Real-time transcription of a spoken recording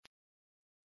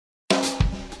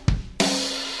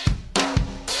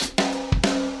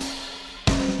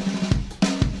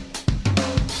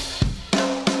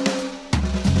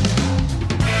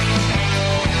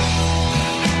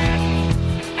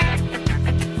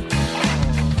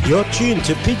You're tuned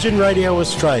to Pigeon Radio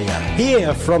Australia,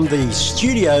 here from the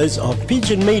studios of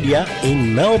Pigeon Media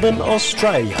in Melbourne,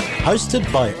 Australia.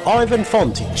 Hosted by Ivan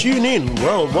Fonte. Tune in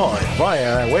worldwide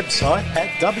via our website at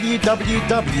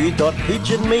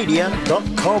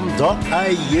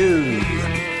www.pigeonmedia.com.au.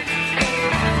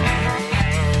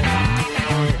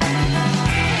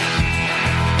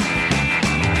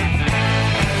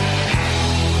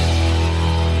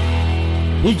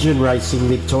 Pigeon Racing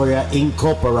Victoria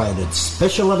Incorporated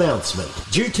special announcement.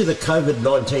 Due to the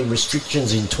COVID-19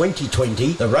 restrictions in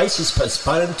 2020, the race is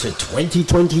postponed to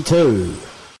 2022.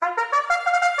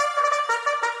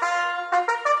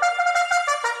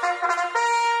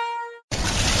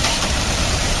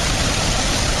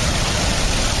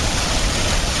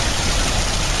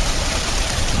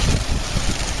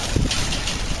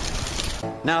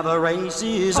 Now the race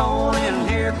is on and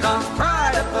here comes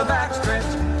Pride up the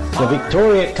backstretch. The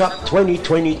Victoria Cup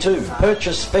 2022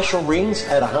 purchase special rings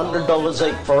at $100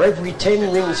 each. For every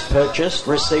 10 rings purchased,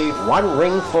 receive 1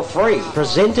 ring for free.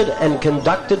 Presented and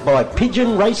conducted by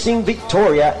Pigeon Racing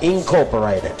Victoria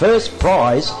Incorporated. First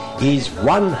prize is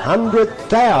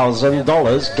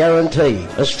 $100,000 guaranteed.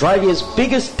 Australia's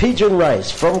biggest pigeon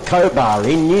race from Cobar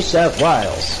in New South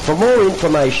Wales. For more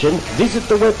information, visit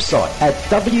the website at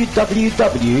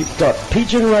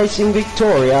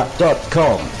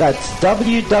www.pigeonracingvictoria.com. That's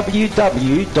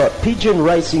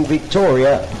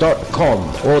www.pigeonracingvictoria.com,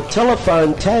 or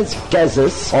telephone Taz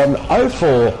Gazis on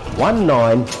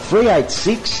 0419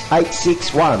 386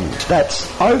 861. That's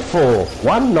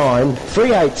 0419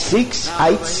 386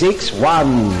 861.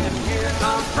 And here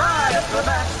comes Pride up the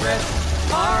backstretch.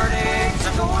 Heartaches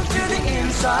are going to the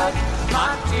inside.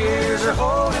 My tears are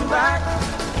holding back.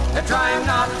 They're trying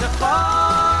not to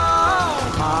fall.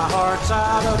 My heart's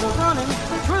out of the running.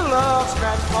 True love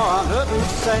scratched for nothing to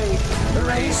say. The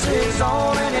race is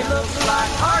on and it looks like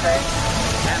heartache.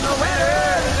 And the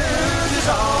winner loses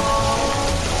all.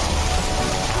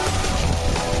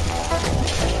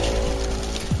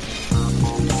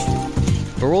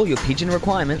 For all your pigeon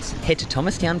requirements, head to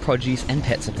Thomastown Produce and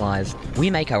Pet Supplies.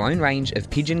 We make our own range of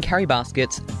pigeon carry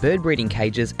baskets, bird breeding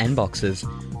cages and boxes.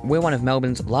 We're one of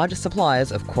Melbourne's largest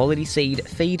suppliers of quality seed,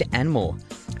 feed and more.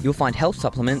 You'll find health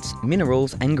supplements,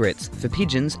 minerals and grits for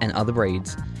pigeons and other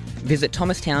breeds. Visit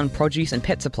Thomastown Produce and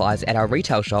Pet Supplies at our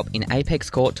retail shop in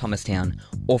Apex Court, Thomastown,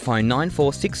 or phone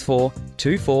 9464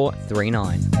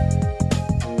 2439.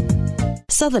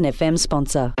 Southern FM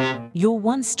sponsor. Your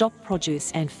one-stop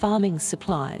produce and farming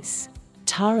supplies.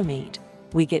 Tarameed.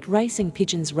 We get racing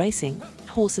pigeons racing,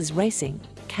 horses racing,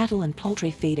 cattle and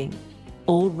poultry feeding.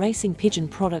 All racing pigeon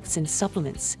products and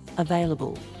supplements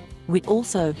available. We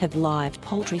also have live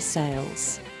poultry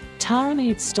sales.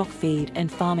 Tarameed stock feed and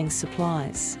farming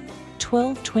supplies.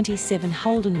 1227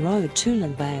 Holden Road,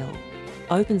 Toolan Vale.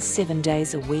 Open 7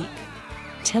 days a week.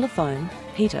 Telephone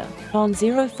Peter on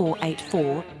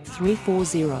 0484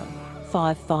 340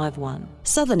 551.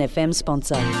 Southern FM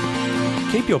sponsor.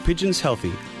 Keep your pigeons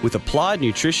healthy with Applied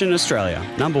Nutrition Australia,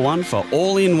 #1 for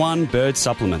all-in-one bird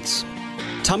supplements.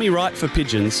 Tummy Right for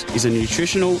Pigeons is a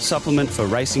nutritional supplement for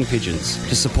racing pigeons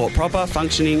to support proper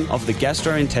functioning of the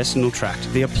gastrointestinal tract.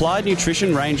 The Applied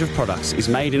Nutrition range of products is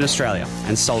made in Australia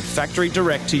and sold factory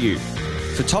direct to you.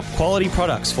 For top quality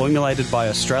products formulated by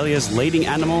Australia's leading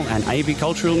animal and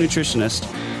avicultural nutritionist,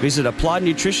 visit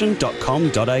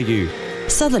appliednutrition.com.au.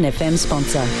 Southern FM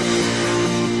sponsor.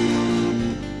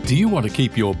 Do you want to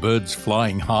keep your birds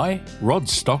flying high?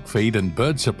 Rod's Stock Feed and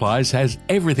Bird Supplies has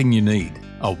everything you need.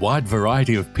 A wide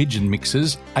variety of pigeon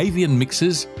mixes, avian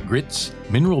mixes, grits,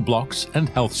 mineral blocks and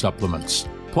health supplements.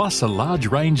 Plus a large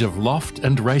range of loft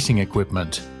and racing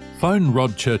equipment. Phone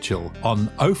Rod Churchill on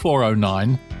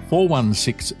 0409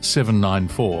 416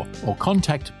 794 or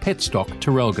contact Petstock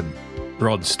Terrelgan.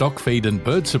 Rod's Stock Feed and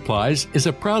Bird Supplies is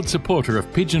a proud supporter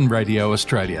of Pigeon Radio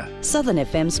Australia. Southern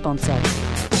FM sponsor.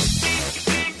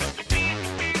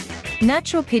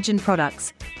 Natural Pigeon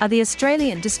Products are the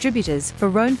Australian distributors for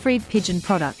Röhnfried Pigeon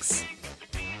Products.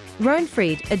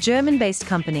 Röhnfried, a German-based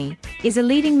company, is a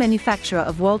leading manufacturer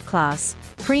of world-class,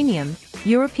 premium,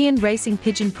 European racing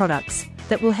pigeon products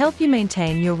that will help you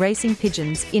maintain your racing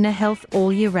pigeons' inner health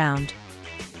all year round.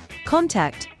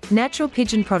 Contact Natural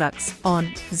Pigeon Products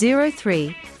on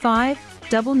 03 5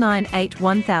 998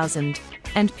 1000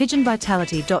 and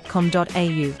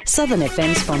pigeonvitality.com.au. Southern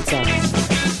FM sponsor.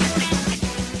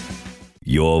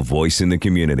 Your voice in the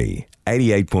community.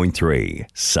 88.3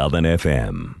 Southern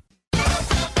FM.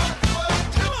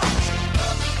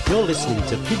 You're listening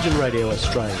to Pigeon Radio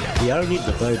Australia, the only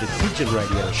devoted pigeon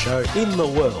radio show in the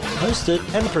world, hosted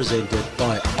and presented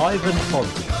by Ivan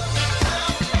Fonte.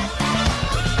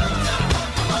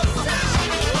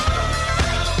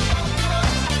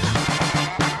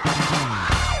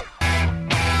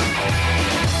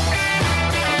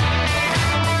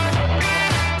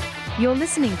 You're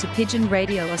listening to Pigeon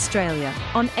Radio Australia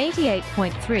on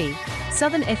 88.3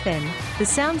 Southern FM, the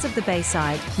sounds of the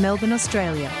Bayside, Melbourne,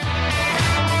 Australia.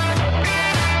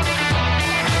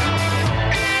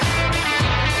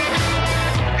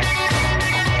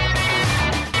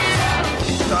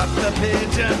 Stop the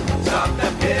pigeon, stop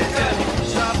the pigeon,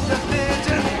 stop the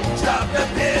pigeon, stop the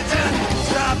pigeon,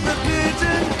 stop the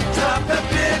pigeon, stop the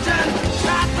pigeon,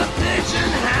 stop the pigeon,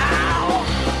 how?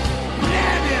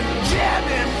 Nab him, jab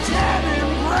him, tab him,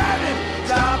 grab him,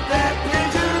 stop that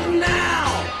pigeon now!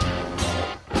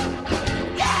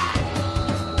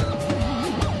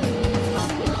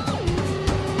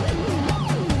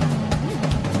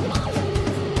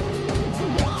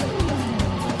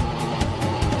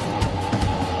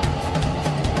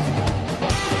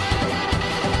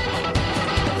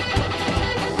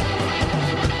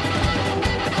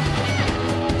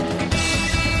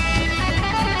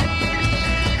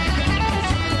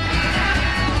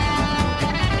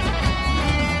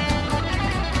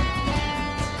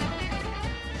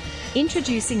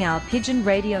 Introducing our Pigeon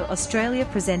Radio Australia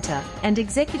presenter and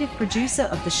executive producer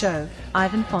of the show,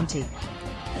 Ivan Fonte.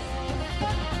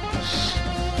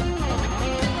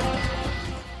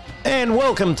 And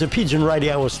welcome to Pigeon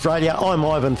Radio Australia. I'm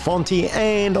Ivan Fonte,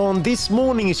 and on this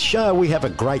morning's show, we have a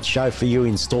great show for you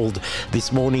installed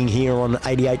this morning here on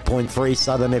 88.3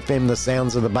 Southern FM, the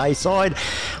sounds of the Bayside.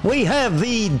 We have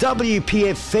the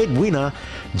WPF Fed winner,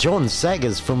 John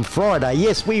Saggers, from Friday.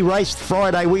 Yes, we raced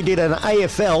Friday. We did an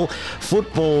AFL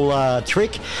football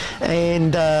trick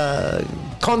and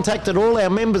contacted all our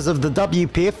members of the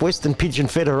WPF, Western Pigeon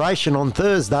Federation, on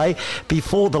Thursday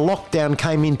before the lockdown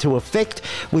came into effect.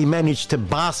 We managed to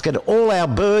basket all our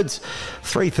birds,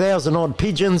 3,000 odd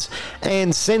pigeons,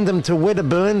 and send them to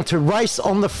Wedderburn to race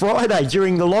on the Friday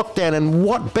during the lockdown. And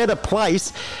what better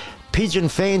place pigeon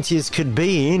fanciers could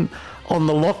be in on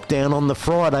the lockdown on the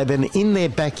Friday than in their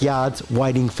backyards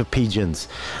waiting for pigeons.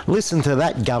 Listen to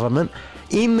that, government.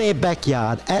 In their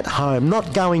backyard, at home,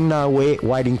 not going nowhere,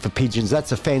 waiting for pigeons.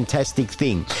 That's a fantastic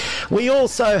thing. We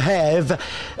also have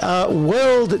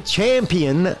world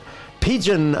champion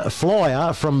pigeon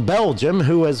flyer from Belgium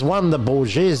who has won the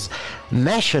Bourges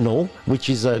National, which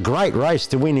is a great race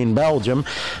to win in Belgium.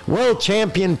 World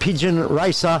champion pigeon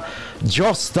racer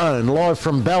Joss Stone, live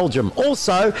from Belgium.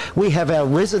 Also, we have our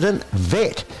resident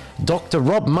vet, Dr.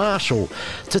 Rob Marshall,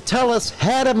 to tell us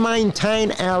how to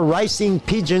maintain our racing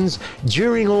pigeons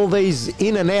during all these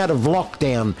in and out of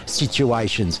lockdown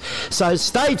situations. So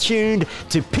stay tuned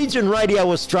to Pigeon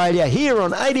Radio Australia here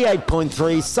on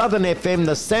 88.3 Southern FM,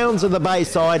 the sounds of the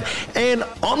Bayside, and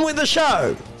on with the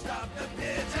show. Stop the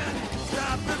pigeon,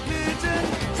 stop the pigeon,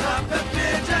 stop the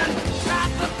pigeon,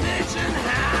 stop the pigeon,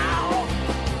 how?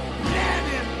 Nab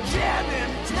him, jab him,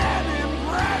 tab him,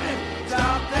 grab him,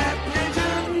 stop that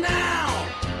pigeon now!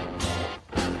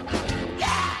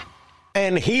 Yeah!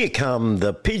 And here come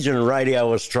the Pigeon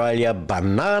Radio Australia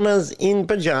bananas in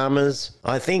pyjamas.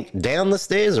 I think down the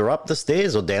stairs or up the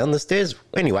stairs or down the stairs.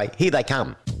 Anyway, here they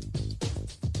come.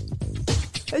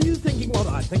 Are you thinking what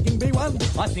I'm thinking,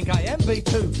 B1? I think I am,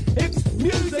 B2. It's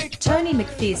music! Tony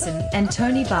McPherson and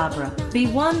Tony Barbara,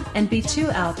 B1 and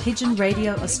B2, our Pigeon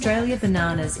Radio Australia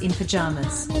bananas in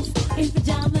pyjamas. In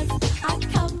pyjamas, I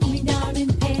come down in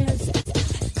pairs.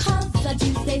 Cause I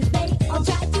do say they all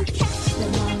try to catch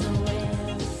them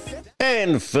unawares.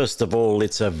 And first of all,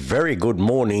 it's a very good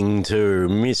morning to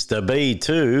Mr.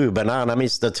 B2, Banana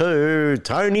Mr. 2,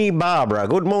 Tony Barbara.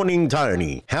 Good morning,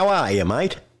 Tony. How are you,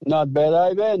 mate? Not bad,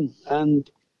 Ivan. And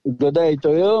good day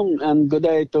to you, and good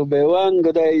day to B1,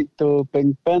 good day to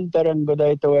Pink Panther, and good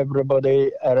day to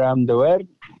everybody around the world.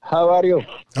 How are you?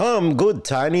 I'm good,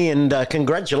 Tony, and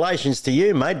congratulations to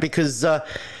you, mate, because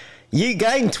you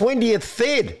gained 20th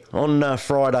Fed on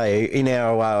Friday in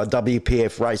our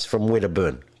WPF race from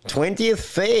Wedderburn. 20th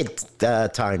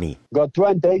Fed, Tony. Got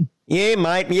 20? Yeah,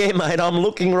 mate, I'm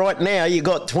looking right now. You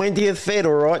got 20th Fed,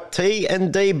 all right. T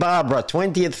and D Barbara,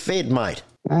 20th Fed, mate.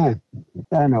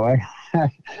 Anyway,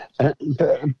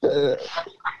 the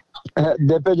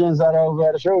pigeons are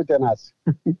overshooting us.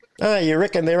 Oh, you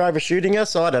reckon they're overshooting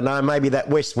us? I don't know. Maybe that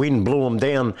west wind blew them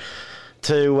down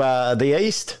to the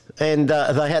east and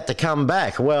they had to come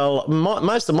back. Well,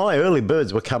 most of my early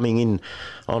birds were coming in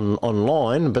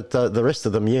online, but the rest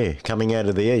of them, yeah, coming out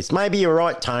of the east. Maybe you're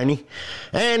right, Tony.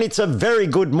 And it's a very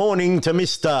good morning to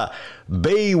Mr.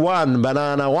 B1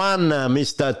 Banana 1,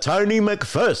 Mr. Tony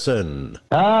McPherson.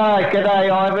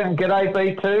 G'day, Ivan. G'day,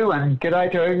 B2, and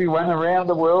g'day to everyone around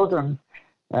the world. And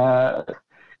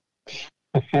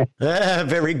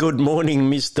very good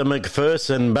morning, Mr.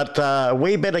 McPherson. But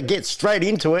we better get straight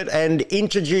into it and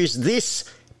introduce this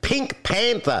Pink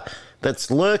Panther that's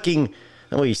lurking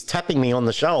Oh, he's tapping me on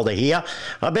the shoulder here.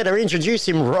 I better introduce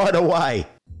him right away.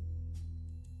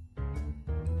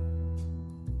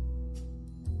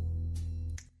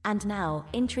 And now,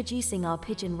 introducing our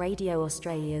Pigeon Radio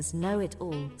Australia's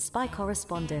know-it-all spy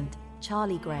correspondent,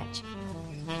 Charlie Gretsch.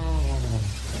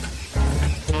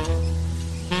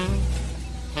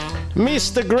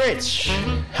 Mr. Gretsch,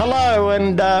 hello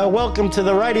and welcome to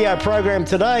the radio program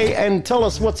today, and tell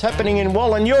us what's happening in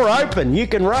Wallan. You're open, you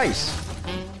can race.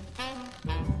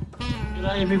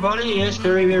 G'day everybody, yes,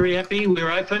 very, very happy.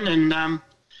 We're open and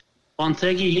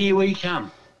Wonthaggi, here we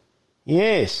come.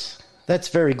 Yes, that's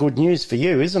very good news for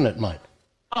you, isn't it, mate?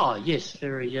 Oh, yes,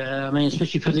 very,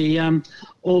 especially for the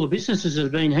all the businesses that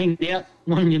have been hanging out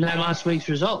on, last week's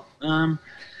result. So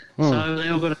they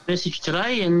all got a message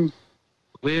today and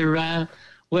we're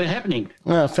happening.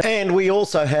 And we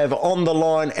also have on the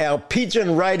line our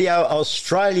Pigeon Radio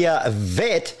Australia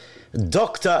vet,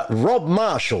 Dr. Rob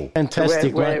Marshall.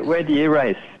 Fantastic, mate. Where do you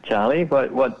race, Charlie?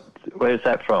 Where's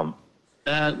that from?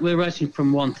 We're racing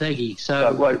from Wonthaggi.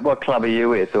 So what club are you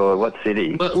with, or what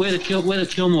city? We're the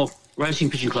Kilmore Racing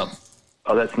Pigeon Club.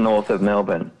 Oh, that's north of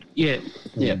Melbourne. Yeah.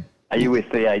 Are you with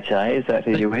VHA? Is that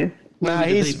who you're with? No,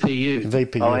 he's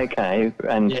VPU. Oh, okay.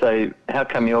 And so how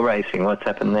come you're racing? What's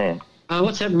happened there?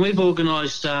 What's happened, we've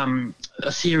organised a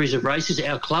series of races,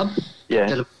 our club, that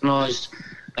have organised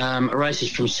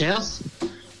races from south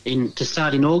to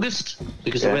start in August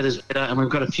because the weather's better, and we've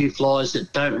got a few flyers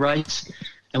that don't race,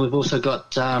 and we've also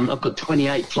got, I've got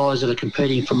 28 flyers that are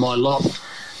competing from my loft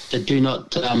that do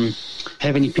not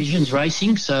have any pigeons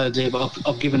racing, so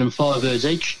I've given them 5 birds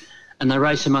each, and they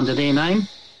race them under their name.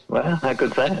 Wow, how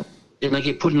good's that? Then they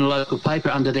get put in a local paper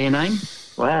under their name.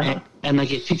 Wow. And they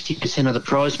get 50% of the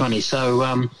prize money.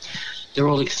 So they're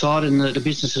all excited, and the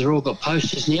businesses are all got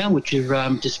posters now, which are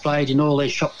displayed in all their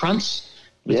shop fronts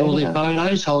with all their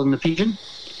photos holding the pigeon.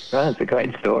 Right, it's a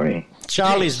great story.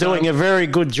 Charlie's doing a very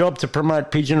good job to promote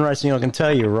pigeon racing, I can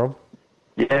tell you, Rob.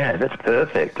 Yeah, that's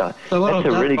perfect. That's I've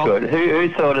done, really good. Who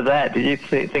thought of that? Did you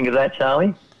think of that,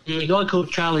 Charlie? Yeah, a guy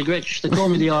called Charlie Gretsch. They call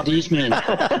me the ideas man.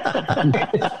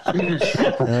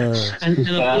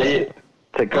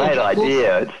 It's a great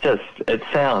idea. It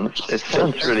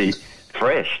sounds really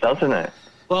fresh, doesn't it?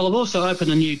 Well, I've also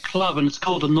opened a new club, and it's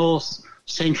called the North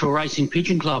Central Racing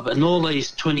Pigeon Club, and all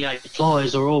these 28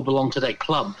 flyers all belong to that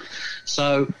club.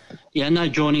 So, no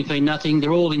joining fee, nothing.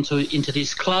 They're all into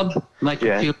this club, make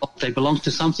them feel like they belong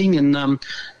to something, and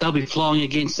they'll be flying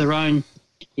against their own,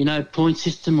 point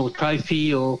system or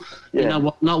trophy or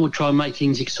whatnot. We'll try and make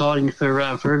things exciting for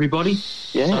everybody.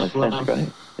 Yeah, so, that's great.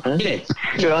 Huh? Yeah,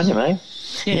 good on you, mate.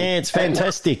 Yeah, it's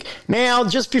fantastic. Now,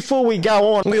 just before we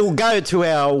go on, we'll go to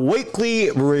our weekly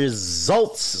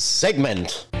results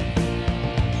segment.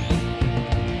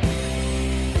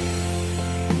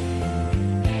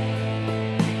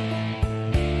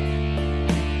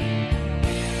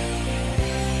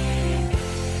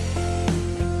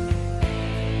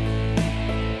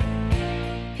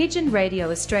 Pigeon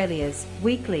Radio Australia's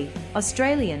weekly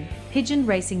Australian pigeon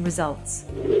racing results.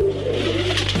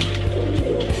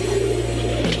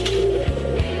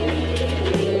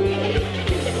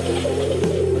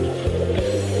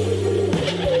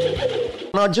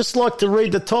 I'd just like to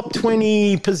read the top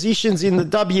 20 positions in the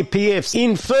WPFs.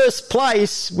 In first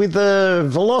place, with a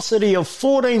velocity of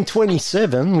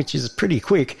 14.27, which is pretty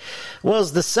quick,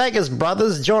 was the Saggers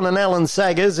brothers, John and Alan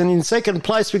Saggers. And in second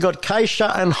place, we got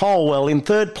Keisha and Holwell. In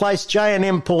third place,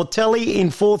 J&M Portelli. In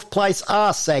fourth place,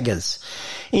 R. Saggers.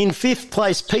 In fifth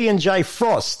place, P&J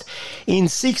Frost. In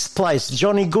sixth place,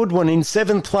 Johnny Goodwin. In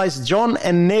seventh place, John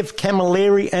and Nev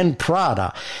Camilleri and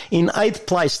Prada. In eighth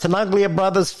place, Tenuglia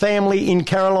Brothers Family in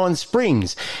Caroline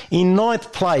Springs. In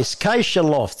ninth place, Keisha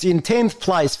Lofts. In 10th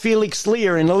place, Felix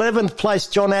Lear. In 11th place,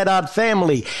 John Addard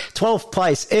Family. 12th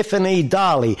place, F&E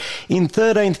Darley. In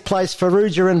 13th place,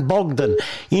 Faruja and Bogdan.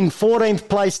 In 14th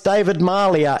place, David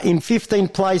Malia. In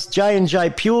 15th place, J&J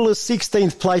Pulis.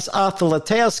 16th place, Arthur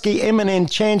Latowski. M&N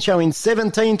Chancho in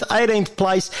 17th. 18th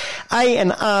place,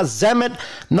 A&R Zamet.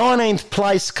 19th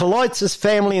place, Kalitzis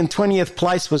Family. And 20th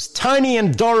place was Tony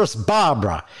and Doris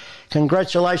Barbara.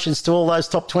 Congratulations to all those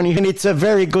top 20. And it's a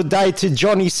very good day to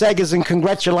Johnny Saggers, and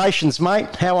congratulations,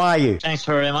 mate. How are you? Thanks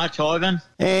very much, Ivan.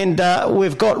 And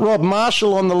we've got Rob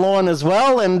Marshall on the line as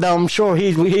well, and I'm sure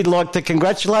he'd like to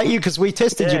congratulate you because we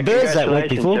tested your birds that week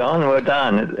before. John, well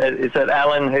done. Is it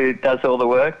Alan who does all the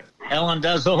work? Alan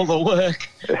does all the work.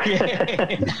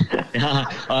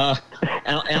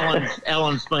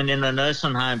 Alan's been in the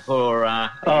nursing home for...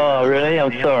 oh, really?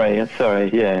 I'm sorry,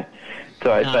 yeah.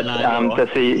 Sorry, but so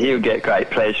he'll get great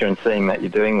pleasure in seeing that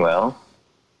you're doing well.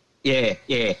 Yeah,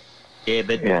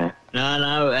 but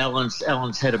No,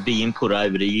 Alan's had a big input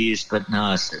over the years, but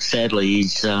no, sadly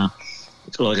he's, like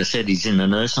I said, he's in the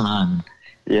nursing home.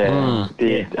 Yeah. Do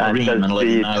you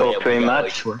talk to him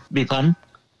much? Pardon?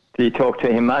 Do you talk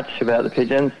to him much about the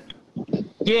pigeons?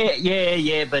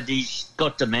 Yeah, but he's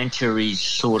got dementia. He's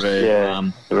sort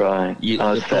of... right. You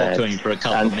talk to him for a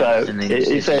couple of minutes and then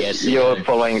is that you're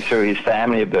following through his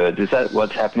family of birds? Is that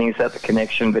what's happening? Is that the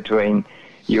connection between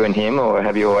you and him, or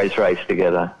have you always raced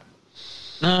together?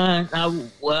 No,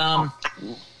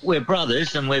 we're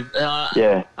brothers, and we've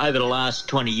over the last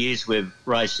 20 years we've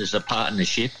raced as a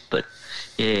partnership. But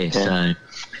so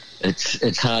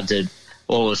it's hard to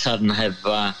all of a sudden have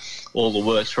all the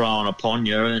work thrown upon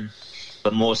you,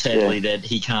 but more sadly that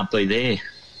he can't be there.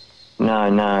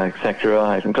 No, exactly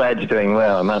right. I'm glad you're doing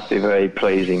well. It must be very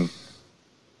pleasing.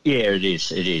 Yeah, it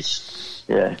is.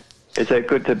 Yeah, is it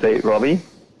good to beat Robbie?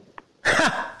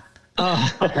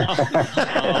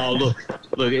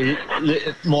 Look,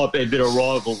 it might be a bit of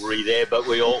rivalry there, but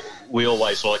we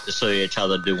always like to see each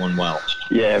other doing well.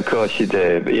 Yeah, of course you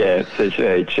do. But yeah, it's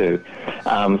very true.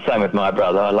 Same with my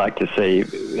brother. I like to see.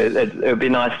 It would be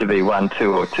nice to be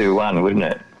 1-2 or 2-1, wouldn't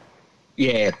it?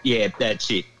 Yeah,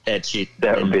 that's it.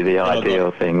 That would be the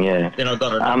ideal thing. Yeah. Then I've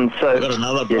got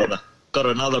another brother. Got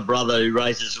another brother who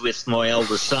races with my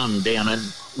eldest son down in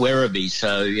Werribee.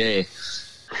 So yeah.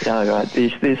 Oh, right. Do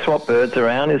you swap birds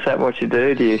around? Is that what you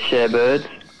do? Do you share birds?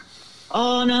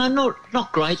 Oh, no,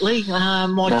 not greatly.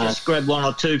 Might just grab one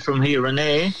or two from here and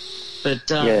there. But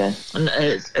and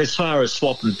as far as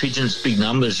swapping pigeons, big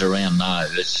numbers around, no.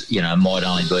 It's, might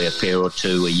only be a pair or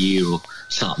two a year or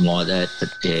something like that.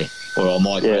 But, or I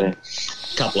might grab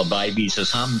a couple of babies or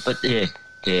something. But,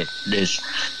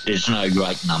 there's no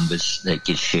great numbers that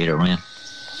get shared around.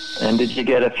 And did you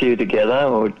get a few together,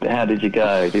 or how did you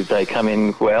go? Did they come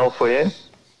in well for you?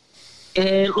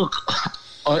 Yeah, look,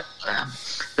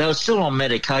 they were still on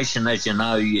medication, as you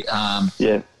know.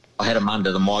 I had them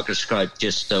under the microscope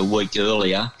just a week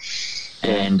earlier,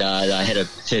 and they had a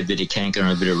fair bit of canker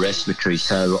and a bit of respiratory,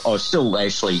 so I was still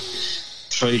actually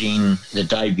treating the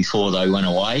day before they went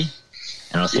away.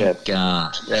 And I think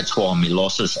that's why my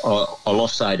losses. I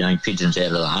lost 18 pigeons out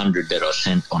of the 100 that I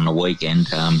sent on the weekend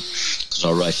because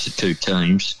I raced the two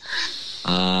teams.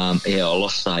 I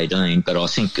lost 18, but I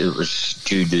think it was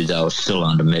due to they were still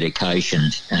under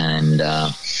medication. And,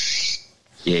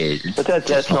 But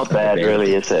that's not bad,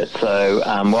 really, is it? So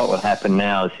what will happen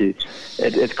now is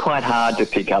it's quite hard to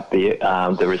pick up the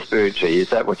respiratory. Is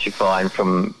that what you find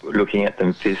from looking at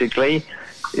them physically?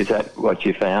 Is that what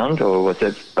you found, or was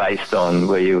it based on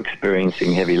were you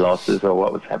experiencing heavy losses, or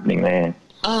what was happening there?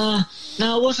 No,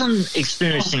 I wasn't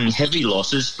experiencing heavy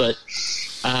losses, but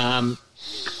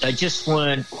they just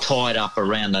weren't tied up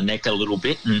around the neck a little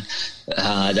bit, and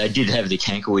they did have the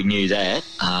canker. We knew that.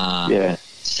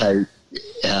 So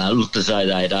it looked as though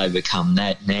they had overcome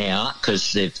that now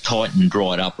because they've tightened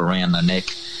right up around the neck.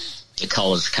 The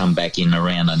colours come back in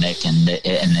around the neck, and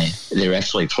they're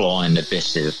actually flying the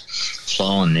best they've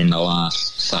flown in the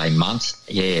last, say, month.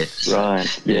 Yeah.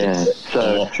 Right, yeah.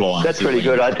 So that's pretty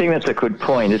good. I think that's a good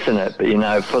point, isn't it?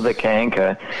 But, for the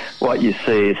canker, what you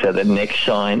see is that the neck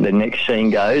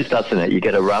sheen goes, doesn't it? You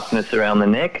get a roughness around the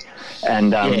neck,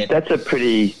 and that's a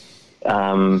pretty,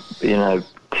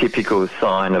 typical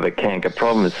sign of a canker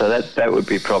problem. So that would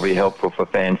be probably helpful for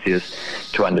fanciers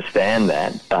to understand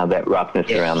that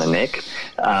roughness around the neck.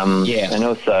 And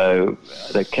also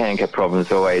the canker problem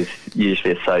is always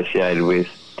usually associated with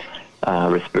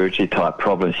respiratory type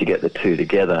problems. You get the two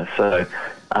together. So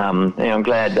I'm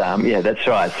glad, that's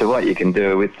right. So what you can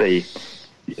do with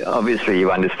obviously you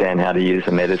understand how to use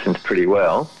the medicines pretty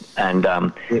well and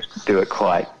do it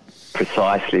quite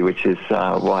precisely, which is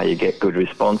why you get good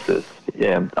responses.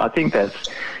 Yeah, I think that's...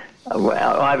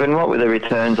 Ivan, what were the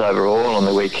returns overall on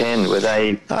the weekend? Were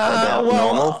they about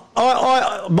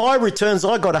normal? My returns,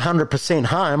 I got 100%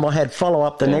 home. I had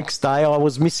follow-up the next day. I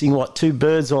was missing, 2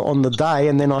 birds on the day,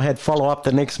 and then I had follow-up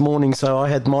the next morning, so I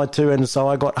had my 2, and so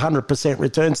I got 100%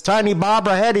 returns. Tony,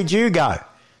 Barbara, how did you go?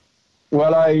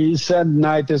 Well, I sent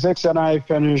 96, and I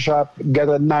finished up, get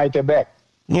a 90 back.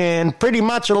 Yeah, and pretty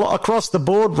much across the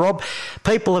board, Rob,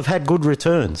 people have had good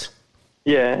returns.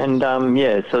 Yeah, and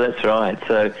so that's right.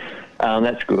 So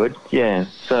that's good. Yeah.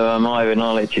 So Ivan,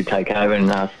 I'll let you take over and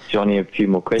ask Johnny a few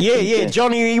more questions. Yeah.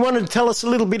 Johnny, you wanted to tell us a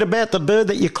little bit about the bird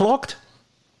that you clocked?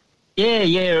 Yeah.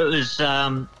 It was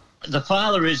the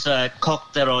father is a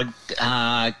cock that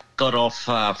I got off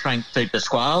Frank P.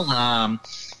 Pasquale.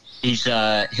 He's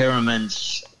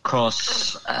Herriman's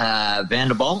Cross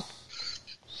Vanderbilt.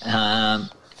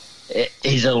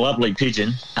 He's a lovely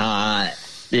pigeon.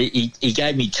 He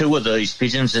gave me 2 of these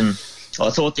pigeons, and I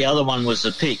thought the other one was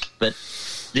the pick, but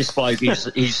this bloke he's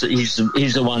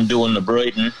the one doing the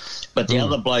breeding. But the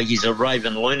other bloke is a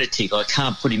raving lunatic. I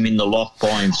can't put him in the lock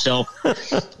by himself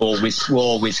or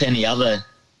with any other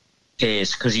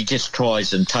pairs because he just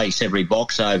tries and takes every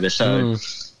box over. So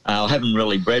I haven't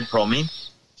really bred from him.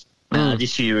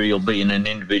 This year he'll be in an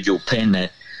individual pen, the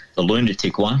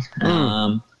lunatic one.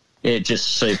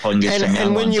 Just see if I can get some.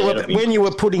 And when you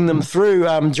were putting them through,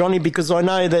 Johnny, because I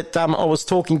know that I was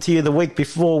talking to you the week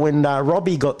before when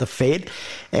Robbie got the fed,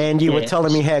 and you were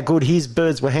telling me how good his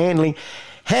birds were handling.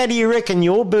 How do you reckon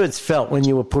your birds felt when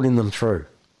you were putting them through?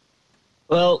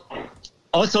 Well,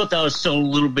 I thought they were still a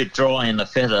little bit dry in the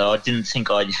feather. I didn't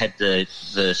think I had the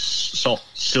soft,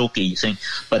 silky thing,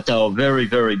 but they were very,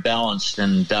 very balanced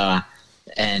and they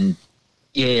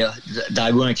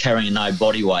weren't carrying no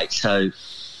body weight. So,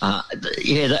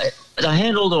 they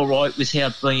handled all right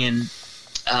without being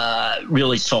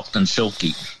really soft and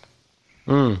silky.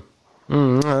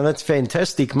 Oh, that's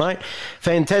fantastic, mate.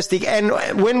 Fantastic. And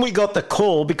when we got the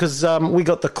call, because we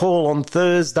got the call on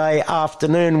Thursday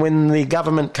afternoon when the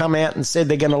government come out and said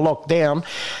they're going to lock down,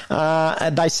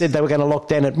 they said they were going to lock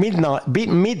down at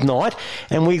midnight,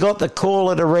 and we got the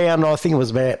call at around, I think it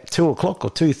was about 2 o'clock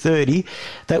or 2:30,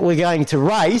 that we're going to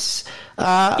race.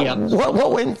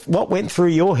 What went through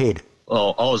your head?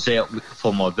 Well, I was out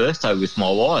for my birthday with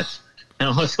my wife.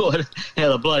 And I thought, how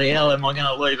the bloody hell am I going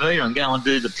to leave here and go and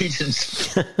do the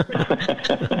pigeons?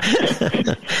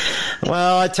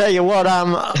 Well, I tell you what,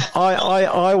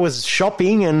 I was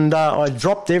shopping and I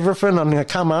dropped everything and I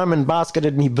come home and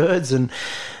basketed me birds and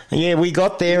we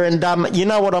got there and you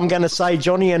know what I'm going to say,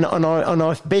 Johnny, and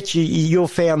I bet you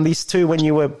found this too when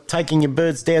you were taking your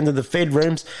birds down to the fed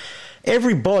rooms.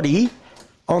 Everybody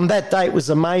on that day, it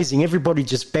was amazing. Everybody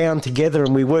just bound together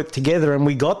and we worked together and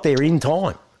we got there in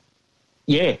time.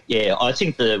 Yeah. I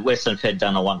think the Western Fed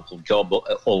done a wonderful job.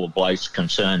 All the blokes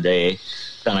concerned there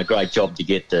done a great job to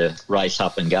get the race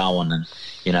up and going, and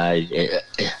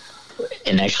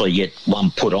and actually get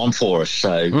one put on for us.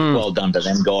 So well done to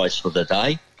them guys for the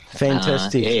day.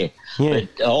 Fantastic. But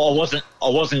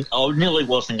I nearly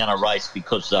wasn't going to race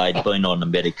because they'd been on the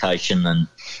medication, and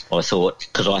I thought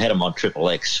because I had them on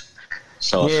XXX,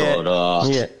 so I thought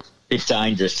it's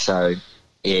dangerous. So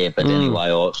but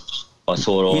anyway, I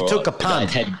thought you took a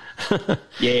punt.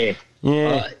 They'd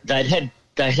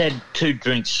had 2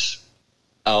 drinks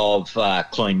of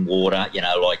clean water,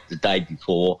 like the day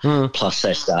before, plus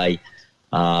that day.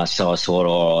 So I thought,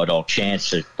 all right, I'll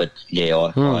chance it, but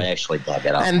I actually dug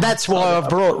it up. And that's why I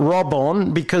brought Rob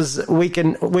on, because we're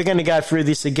going to go through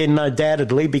this again, no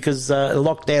doubtedly, because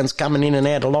lockdowns coming in and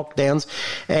out of lockdowns,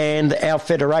 and our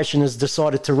federation has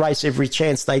decided to race every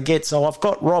chance they get. So I've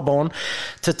got Rob on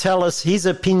to tell us his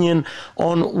opinion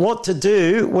on what to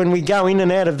do when we go in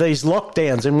and out of these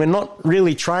lockdowns, and we're not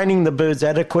really training the birds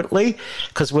adequately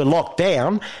because we're locked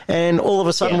down, and all of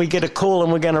a sudden we get a call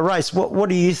and we're going to race. What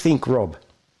do you think, Rob?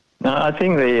 No, I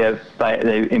think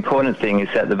the important thing is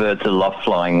that the birds are loft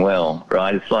flying well,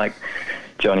 right? It's like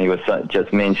Johnny was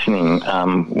just mentioning,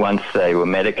 once they were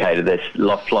medicated, their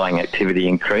loft flying activity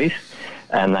increased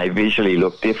and they visually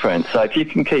look different. So if you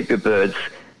can keep your birds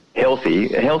healthy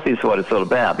is what it's all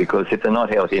about, because if they're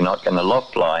not healthy, you're not going to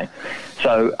loft fly.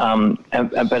 So,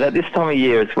 but at this time of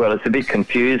year as well, it's a bit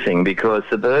confusing because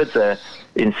the birds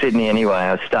in Sydney anyway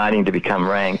are starting to become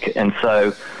rank, and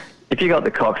so if you got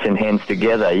the cocks and hens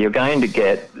together, you're going to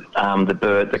get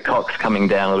the cocks coming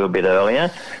down a little bit earlier,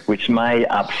 which may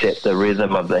upset the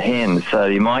rhythm of the hens. So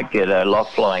you might get a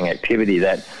loft flying activity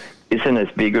that isn't as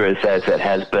vigorous as it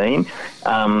has been.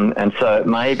 And so it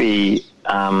may be,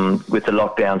 with the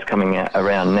lockdowns coming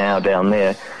around now down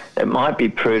there, it might be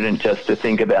prudent just to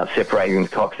think about separating the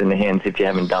cocks and the hens if you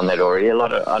haven't done that already.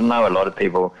 I know a lot of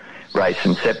people race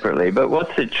them separately, but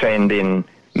what's the trend in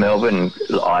Melbourne,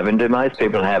 Ivan? Do most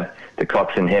people have the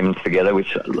cocks and hens together,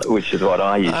 which is what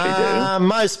I usually do?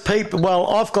 Most people,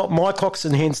 I've got my cocks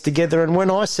and hens together, and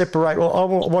when I separate, I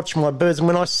watch my birds, and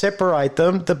when I separate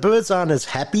them, the birds aren't as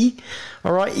happy.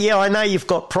 All right, I know you've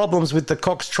got problems with the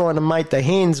cocks trying to mate the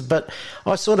hens, but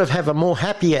I sort of have a more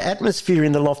happier atmosphere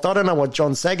in the loft. I don't know what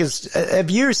John Saggers... have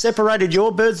you separated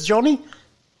your birds, Johnny?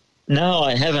 No,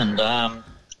 I haven't.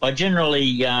 I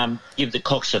generally give the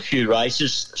cocks a few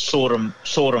races, sort them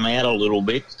out a little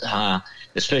bit,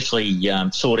 especially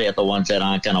sort out the ones that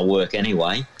aren't going to work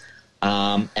anyway.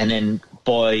 And then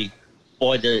by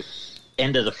the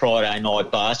end of the Friday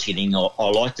night basketing, I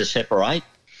like to separate,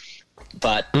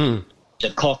 but the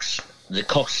cocks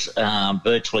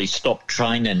virtually stop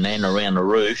training then around the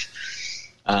roost,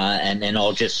 and then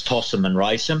I'll just toss them and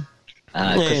race them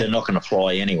because they're not going to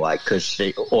fly anyway, because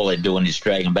all they're doing is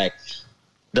dragging back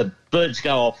the birds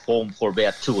go off form for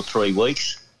about 2 or 3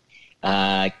 weeks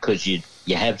because you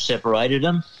have separated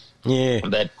them. Yeah.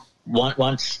 But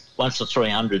once the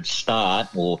 300s start,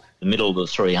 or the middle of the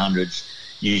 300s,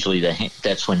 usually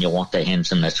that's when you want the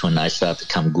hens, and that's when they start to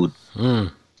come good.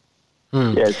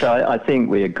 Yeah, so I think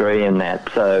we agree in that.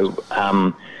 So,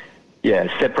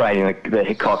 separating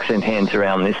the cocks and hens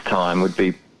around this time would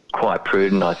be quite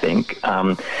prudent, I think.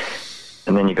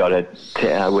 And then you got a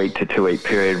week to 2 week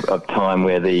period of time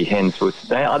where the hens will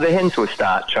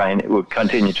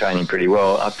continue training pretty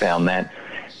well. I found that.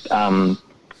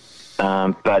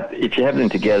 But if you have them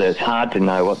together, it's hard to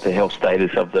know what the health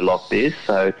status of the loft is.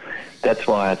 So that's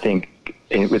why I think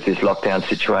with this lockdown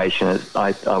situation,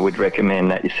 I would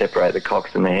recommend that you separate the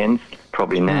cocks and the hens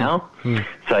probably now,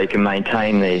 so you can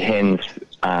maintain the hens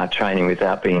training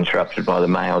without being interrupted by the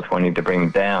males wanting to bring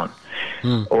them down.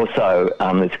 Also,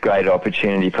 there's a great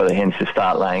opportunity for the hens to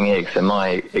start laying eggs. And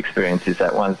my experience is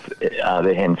that once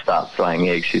the hen starts laying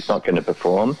eggs, she's not going to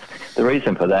perform. The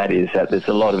reason for that is that there's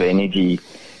a lot of energy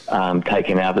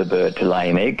taken out of the bird to lay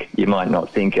an egg. You might not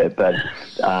think it, but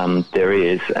there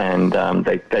is, and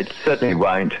they certainly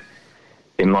won't,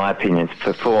 in my opinion,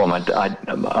 perform.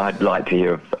 I'd like to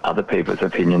hear of other people's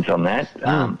opinions on that.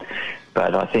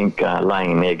 But I think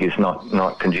laying an egg is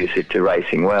not conducive to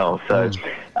racing well. So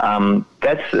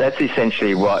that's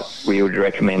essentially what we would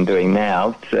recommend doing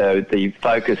now. So the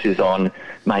focus is on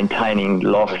maintaining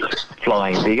loft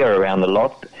flying vigour around the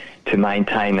loft to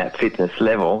maintain that fitness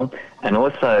level, and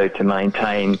also to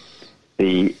maintain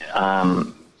the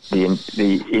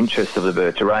interest of the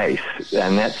bird to race.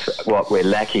 And that's what we're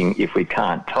lacking if we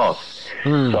can't toss.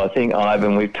 So I think,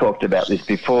 Ivan, we've talked about this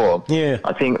before. Yeah.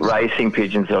 I think racing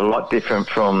pigeons are a lot different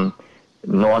from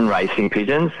non-racing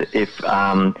pigeons. If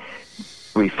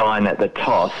we find that the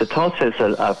toss has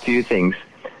a few things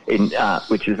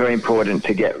which is very important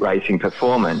to get racing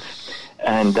performance.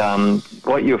 And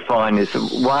what you'll find is,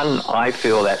 one, I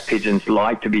feel that pigeons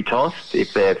like to be tossed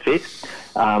if they're fit.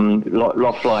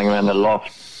 Loft flying around the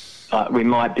loft, we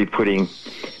might be putting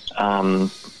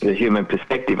the human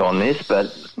perspective on this,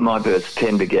 but my birds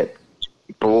tend to get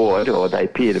bored, or they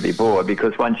appear to be bored,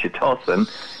 because once you toss them,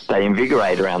 they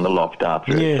invigorate around the loft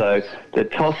after it. So the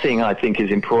tossing, I think,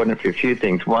 is important for a few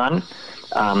things. One,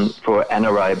 for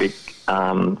anaerobic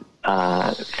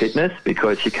fitness,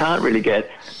 because you can't really get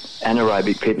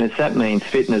anaerobic fitness. That means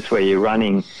fitness where you're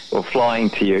running or flying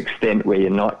to your extent where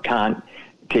you can't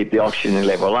keep the oxygen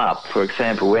level up. For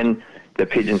example, when the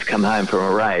pigeons come home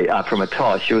from a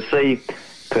toss, you'll see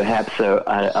perhaps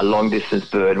a long-distance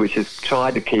bird which has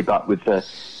tried to keep up with the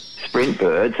sprint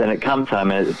birds, and it comes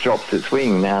home and it drops its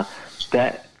wing. Now,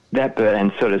 that bird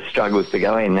and sort of struggles to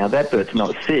go in. Now, that bird's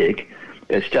not sick.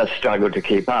 It's just struggled to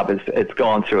keep up. It's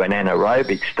gone through an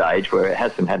anaerobic stage where it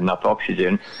hasn't had enough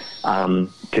oxygen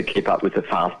to keep up with the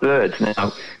fast birds.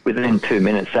 Now, within 2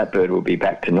 minutes, that bird will be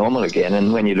back to normal again,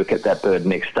 and when you look at that bird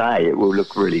next day, it will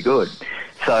look really good.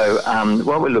 So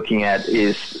what we're looking at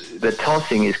is the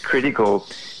tossing is critical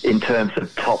in terms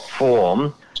of top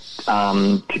form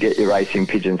to get your racing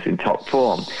pigeons in top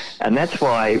form. And that's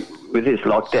why with this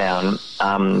lockdown,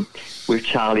 with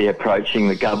Charlie approaching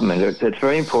the government, it's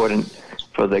very important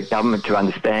for the government to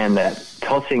understand that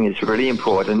tossing is really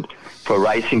important for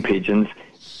racing pigeons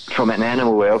from an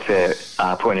animal welfare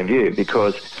point of view,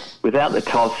 because without the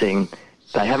tossing,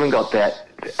 they haven't got that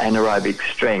anaerobic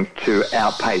strength to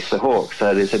outpace the hawks.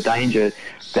 So there's a danger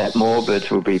that more birds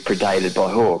will be predated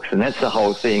by hawks. And that's the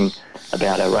whole thing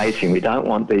about our racing. We don't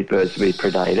want these birds to be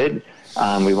predated.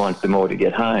 We want them all to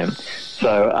get home.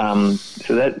 So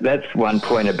that's one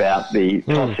point about the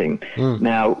tossing.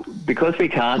 Now, because we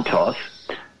can't toss,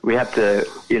 we have to,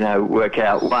 work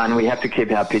out, one, we have to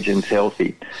keep our pigeons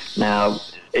healthy. Now,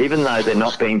 even though they're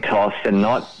not being tossed and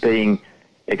not being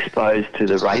exposed to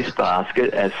the race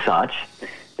basket as such,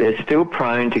 they're still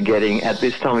prone to getting, at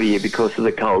this time of year, because of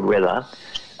the cold weather,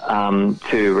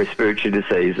 to respiratory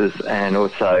diseases and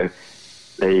also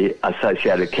the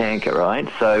associated canker, right?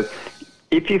 So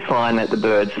if you find that the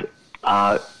birds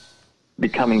are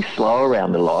becoming slow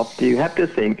around the loft, you have to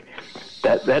think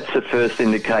that that's the first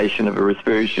indication of a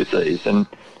respiratory disease. And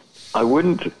I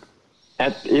wouldn't,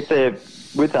 if they're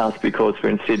with us because we're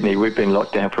in Sydney, we've been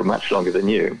locked down for much longer than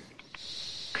you.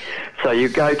 So you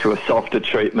go to a softer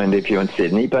treatment if you're in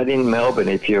Sydney, but in Melbourne,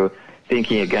 if you're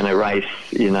thinking you're going to race,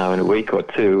 in a week or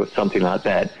two or something like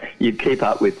that, you'd keep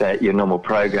up with your normal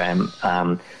program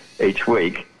each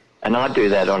week. And I do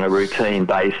that on a routine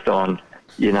based on,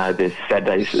 there's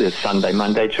Saturday, there's Sunday,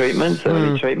 Monday treatments,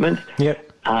 early treatments. Yep.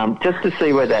 Just to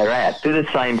see where they're at. Do the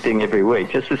same thing every week,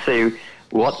 just to see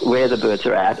where the birds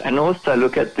are at, and also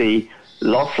look at the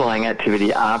loft flying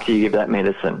activity after you give that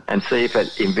medicine and see if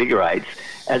it invigorates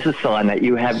as a sign that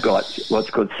you have got what's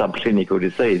called subclinical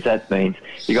disease. That means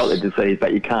you got the disease,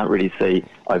 but you can't really see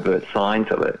overt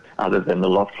signs of it other than the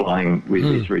loft flying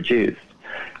is reduced.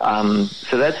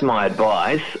 So that's my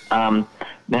advice.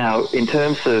 Now, in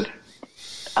terms of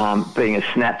being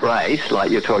a snap race,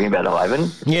 like you're talking about,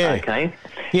 Ivan. Yeah. Okay.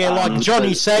 Yeah, like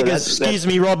Johnny Saggers, excuse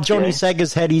me, Rob, Johnny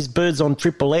Saggers had his birds on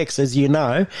Triple X, as you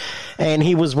know, and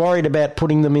he was worried about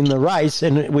putting them in the race,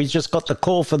 and we just got the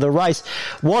call for the race.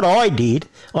 What I did,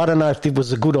 I don't know if it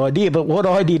was a good idea, but what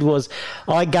I did was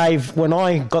when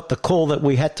I got the call that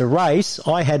we had to race,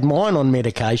 I had mine on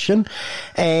medication,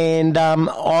 and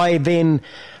I then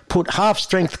put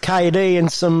half-strength KD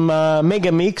and some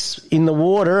Mega Mix in the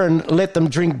water and let them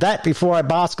drink that before I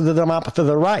basketed them up for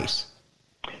the race.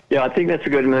 Yeah, I think that's a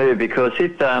good move because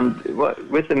if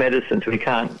with the medicines, we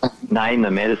can't name the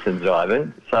medicines,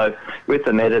 Ivan. So with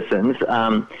the medicines,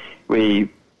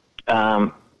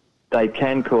 they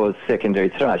can cause secondary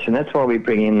thrush, and that's why we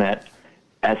bring in that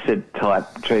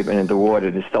acid-type treatment in the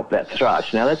water to stop that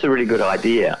thrush. Now, that's a really good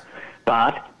idea,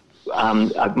 but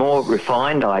a more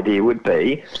refined idea would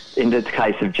be, in the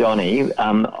case of Johnny,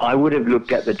 I would have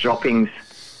looked at the droppings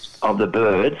of the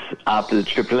birds after the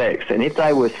Triple X, and if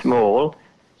they were small,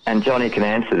 and Johnny can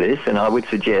answer this, and I would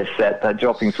suggest that the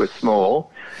droppings were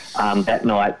small that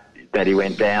night that he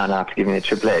went down after giving the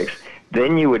Triple X,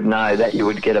 then you would know that you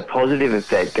would get a positive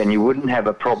effect and you wouldn't have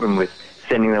a problem with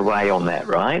sending away on that,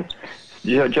 right?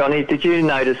 Johnny, did you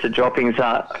notice the droppings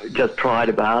just prior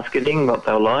to basketing, what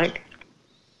they were like?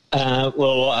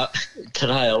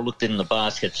 Today I looked in the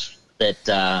baskets that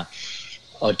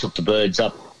I took the birds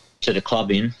up to the club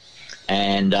in,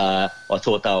 and I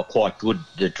thought they were quite good,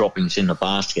 the droppings in the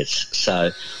baskets.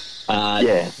 So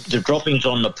the droppings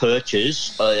on the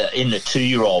perches in the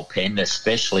 2-year-old pen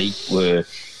especially were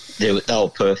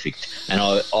perfect. And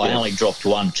I only dropped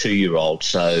one 2-year-old,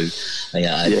 so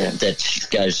that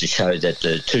goes to show that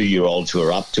the 2-year-olds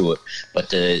were up to it, but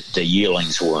the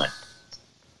yearlings weren't.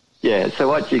 Yeah, so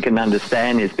what you can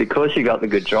understand is because you got the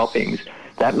good droppings,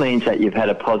 that means that you've had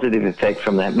a positive effect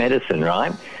from that medicine,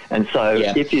 right? And so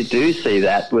if you do see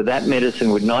that, that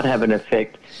medicine would not have an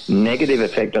negative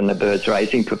effect on the bird's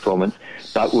racing performance,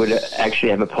 but would actually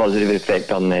have a positive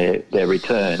effect on their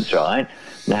returns, right?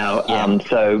 Now,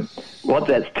 so what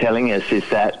that's telling us is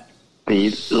that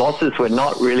the losses were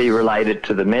not really related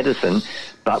to the medicine,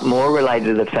 but more related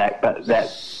to the fact that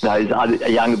those other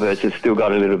younger birds have still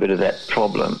got a little bit of that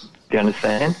problem. Do you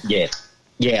understand? Yeah.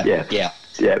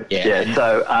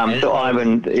 So,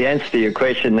 Ivan, the answer to your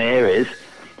question there is,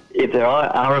 if there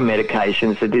are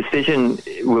medications, the decision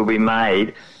will be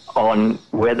made on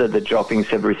whether the droppings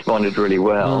have responded really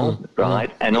well,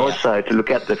 right? And also to look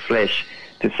at the flesh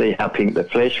to see how pink the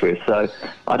flesh was. So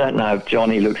I don't know if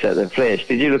Johnny looks at the flesh.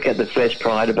 Did you look at the flesh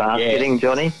prior to basketing,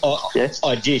 Johnny? Yes,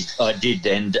 I did.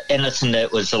 And anything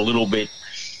that was a little bit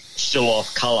still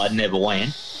off colour never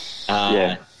went.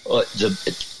 They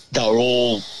were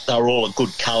all a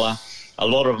good colour. A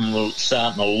lot of them were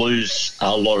starting to lose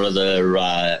a lot of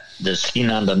the skin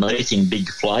underneath in big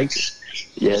flakes.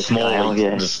 Yeah,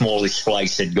 the smallest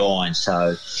flakes had gone.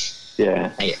 So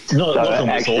actually,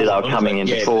 they were coming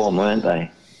into form, weren't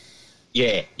they?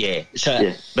 Yeah.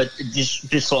 So, but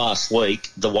this last week,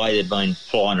 the way they've been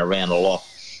flying around a lot,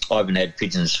 I haven't had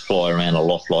pigeons fly around a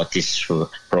loft like this for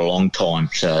a long time.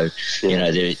 So,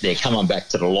 they're coming back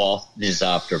to the loft. This is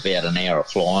after about an hour of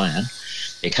flying.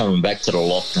 They're coming back to the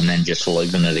loft and then just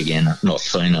leaving it again. I've not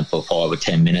seen them for 5 or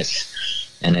 10 minutes.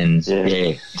 And then,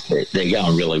 they're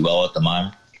going really well at the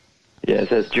moment. Yeah,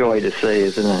 so it's joy to see,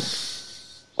 isn't it?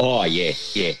 Oh, yeah.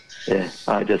 Yeah,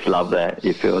 I just love that.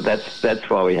 You feel that's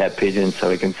why we have pigeons, so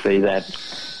we can see that.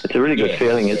 It's a really good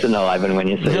feeling, isn't it, Ivan, when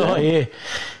you see that? Oh, yeah.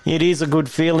 It is a good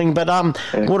feeling. But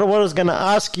what I was going to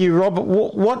ask you, Robert,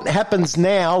 what happens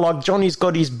now? Like Johnny's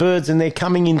got his birds and they're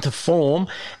coming into form,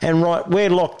 and we're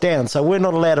locked down, so we're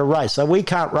not allowed to race. So we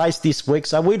can't race this week,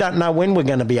 so we don't know when we're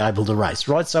going to be able to race,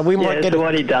 right? So we might get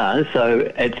what he does.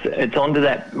 So it's onto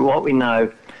that. What we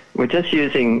know, we're just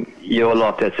using your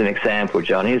lot as an example,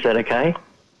 Johnny. Is that okay?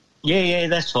 Yeah,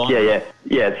 that's fine.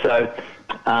 Yeah. So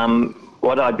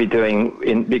what I'd be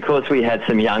doing, because we had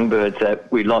some young birds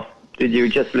that we lost. Did you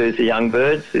just lose the young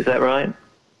birds? Is that right?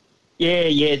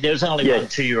 Yeah. There's only one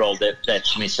 2-year-old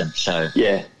that's missing. So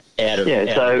I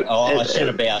said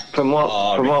about from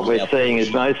what we're seeing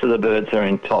is most of the birds are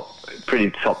in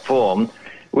pretty top form.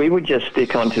 We would just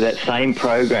stick onto that same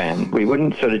program. We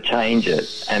wouldn't sort of change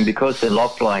it. And because they're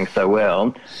loft flying so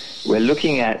well, we're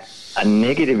looking at a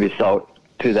negative result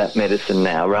to that medicine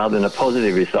now rather than a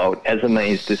positive result as a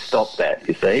means to stop that,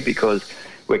 you see, because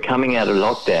we're coming out of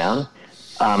lockdown.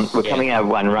 We're coming out of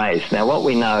one race. Now, what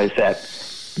we know is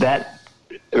that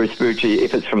respiratory,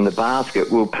 if it's from the basket,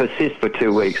 will persist for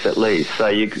 2 weeks at least. So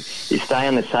you stay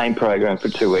on the same program for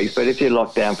 2 weeks, but if you're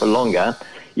locked down for longer,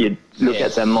 you look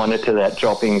at them, monitor that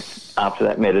droppings after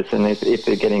that medicine. If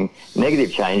they're getting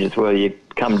negative changes, well, you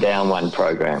come down one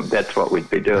program. That's what we'd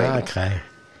be doing. Okay.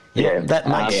 Yeah, that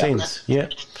makes sense. Yeah.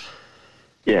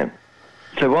 Yeah.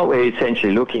 So what we're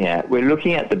essentially looking at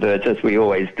the birds, as we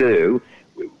always do,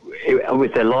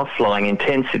 with their loft flying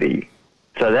intensity.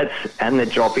 So and the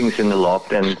droppings in the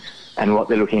loft and what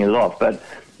they're looking at loft. But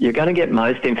you're going to get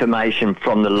most information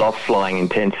from the loft flying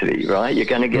intensity, right? You're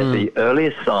going to get the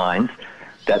earliest signs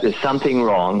that there's something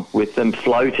wrong with them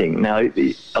floating. Now,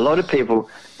 a lot of people,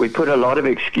 we put a lot of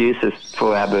excuses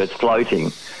for our birds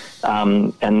floating,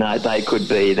 and they could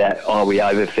be that, we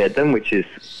overfed them,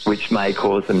 which may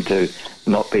cause them to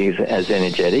not be as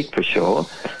energetic, for sure.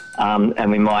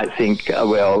 And we might think,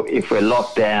 if we're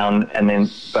locked down and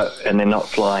they're not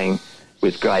flying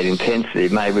with great intensity,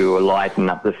 maybe we'll lighten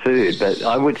up the food. But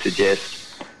I would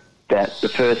suggest that the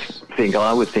first thing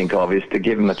I would think of is to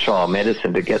give them a trial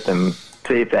medicine to get them,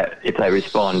 see if they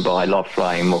respond by loft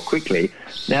flying more quickly.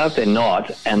 Now, if they're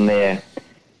not,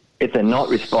 if they're not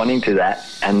responding to that,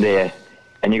 and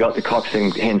you got the cocks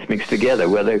and hens mixed together,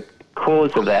 well, the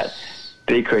cause of that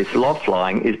decreased loft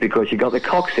flying is because you got the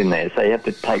cocks in there, so you have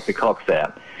to take the cocks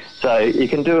out. So you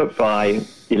can do it by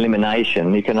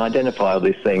elimination. You can identify all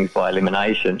these things by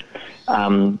elimination,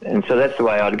 and so that's the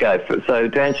way I'd go. So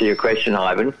to answer your question,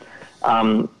 Ivan,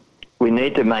 we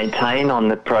need to maintain on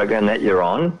the program that you're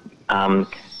on,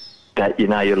 that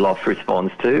your loft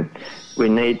responds to. We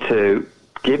need to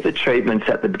give the treatments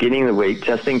at the beginning of the week,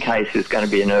 just in case there's going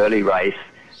to be an early race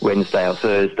Wednesday or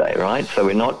Thursday, right? So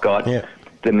we're not got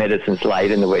the medicines late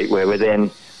in the week where we're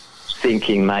then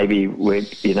thinking maybe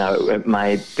it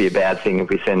may be a bad thing if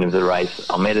we send them to the race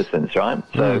on medicines, right?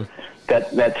 So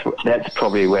that's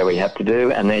probably where we have to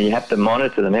do, and then you have to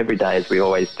monitor them every day, as we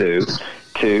always do,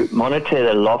 to monitor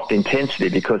the loft intensity,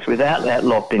 because without that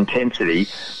loft intensity,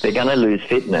 they're going to lose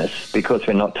fitness because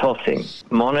we're not tossing.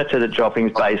 Monitor the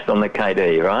droppings based on the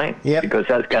KD, right? Yeah. Because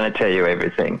that's going to tell you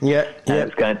everything. Yeah. And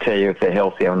it's going to tell you if they're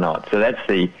healthy or not. So that's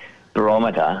the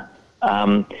barometer.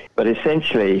 But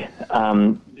essentially,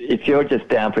 if you're just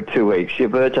down for 2 weeks, your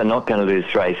birds are not going to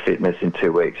lose race fitness in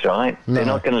 2 weeks, right? No. They're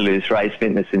not going to lose race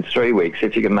fitness in 3 weeks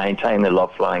if you can maintain the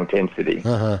loft flying intensity.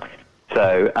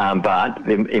 So, but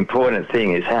the important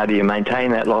thing is, how do you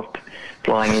maintain that loft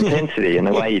flying intensity? And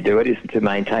the way you do it is to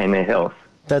maintain their health.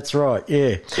 That's right,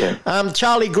 yeah.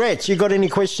 Charlie Gretsch, you got any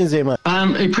questions there, mate?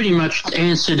 He pretty much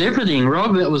answered everything,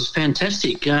 Rob. That was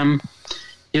fantastic.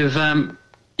 You've,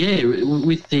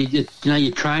 with the,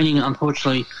 your training,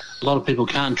 unfortunately, a lot of people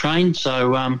can't train. So,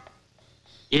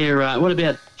 what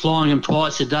about flying them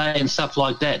twice a day and stuff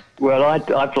like that? Well, I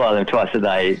fly them twice a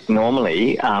day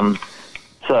normally.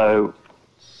 So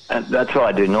that's what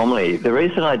I do normally. The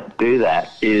reason I do that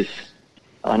is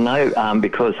I know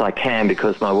because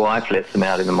my wife lets them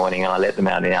out in the morning and I let them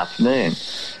out in the afternoon.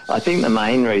 I think the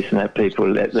main reason that people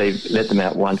let them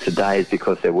out once a day is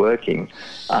because they're working.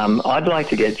 I'd like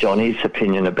to get Johnny's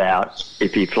opinion about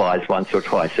if he flies once or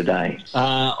twice a day.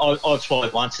 I fly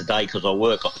once a day because I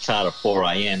work. I start at 4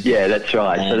 a.m. Yeah, that's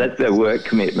right. So that's their work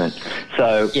commitment.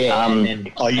 So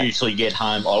and I usually get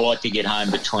home. I like to get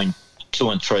home between 2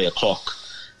 and 3 o'clock,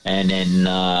 and then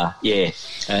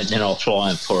and then I'll fly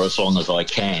them for as long as I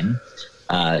can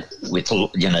with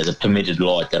the permitted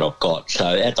light that I've got. So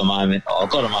at the moment I've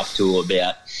got them up to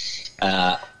about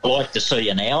I like to see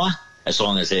an hour as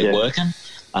long as they're working,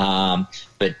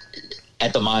 but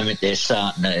at the moment they're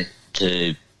starting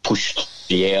to push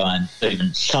the hour, and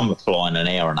even some are flying an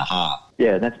hour and a half.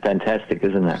 Yeah, that's fantastic,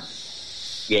 isn't it?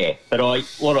 Yeah, but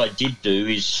what I did do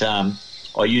is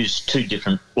I used 2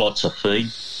 different lots of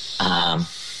feed.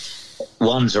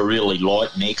 One's a really light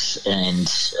mix,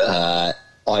 and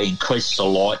I increase the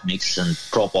light mix and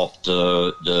drop off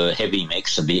the heavy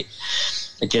mix a bit,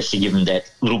 just to give them that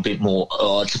little bit more.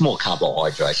 It's more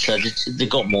carbohydrates, so they've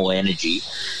got more energy.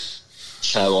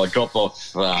 So I drop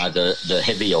off the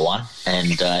heavier one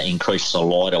and increase the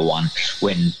lighter one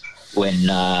when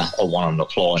I want them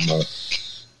to fly more.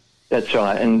 That's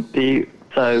right, and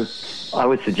so I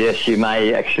would suggest you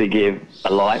may actually give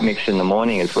a light mix in the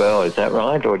morning as well. Is that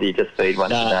right, or do you just feed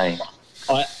once a day?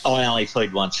 I only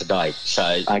feed once a day.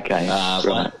 So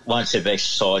once they've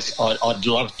exercised, I'd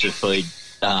love to feed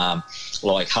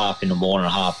like half in the morning,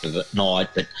 half of at night.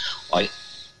 But I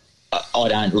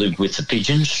don't live with the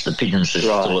pigeons. The pigeons are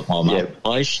still at my mum's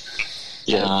place.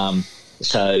 Yeah.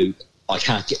 So I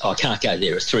can't go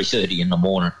there at 3:30 in the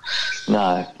morning.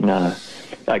 No.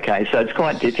 Okay, so it's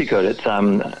quite difficult.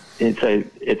 It's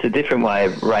a different way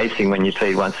of racing when you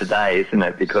feed once a day, isn't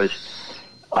it? Because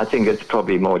I think it's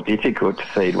probably more difficult to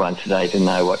feed once a day to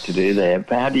know what to do there.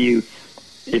 How do you,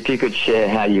 if you could share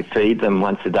how you feed them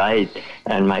once a day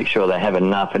and make sure they have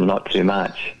enough and not too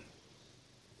much?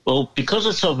 Well, because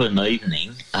it's of an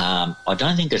evening, I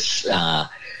don't think it's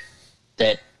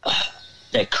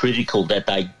that critical that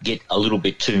they get a little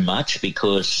bit too much,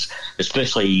 because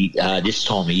especially this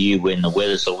time of year when the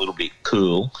weather's a little bit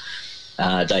cool,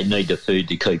 they need the food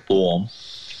to keep warm.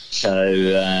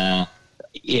 So,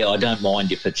 I don't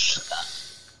mind if it's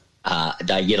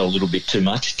they get a little bit too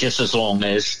much, just as long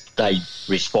as they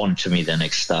respond to me the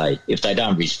next day. If they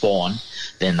don't respond,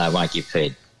 then they won't get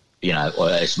fed,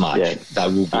 as much. Yeah. They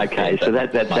will be okay, fed, so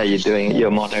that's how you're doing it.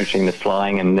 You're monitoring the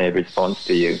flying and their response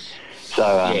to you.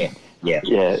 So,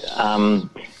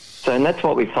 so, and that's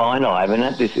what we find, Ivan,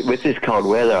 with this cold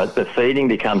weather, the feeding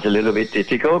becomes a little bit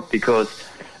difficult because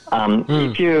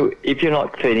if you're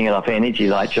not feeding enough energy,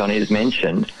 like Johnny has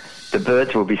mentioned, the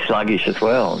birds will be sluggish as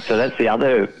well. So that's the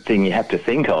other thing you have to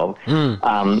think of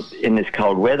in this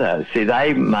cold weather. See,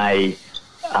 they may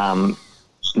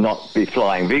not be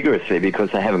flying vigorously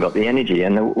because they haven't got the energy.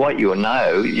 And what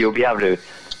you'll be able to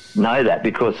know that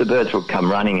because the birds will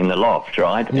come running in the loft,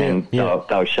 right?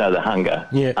 They'll show the hunger.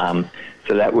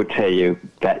 So that would tell you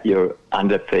that you're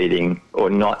underfeeding, or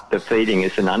not. The feeding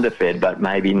isn't underfed, but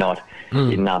maybe not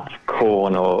enough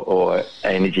corn or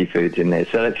energy foods in there.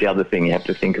 So that's the other thing you have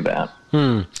to think about.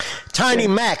 Tony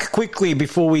Mack, quickly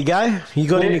before we go, you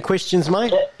got any questions,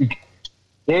 mate? Yeah.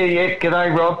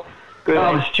 G'day, Rob. Good.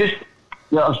 I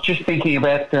was just thinking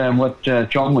about what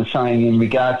John was saying in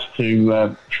regards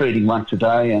to feeding once a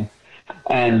day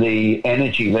and the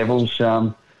energy levels.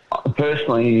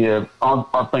 Personally,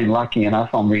 I've been lucky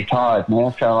enough. I'm retired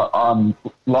now, so I'm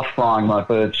loft flying my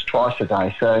birds twice a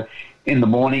day. So in the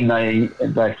morning they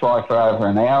fly for over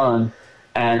an hour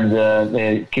and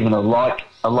they're given a light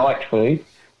feed,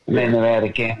 and then they're out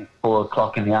again at 4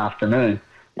 o'clock in the afternoon,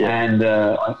 and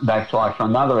they fly for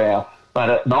another hour. But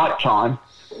at night time,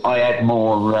 I add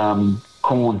more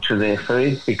corn to their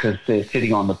feed because they're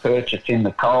sitting on the perch. It's in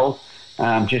the cold,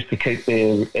 just to keep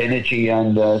their energy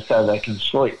and so they can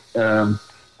sleep and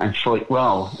sleep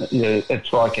well.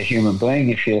 It's like a human being.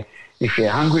 If you're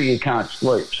hungry, you can't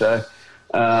sleep. So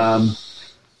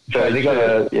they got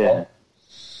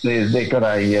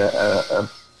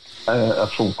a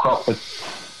full crop.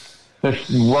 But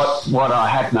what I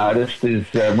have noticed is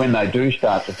when they do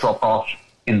start to drop off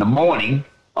in the morning,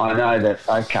 I know that,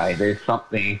 okay, there's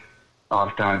something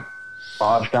I've done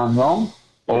wrong,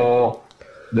 or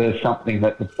there's something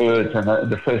that the birds, and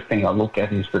the first thing I look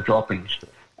at is the droppings.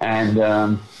 And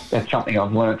that's something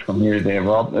I've learnt from you there,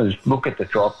 Rob, is look at the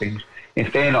droppings.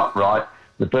 If they're not right,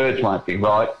 the birds won't be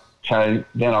right. So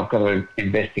then I've got to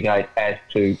investigate as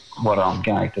to what I'm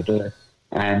going to do.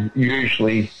 And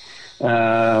usually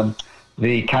the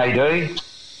KD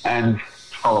and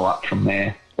follow up from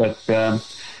there. But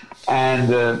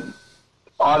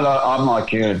I'm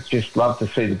like you, just love to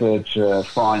see the birds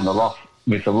flying the loft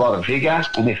with a lot of vigour,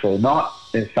 and if they're not,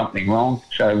 there's something wrong.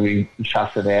 So we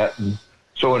suss it out and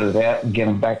sort it out and get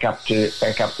them back up to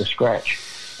scratch.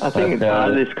 I think part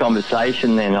of this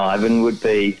conversation then, Ivan, would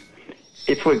be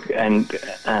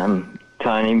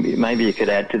Tony, maybe you could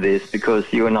add to this, because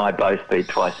you and I both feed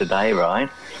twice a day, right?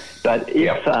 But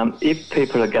if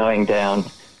people are going down,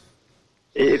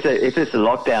 if it's a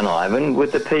lockdown, Ivan,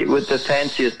 would the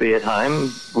fanciers be at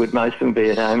home? Would most of them be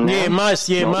at home now?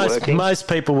 Most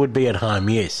people would be at home.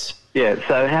 Yes. Yeah.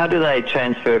 So how do they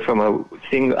transfer from a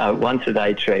once a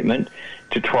day treatment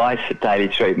to twice a daily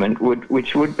treatment,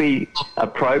 which would be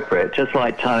appropriate, just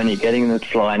like Tony, getting them to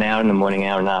fly an hour in the morning,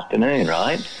 hour in the afternoon,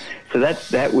 right? So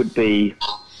that would be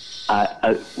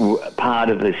a part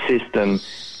of the system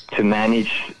to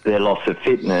manage their loss of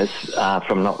fitness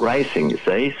from not racing, you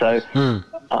see. So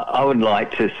I would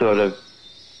like to sort of,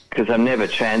 because I've never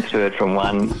transferred from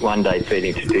one day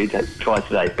feeding to twice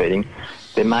a day feeding,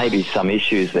 there may be some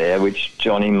issues there which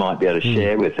Johnny might be able to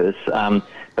share with us.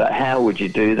 But how would you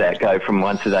do that, go from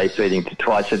once a day feeding to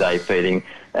twice a day feeding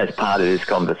as part of this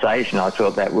conversation? I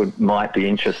thought that might be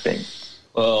interesting.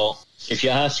 Well, if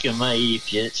you're asking me,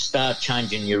 if you start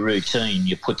changing your routine,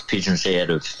 you put the pigeons out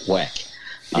of whack.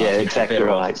 Yeah, exactly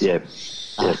right.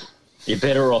 You're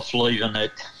better off leaving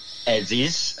it as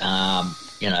is.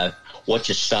 What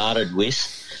you started with.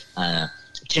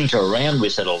 Tinker around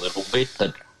with it a little bit,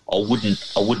 but I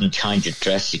wouldn't change it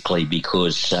drastically,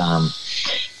 because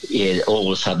all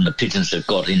of a sudden the pigeons have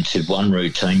got into one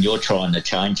routine. You're trying to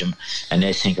change them, and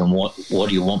they're thinking, what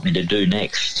do you want me to do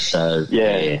next? So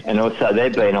and also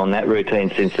they've been on that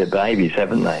routine since they're babies,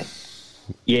 haven't they?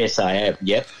 Yes, I have.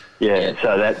 Yep. Yeah,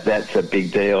 so that's a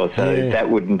big deal. So that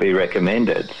wouldn't be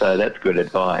recommended. So that's good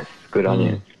advice. Good on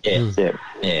you.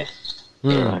 Yeah.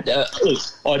 Right. Look,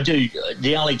 I do.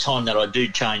 The only time that I do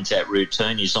change that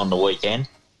routine is on the weekend,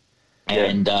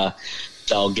 and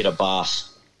they'll get a bath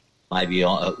maybe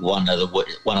on one of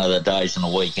the days on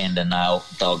the weekend, and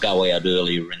they'll go out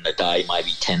earlier in the day,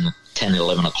 maybe 10,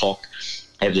 11 o'clock,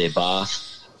 have their bath.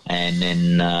 And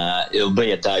then it'll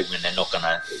be a day when they're not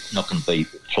gonna be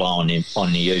flowing in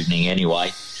on the evening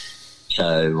anyway.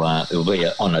 So it'll be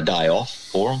on a day off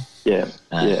for them.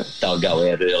 They'll go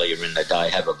out earlier in the day,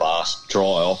 have a bath, dry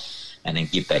off, and then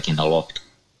get back in the loft.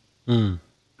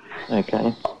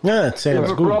 Okay. Yeah, it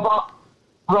sounds good.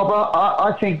 Robert,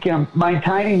 I think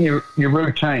maintaining your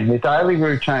routine, your daily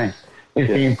routine, is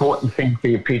the important thing for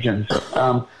your pigeons,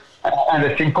 and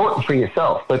it's important for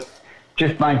yourself, but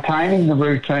just maintaining the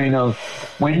routine of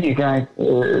when you're going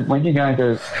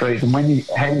to feed them,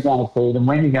 how you're going to feed them,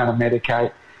 when you're going to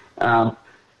medicate,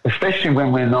 especially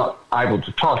when we're not able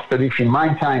to toss. But if you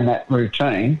maintain that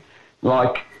routine,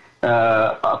 like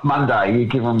Monday you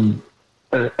give them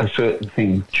a certain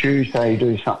thing, Tuesday you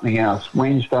do something else,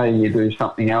 Wednesday you do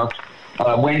something else,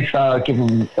 Wednesday I give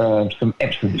them some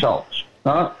Epsom salts,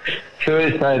 right?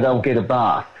 Thursday they'll get a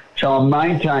bath. So I'm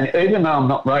maintaining, even though I'm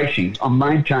not racing, I'm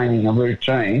maintaining a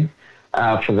routine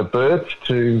for the birds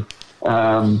to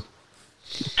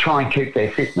try and keep their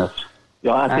fitness.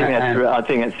 Yeah, I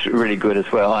think it's really good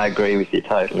as well. I agree with you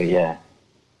totally. Yeah.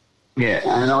 Yeah,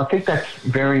 and I think that's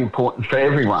very important for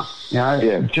everyone. You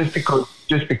know, just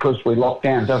because we lock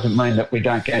down doesn't mean that we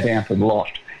don't go down to the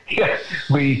loft.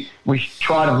 we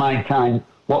try to maintain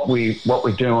what we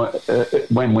do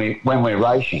when we're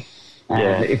racing.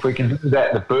 And if we can do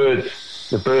that, the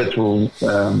birds will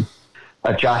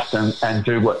adjust and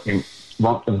do what you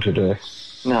want them to do.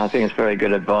 No, I think it's very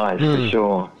good advice for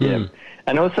sure. Yeah.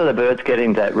 And also the birds get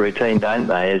into that routine, don't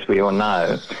they, as we all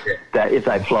know, that if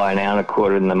they fly an hour and a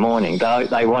quarter in the morning,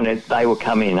 they will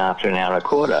come in after an hour and a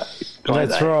quarter.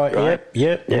 That's right.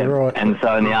 Yep, you're right. And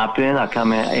so in the afternoon they'll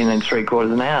come in 3/4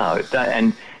 of an hour.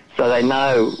 And so they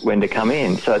know when to come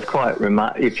in. So it's quite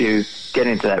if you get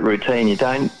into that routine,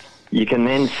 you can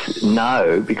then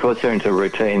know, because they're into a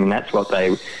routine and that's what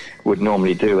they would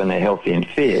normally do when they're healthy and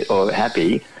fit or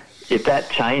happy. If that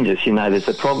changes, you know there's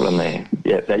a problem there.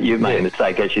 Yeah, that you've made a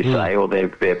mistake, as you say, or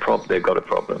they've got a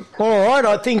problem. All right,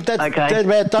 I think that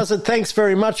about does it. Thanks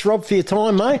very much, Rob, for your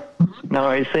time, mate. No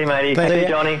worries. See you, matey. See you,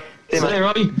 Johnny. See you,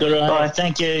 Robbie. Bye.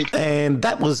 Thank you. And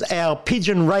that was our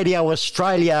Pigeon Radio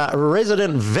Australia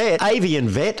resident vet, avian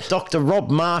vet, Dr. Rob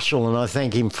Marshall, and I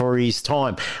thank him for his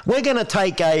time. We're going to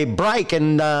take a break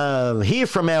and hear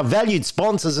from our valued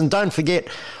sponsors, and don't forget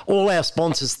all our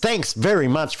sponsors. Thanks very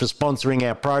much for sponsoring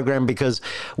our program, because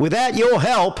without your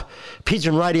help,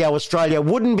 Pigeon Radio Australia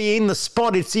wouldn't be in the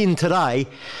spot it's in today.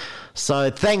 So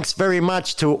thanks very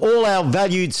much to all our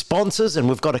valued sponsors, and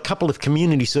we've got a couple of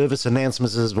community service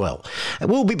announcements as well. And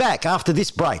we'll be back after this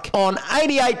break on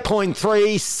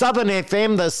 88.3 Southern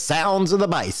FM, the sounds of the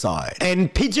Bayside,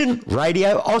 and Pigeon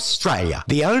Radio Australia,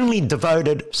 the only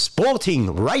devoted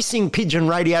sporting racing pigeon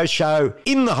radio show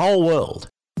in the whole world.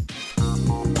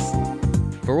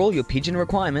 For all your pigeon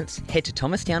requirements, head to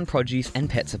Thomastown Produce and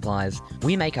Pet Supplies.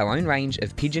 We make our own range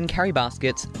of pigeon carry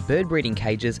baskets, bird breeding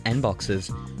cages and boxes.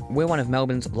 We're one of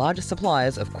Melbourne's largest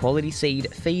suppliers of quality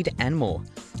seed, feed and more.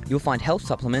 You'll find health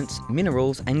supplements,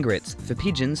 minerals and grits for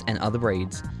pigeons and other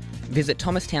breeds. Visit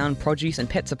Thomastown Produce and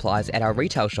Pet Supplies at our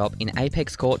retail shop in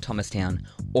Apex Court, Thomastown,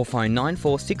 or phone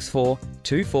 9464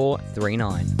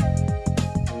 2439.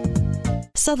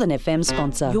 Southern FM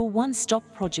sponsor. Your one-stop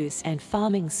produce and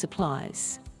farming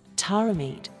supplies. Tara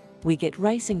Meat. We get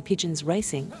racing pigeons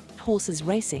racing, horses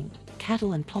racing,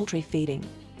 cattle and poultry feeding.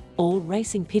 All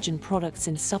racing pigeon products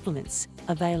and supplements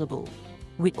available.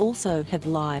 We also have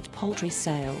live poultry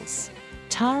sales.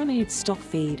 Tara Meat stock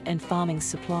feed and farming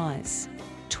supplies.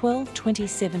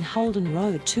 1227 Holden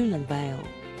Road, Toolan Vale.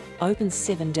 Open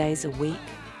 7 days a week.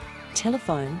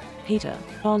 Telephone Peter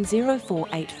on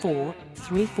 0484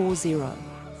 340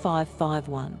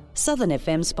 551. Southern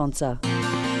FM sponsor.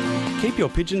 Keep your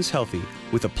pigeons healthy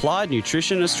with Applied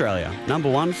Nutrition Australia,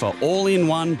 #1 for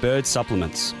all-in-one bird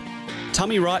supplements.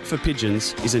 Tummy Right for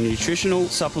Pigeons is a nutritional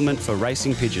supplement for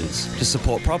racing pigeons to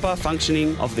support proper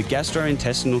functioning of the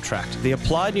gastrointestinal tract. The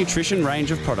Applied Nutrition range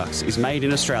of products is made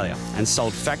in Australia and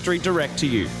sold factory direct to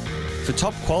you. For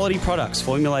top quality products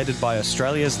formulated by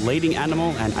Australia's leading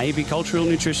animal and avicultural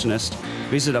nutritionist,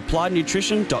 visit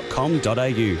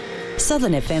appliednutrition.com.au.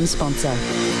 Southern FM sponsor.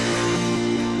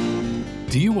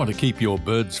 Do you want to keep your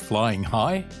birds flying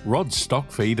high? Rod's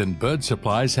Stock Feed and Bird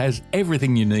Supplies has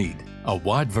everything you need. A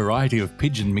wide variety of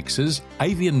pigeon mixes,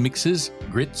 avian mixes,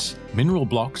 grits, mineral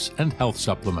blocks and health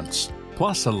supplements.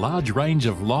 Plus a large range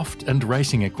of loft and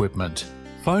racing equipment.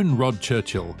 Phone Rod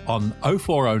Churchill on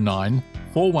 0409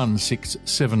 416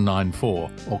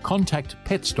 794 or contact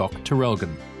Petstock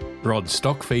Terrelgan. Rod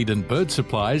Stock Feed and Bird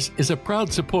Supplies is a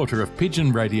proud supporter of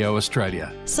Pigeon Radio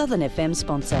Australia. Southern FM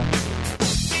sponsor.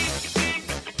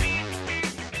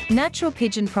 Natural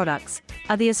Pigeon Products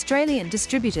are the Australian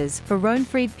distributors for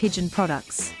Röhnfried Pigeon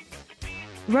Products.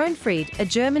 Röhnfried, a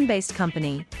German-based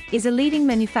company, is a leading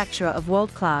manufacturer of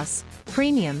world-class,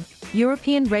 premium,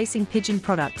 European racing pigeon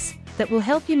products that will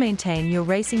help you maintain your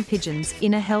racing pigeons'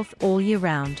 inner health all year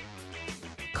round.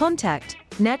 Contact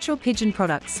Natural Pigeon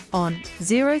Products on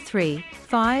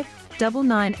 035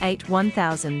 998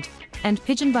 1000 and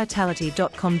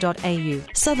pigeonvitality.com.au.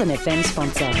 Southern FM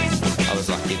sponsor. I was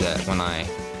lucky that when I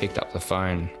picked up the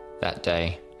phone that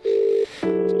day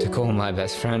to call my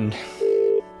best friend,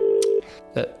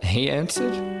 that he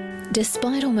answered.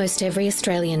 Despite almost every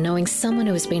Australian knowing someone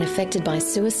who has been affected by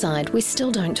suicide, we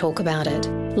still don't talk about it.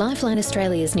 Lifeline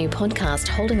Australia's new podcast,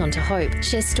 Holding On to Hope,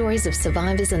 shares stories of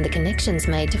survivors and the connections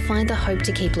made to find the hope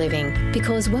to keep living.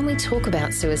 Because when we talk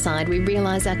about suicide, we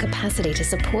realise our capacity to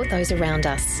support those around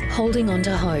us. Holding On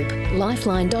to Hope.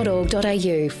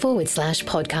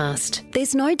 lifeline.org.au/podcast.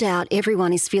 There's no doubt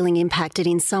everyone is feeling impacted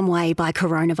in some way by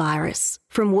coronavirus.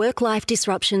 From work-life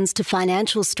disruptions to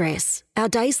financial stress, our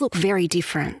days look very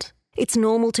different. It's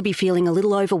normal to be feeling a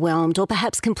little overwhelmed or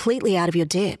perhaps completely out of your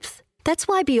depth. That's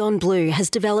why Beyond Blue has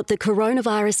developed the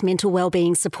Coronavirus Mental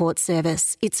Wellbeing Support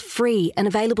Service. It's free and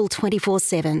available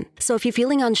 24/7. So if you're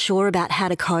feeling unsure about how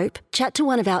to cope, chat to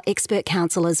one of our expert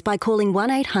counsellors by calling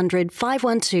 1800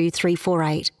 512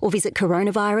 348 or visit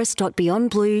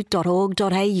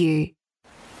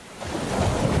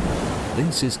coronavirus.beyondblue.org.au.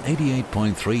 This is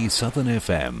 88.3 Southern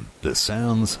FM, the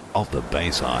sounds of the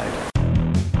Bayside.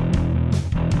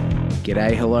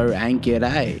 G'day, hello and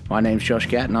g'day. My name's Josh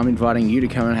Gatt and I'm inviting you to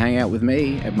come and hang out with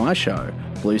me at my show,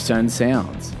 Bluestone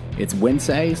Sounds. It's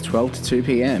Wednesdays, 12 to 2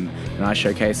 p.m, and I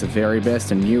showcase the very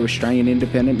best and new Australian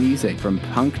independent music, from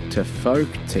punk to folk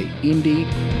to indie.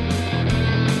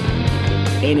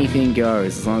 Anything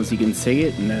goes as long as you can see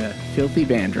it in a filthy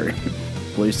band room.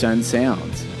 Bluestone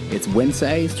Sounds. It's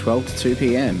Wednesdays, 12 to 2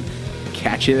 p.m.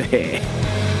 Catch you there.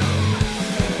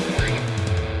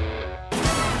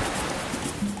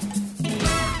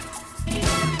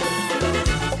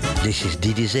 This is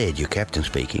DDZ, your captain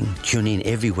speaking. Tune in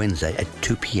every Wednesday at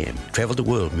 2 p.m. Travel the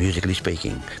world musically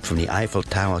speaking, from the Eiffel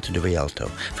Tower to the Rialto,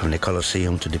 from the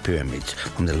Colosseum to the Pyramids,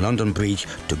 from the London Bridge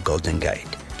to Golden Gate.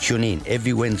 Tune in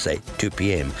every Wednesday, 2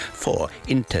 p.m. for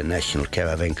International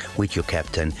Caravan with your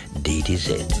captain,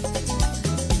 DDZ.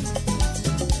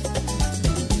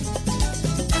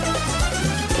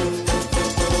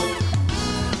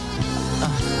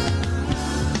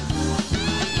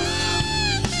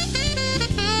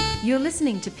 You're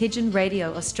listening to Pigeon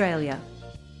Radio Australia.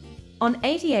 On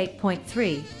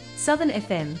 88.3 Southern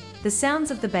FM, the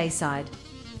sounds of the Bayside.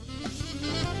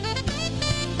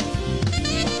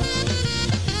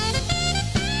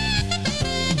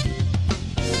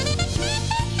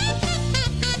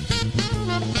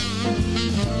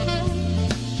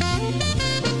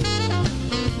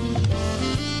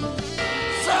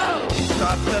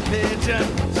 Stop the pigeon,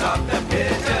 stop the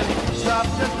pigeon, stop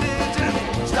the pigeon,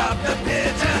 stop the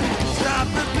pigeon, stop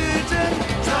the pigeon,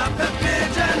 stop the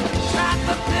pigeon, stop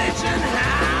the pigeon,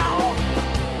 how?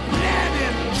 Nab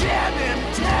him, jab him,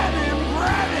 tab him,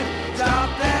 grab him, stop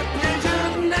that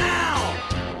pigeon now!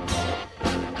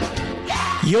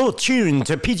 You're tuned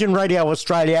to Pigeon Radio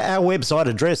Australia. Our website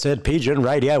address at Pigeon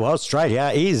Radio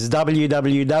Australia is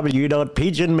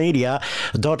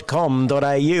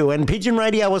www.pigeonmedia.com.au. And Pigeon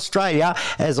Radio Australia,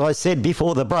 as I said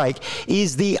before the break,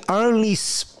 is the only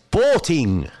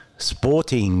sporting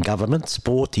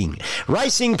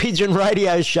racing pigeon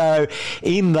radio show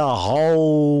in the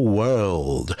whole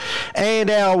world.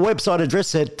 And our website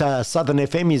address at Southern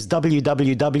FM is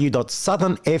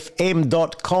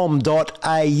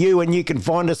www.southernfm.com.au, and you can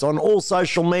find us on all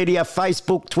social media,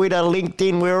 Facebook, Twitter,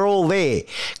 LinkedIn. We're all there.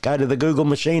 Go to the Google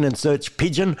machine and search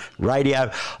Pigeon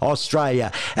Radio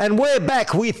Australia. And we're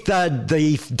back with the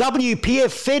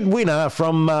WPF Fed winner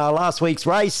from last week's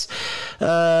race,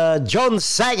 John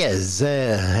Saggers.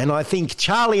 And I think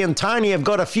Charlie and Tony have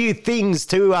got a few things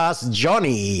to ask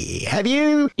Johnny. Have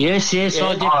you? Yes, I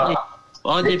definitely.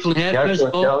 I definitely have. First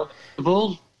of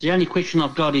all, the only question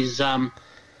I've got is,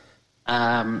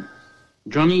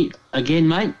 Johnny, again,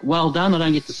 mate, well done. I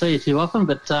don't get to see you too often,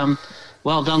 but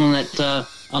well done on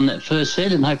that first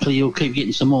set, and hopefully you'll keep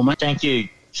getting some more, mate. Thank you.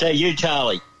 So you,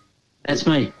 Charlie. That's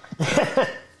me.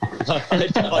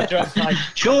 I drove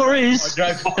past, sure is.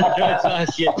 I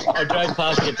drove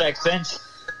past your back fence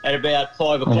at about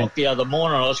 5 o'clock the other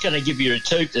morning. I was going to give you a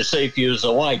toot to see if you was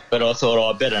awake, but I thought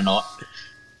I better not.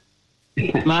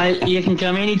 Mate, you can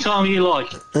come any time you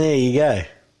like. There you go.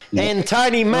 And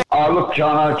Tony, mate. Oh, look,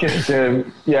 John, I just,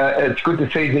 it's good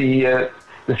to see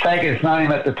the Saggers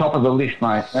name at the top of the list,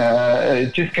 mate.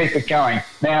 Just keep it going.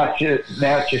 Now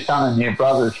it's your son and your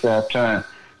brother's turn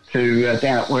to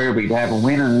down at Werribee to have a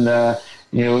win, and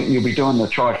you'll be doing the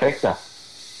trifecta.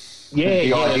 Yeah,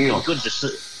 it'd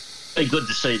be good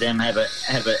to see them have a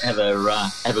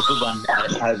good one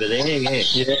over there.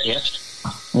 Yeah.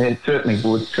 Yeah, it certainly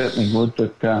would. But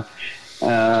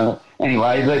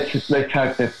anyway, let's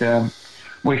hope that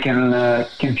we can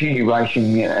continue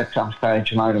racing at some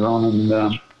stage later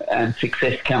on, and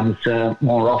success comes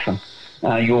more often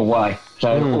your way.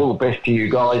 So all the best to you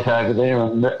guys over there,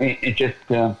 and just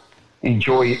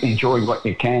enjoy what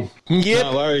you can. Yep.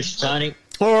 No worries, Tony.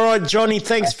 All right, Johnny,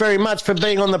 thanks very much for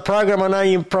being on the program. I know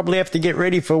you probably have to get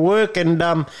ready for work, and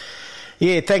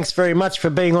thanks very much for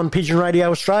being on Pigeon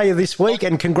Radio Australia this week,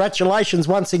 and congratulations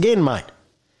once again, mate.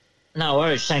 No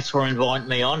worries. Thanks for inviting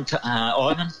me on,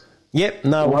 Ivan. Yep,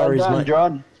 no worries, done, mate.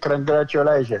 John.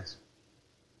 Congratulations.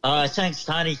 Thanks,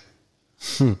 Tony.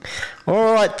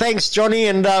 All right, thanks, Johnny,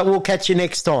 and we'll catch you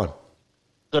next time.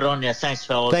 Good on you. Thanks,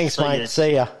 fellas. Thanks, mate.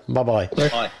 See ya. Bye-bye.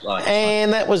 Bye.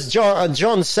 And that was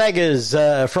John Saggers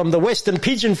from the Western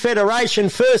Pigeon Federation.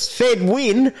 First Fed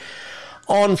win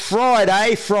on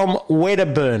Friday from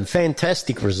Wedderburn.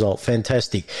 Fantastic result.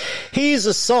 Fantastic. Here's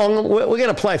a song. We're going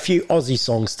to play a few Aussie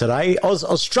songs today.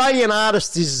 Australian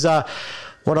artist is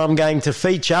what I'm going to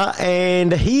feature.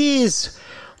 And here's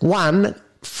one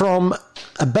from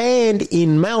a band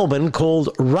in Melbourne called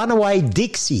Runaway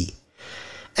Dixie.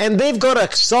 And they've got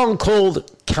a song called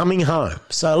Coming Home.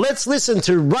 So let's listen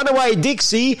to Runaway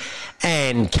Dixie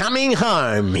and Coming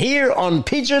Home here on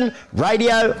Pigeon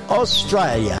Radio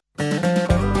Australia.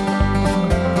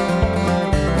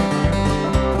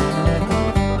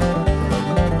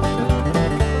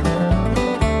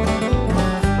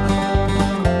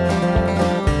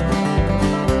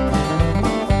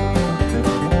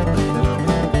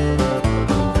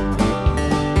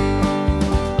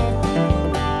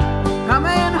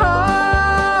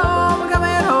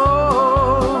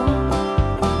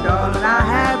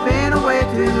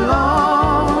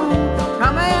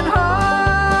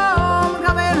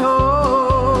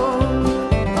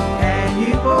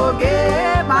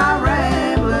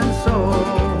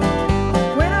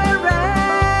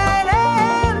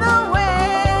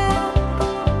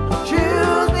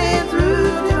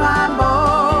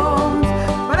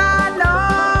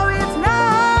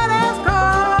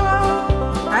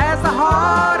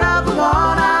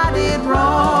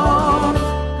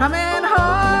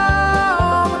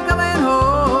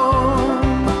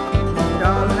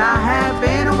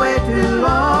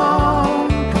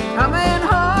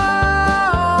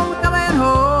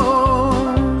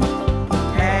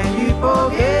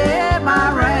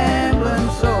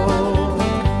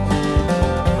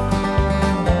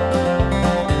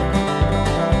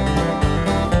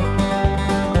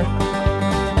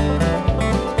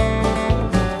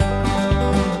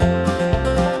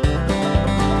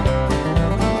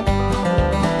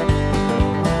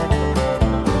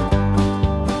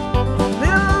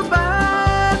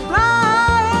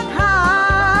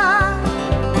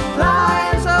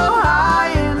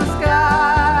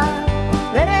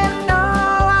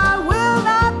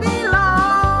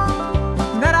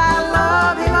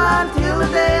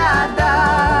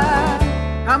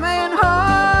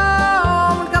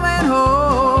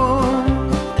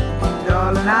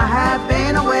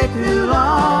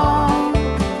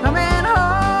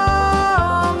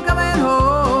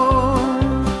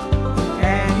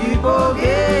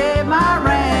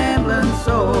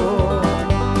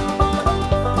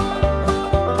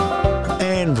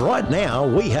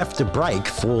 To break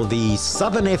for the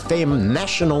Southern FM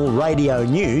National Radio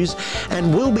News,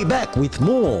 and we'll be back with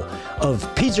more of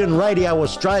Pigeon Radio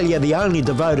Australia, the only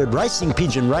devoted racing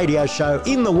pigeon radio show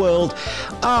in the world,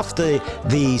 after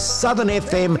the Southern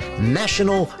FM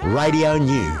National Radio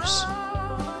News.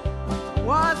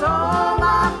 Was all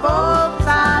my folks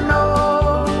I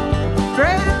know,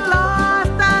 straight and lost,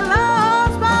 I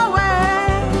lost my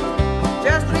way,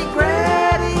 just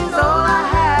regret is all I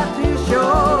have to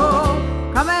show.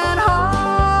 Coming home,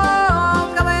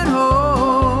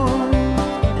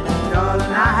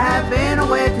 have been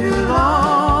away too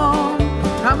long.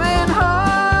 Coming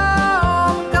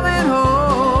home, coming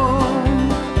home.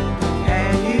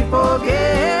 Can you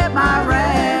forget my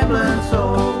rambling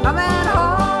soul? Coming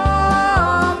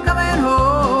home, coming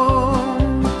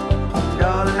home.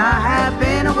 Darling, I have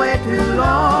been away too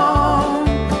long.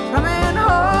 Coming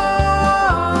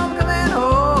home, coming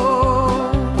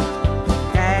home.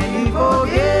 Can you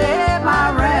forget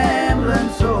my rambling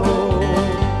soul?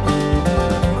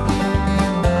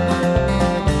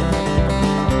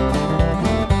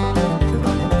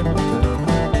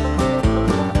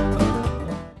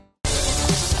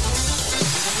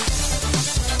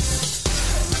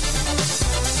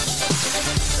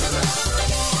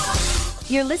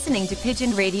 You're listening to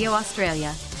Pigeon Radio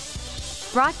Australia.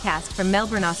 Broadcast from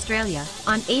Melbourne, Australia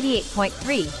on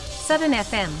 88.3 Southern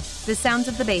FM, the sounds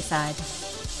of the Bayside.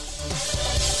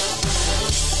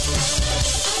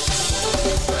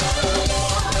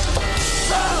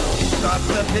 Stop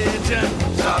the pigeon,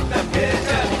 stop the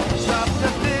pigeon, stop the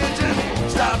pigeon,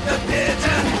 stop the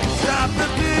pigeon, stop the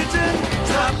pigeon,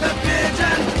 stop the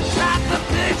pigeon, stop the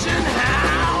pigeon,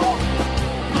 how?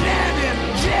 Nab him,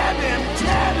 jab him,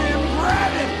 tab him,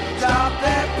 grab him, stop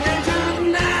that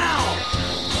pigeon now!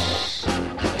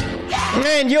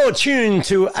 And you're tuned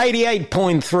to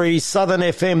 88.3 Southern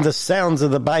FM, the sounds of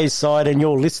the Bayside, and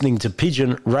you're listening to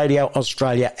Pigeon Radio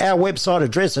Australia. Our website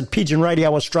address at Pigeon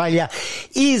Radio Australia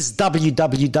is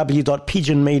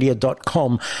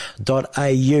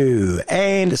www.pigeonmedia.com.au.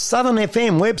 And Southern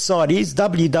FM website is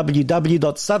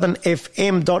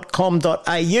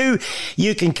www.southernfm.com.au.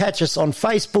 You can catch us on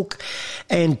Facebook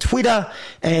and Twitter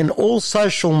and all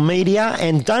social media.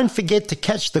 And don't forget to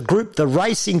catch the group, The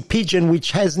Racing Pigeon,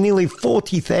 which has nearly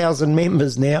 40,000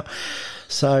 members now.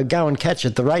 So go and catch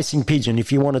it, The Racing Pigeon,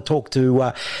 if you want to talk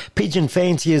to pigeon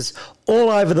fanciers all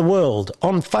over the world.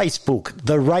 On Facebook,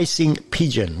 The Racing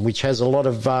Pigeon, which has a lot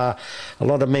of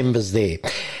members there.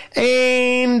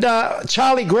 And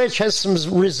Charlie Gretsch has some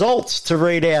results to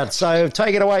read out. So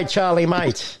take it away, Charlie,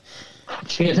 mate.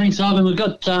 Yeah, thanks, Ivan. We've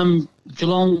got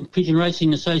Geelong Pigeon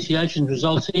Racing Association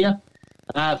results here.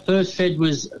 First fed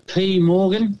was P.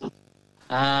 Morgan.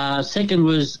 Second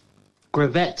was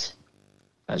Gravatt,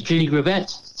 G. Gravatt.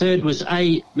 Third was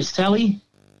A. Mistally.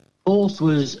 Fourth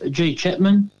was G.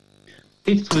 Chapman.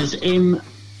 Fifth was M.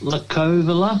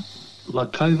 Lacovala, I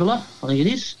think it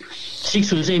is.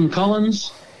 Sixth was M.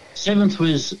 Collins. Seventh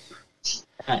was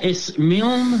S.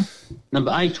 Milne.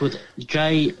 Number 8 was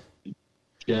J.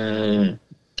 Jockkick,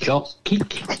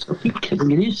 I think it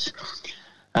is.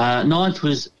 Ninth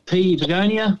was P.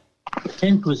 Begonia.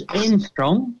 10th was N.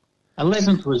 Strong.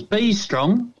 11th was B.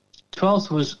 Strong. 12th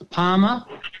was Palmer,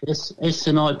 S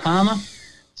and I Palmer.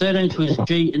 13th was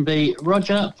G and B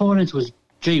Roger. 14th was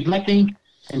G Blackney.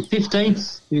 And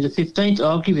 15th, who's the 15th? Oh,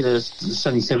 I'll give you the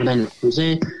sunny 17 that was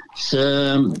there.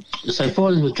 So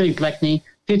 14th was G Blackney.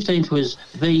 15th was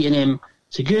V and M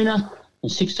Saguna. And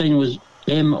 16th was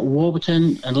M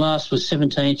Warburton. And last was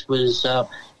 17th was, the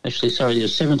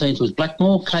 17th was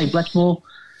Blackmore, K Blackmore.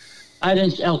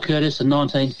 18th Al Curtis and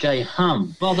 19th J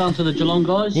Hum. Well done to the Geelong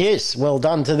guys. Yes, well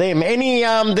done to them.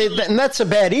 And that's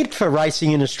about it for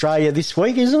racing in Australia this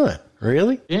week, isn't it?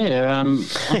 Really? Yeah,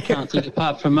 I can't think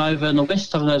apart from over in the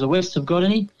West. I don't know the West have got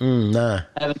any. No.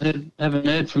 Haven't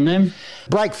heard from them.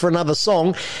 Break for another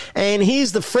song. And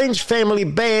here's the French Family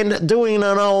Band doing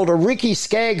an old Ricky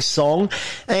Skaggs song.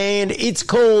 And it's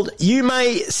called You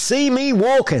May See Me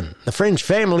Walking. The French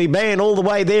Family Band all the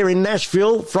way there in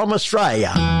Nashville from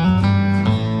Australia.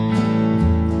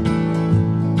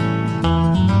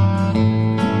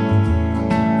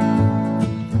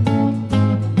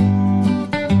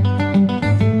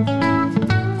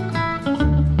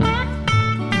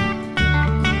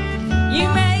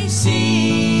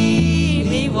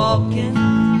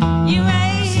 You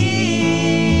may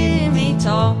hear me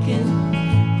talking,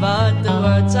 but the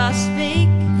words I speak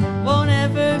won't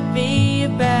ever be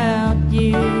about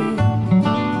you.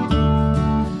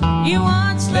 You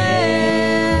once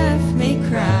left me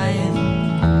crying,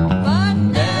 but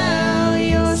now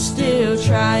you're still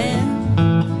trying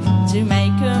to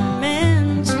make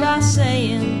amends by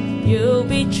saying you'll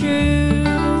be true.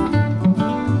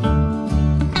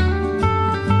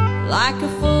 Like a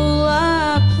fool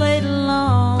I played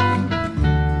along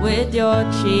with your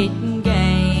cheating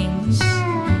games.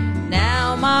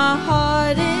 Now my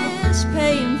heart is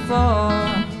paying for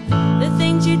the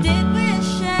things you did with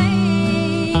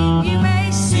shame. You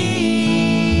may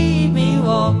see me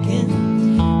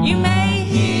walking, you may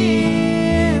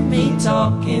hear me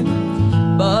talking,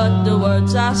 but the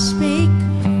words I speak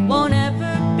won't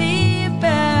ever be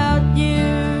about you.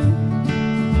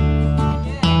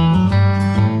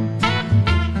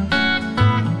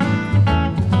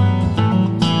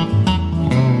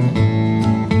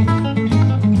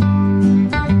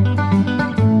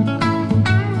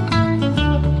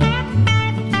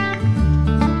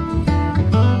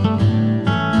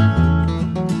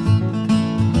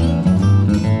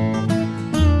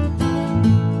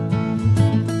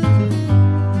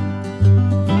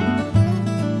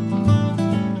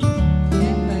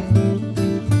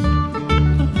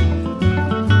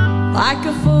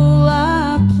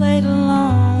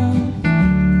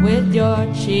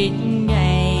 your cheating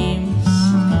games.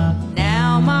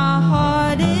 Now my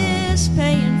heart is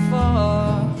paying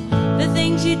for the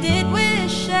things you did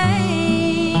with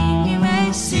shame. You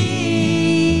may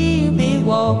see me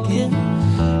walking,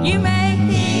 you may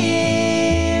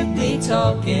hear me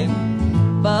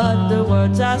talking, but the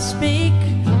words I speak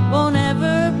won't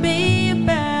ever be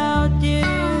about you.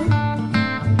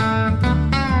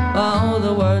 Oh,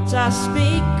 the words I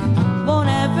speak won't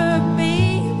ever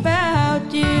be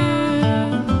about you.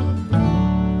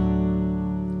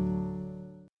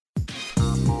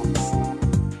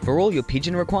 For all your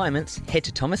pigeon requirements, head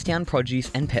to Thomastown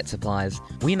Produce and Pet Supplies.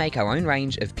 We make our own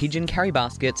range of pigeon carry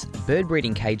baskets, bird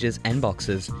breeding cages and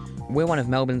boxes. We're one of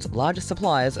Melbourne's largest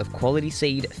suppliers of quality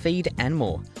seed, feed and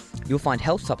more. You'll find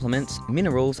health supplements,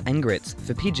 minerals and grits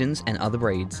for pigeons and other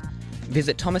breeds.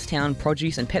 Visit Thomastown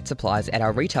Produce and Pet Supplies at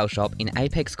our retail shop in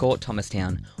Apex Court,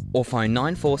 Thomastown, or phone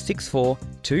 9464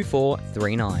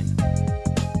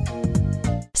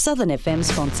 2439. Southern FM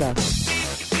sponsor.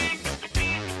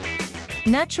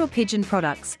 Natural Pigeon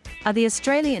Products are the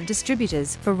Australian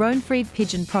distributors for Röhnfried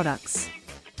Pigeon Products.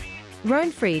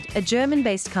 Röhnfried, a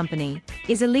German-based company,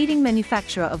 is a leading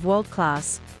manufacturer of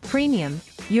world-class, premium,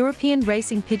 European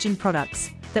racing pigeon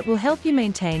products that will help you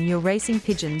maintain your racing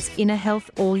pigeons' inner health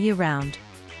all year round.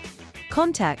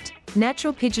 Contact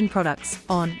Natural Pigeon Products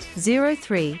on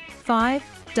 035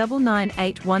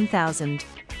 998 1000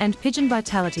 and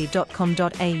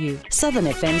pigeonvitality.com.au. Southern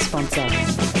FM sponsor.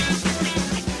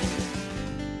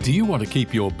 Do you want to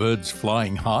keep your birds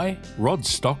flying high? Rod's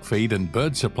Stock Feed and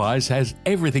Bird Supplies has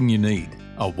everything you need.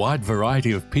 A wide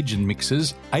variety of pigeon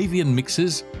mixes, avian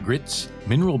mixes, grits,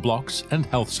 mineral blocks and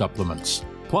health supplements.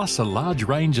 Plus a large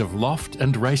range of loft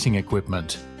and racing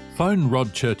equipment. Phone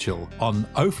Rod Churchill on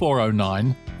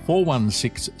 0409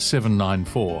 416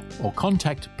 794 or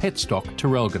contact Petstock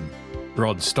Terrelgan.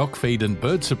 Rod's Stock Feed and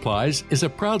Bird Supplies is a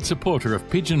proud supporter of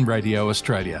Pigeon Radio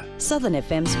Australia. Southern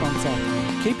FM sponsor.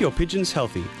 Keep your pigeons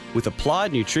healthy with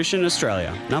Applied Nutrition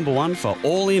Australia, #1 for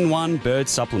all-in-one bird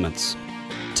supplements.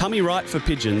 Tummy Right for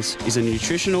Pigeons is a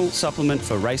nutritional supplement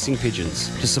for racing pigeons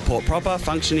to support proper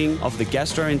functioning of the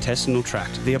gastrointestinal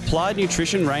tract. The Applied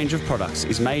Nutrition range of products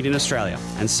is made in Australia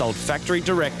and sold factory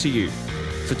direct to you.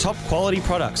 For top quality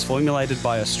products formulated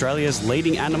by Australia's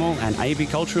leading animal and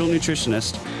avicultural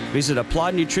nutritionist, visit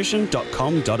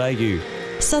appliednutrition.com.au.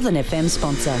 Southern FM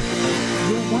sponsor.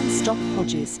 Your one-stop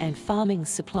produce and farming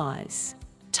supplies.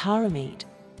 Tarameed.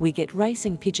 We get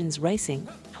racing pigeons racing,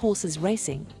 horses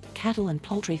racing, cattle and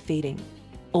poultry feeding.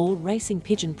 All racing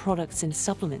pigeon products and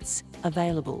supplements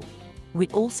available. We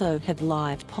also have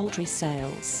live poultry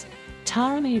sales.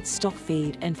 Tarameed Stock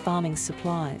Feed and Farming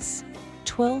Supplies.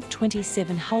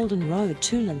 1227 Holden Road,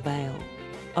 Toolan Vale.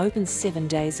 Open 7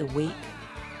 days a week.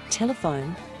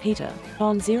 Telephone Peter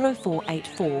on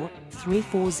 0484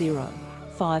 340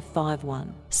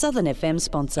 551. Southern FM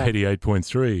sponsor.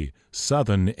 88.3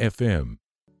 Southern FM.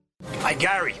 Hey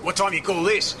Gary, what time you call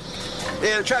this?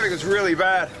 Yeah, the traffic was really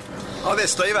bad. Oh, there's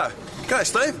Steve-o. G'day,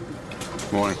 Steve.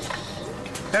 Morning.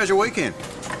 How's your weekend?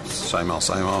 Same old,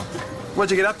 same old.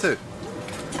 What'd you get up to?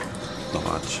 Not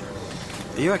much.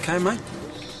 Are you okay, mate?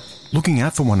 Looking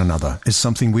out for one another is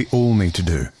something we all need to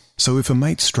do. So if a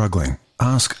mate's struggling,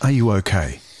 ask, are you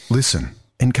okay? Listen,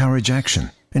 encourage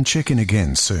action, and check in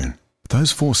again soon.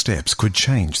 Those 4 steps could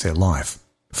change their life.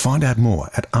 Find out more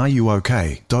at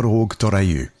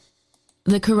areyouok.org.au.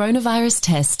 The coronavirus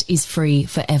test is free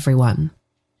for everyone.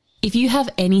 If you have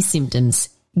any symptoms,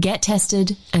 get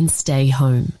tested and stay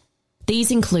home. These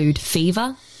include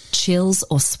fever, chills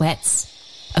or sweats,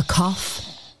 a cough,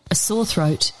 a sore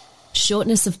throat,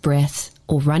 shortness of breath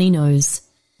or runny nose,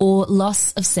 or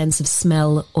loss of sense of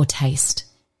smell or taste.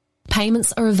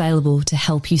 Payments are available to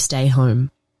help you stay home.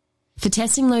 For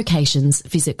testing locations,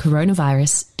 visit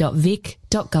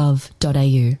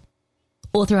coronavirus.vic.gov.au.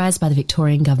 Authorised by the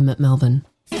Victorian Government, Melbourne.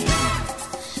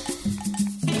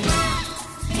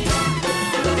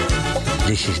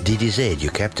 This is DDZ,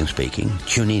 your captain speaking.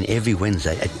 Tune in every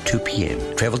Wednesday at 2 p.m.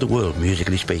 Travel the world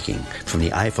musically speaking. From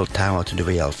the Eiffel Tower to the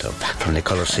Rialto, from the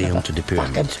Colosseum to the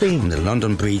Pyramids, from the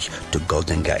London Bridge to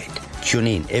Golden Gate. Tune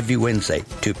in every Wednesday,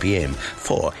 2 p.m.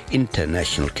 for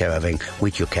International Caravan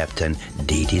with your captain,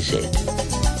 DDZ.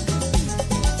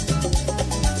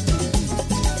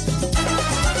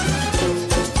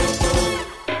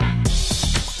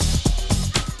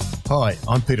 Hi,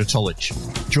 I'm Peter Tolich.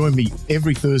 Join me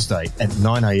every Thursday at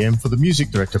 9 a.m. for the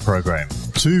Music Director program.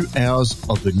 2 hours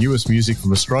of the newest music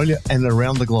from Australia and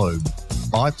around the globe.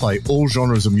 I play all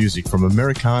genres of music from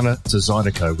Americana to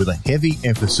Zydeco with a heavy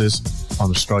emphasis on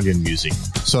Australian music.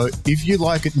 So if you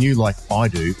like it new like I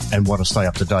do and want to stay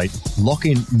up to date, lock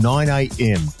in 9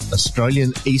 a.m.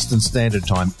 Australian Eastern Standard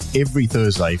Time every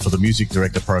Thursday for the Music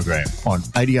Director program on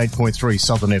 88.3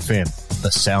 Southern FM,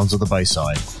 the sounds of the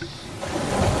Bayside.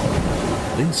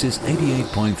 This is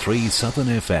 88.3 Southern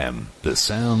FM, the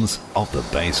sounds of the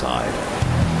Bayside.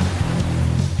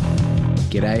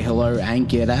 G'day, hello and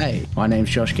g'day. My name's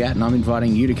Josh Gatt and I'm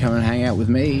inviting you to come and hang out with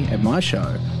me at my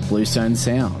show, Bluestone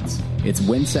Sounds. It's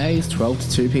Wednesdays, 12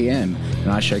 to 2 p.m,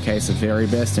 and I showcase the very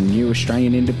best and new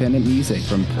Australian independent music,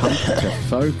 from punk to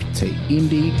folk to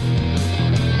indie.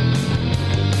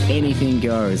 Anything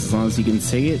goes, as long as you can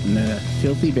see it in a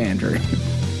filthy band room.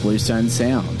 Bluestone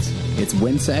Sounds. It's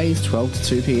Wednesdays, 12 to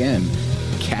 2 p.m.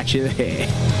 Catch you there.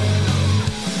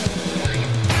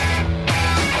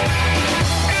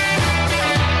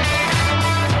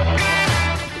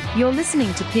 You're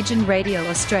listening to Pigeon Radio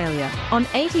Australia on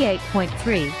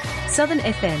 88.3 Southern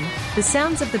FM, the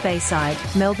sounds of the Bayside,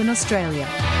 Melbourne, Australia.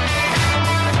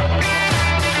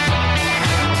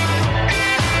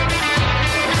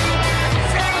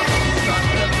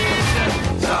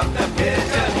 Stop the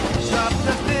pigeon! Stop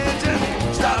the pigeon!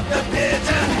 Stop the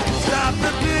pigeon! Stop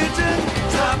the pigeon!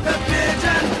 Stop the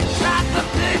pigeon! Stop the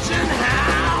pigeon!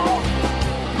 How?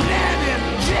 Let him,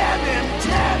 jab him,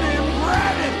 tab him,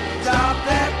 grab him! Stop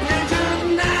that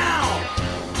pigeon now!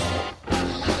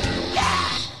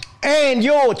 And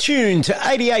you're tuned to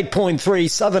 88.3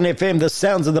 Southern FM, the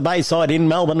sounds of the Bayside in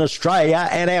Melbourne, Australia.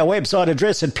 And our website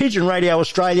address at Pigeon Radio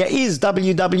Australia is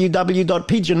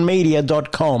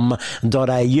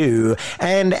www.pigeonmedia.com.au.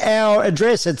 And our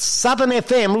address at Southern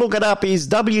FM, look it up, is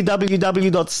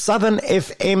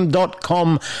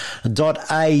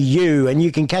www.southernfm.com.au. And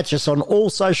you can catch us on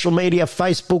all social media,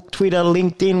 Facebook, Twitter,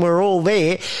 LinkedIn, we're all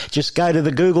there. Just go to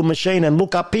the Google machine and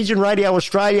look up Pigeon Radio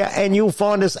Australia and you'll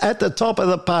find us at the top of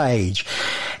the page.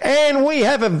 And we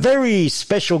have a very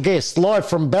special guest live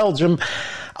from Belgium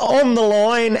on the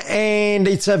line, and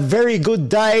it's a very good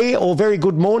day or very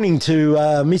good morning to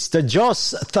Mr.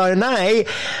 Jos Thonay,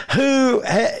 who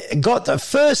got the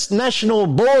first national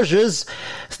Borges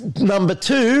number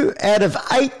 2 out of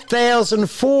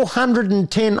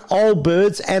 8,410 old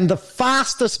birds, and the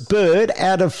fastest bird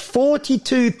out of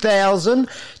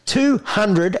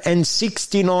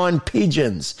 42,269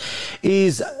 pigeons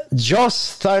is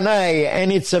Jos Thonay,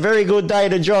 and it's a very good day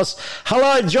to Jos.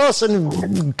 Hello, Jos,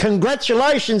 and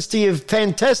congratulations to your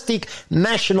fantastic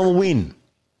national win.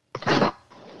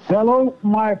 Hello,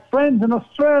 my friends in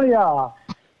Australia.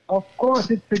 Of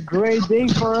course, it's a great day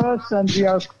for us, and we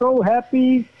are so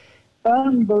happy.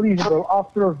 Unbelievable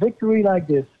after a victory like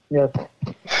this. Yes.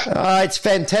 It's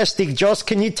fantastic, Jos.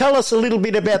 Can you tell us a little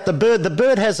bit about the bird? The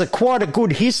bird has quite a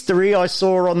good history, I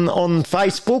saw on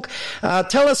Facebook.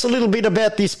 Tell us a little bit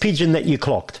about this pigeon that you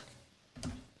clocked.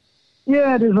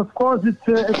 Yeah, it is. Of course,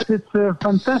 it's a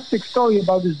fantastic story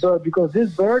about this bird, because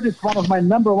this bird is one of my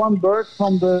number one birds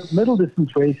from the middle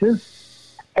distance races.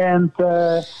 And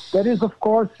that is, of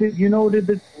course, you know,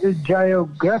 the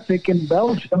geographic in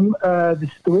Belgium, the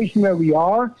situation where we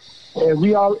are.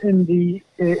 We are in the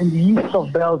east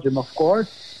of Belgium, of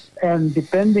course, and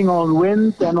depending on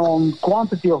wind and on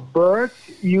quantity of birds,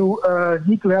 you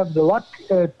need to have the luck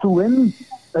to win,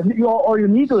 or you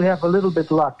need to have a little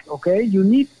bit luck. Okay, you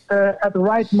need at the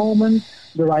right moment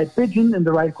the right pigeon in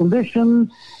the right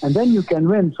condition, and then you can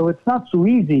win. So it's not so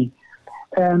easy.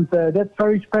 And that's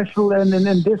very special in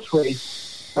this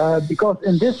race, because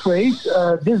in this race,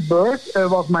 this bird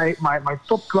was my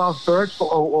top class bird for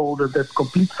all the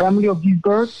complete family of these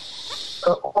birds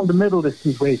on the middle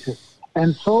distance races.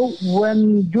 And so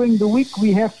when during the week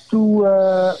we have to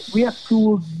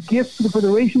give to the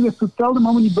federation, we have to tell them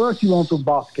how many birds you want to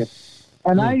basket.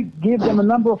 And I gave them a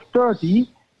number of 30.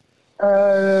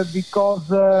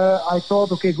 Because I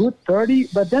thought, okay, good, 30.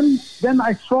 But then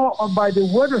I saw by the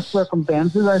weather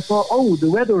circumstances, I saw, the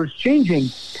weather is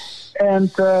changing. And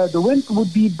the wind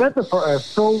would be better for us.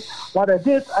 So what I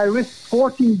did, I risked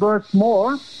 14 birds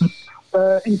more,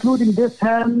 including this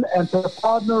hen and her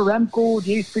partner, Remco,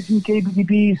 the ace pigeon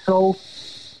KBDB. So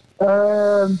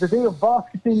the day of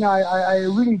basketing, I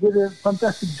really did a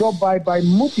fantastic job by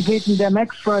motivating them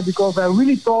extra, because I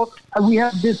really thought we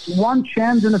had this one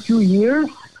chance in a few years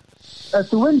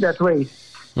to win that race.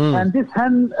 And this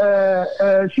hen,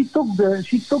 she took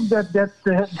that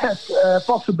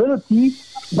possibility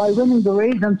by winning the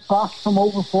race and passed from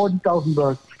over 40,000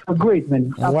 birds. A great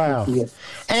win. Wow! Yes.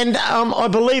 And I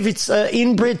believe it's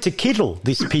inbred to Kittle,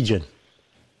 this pigeon.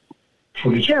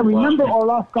 Yeah, remember our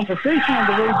last conversation on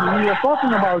the radio. We were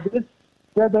talking about this,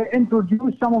 that I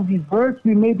introduced some of these birds.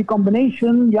 We made the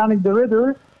combination, Yannick de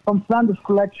Ridder from Flanders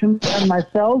Collection and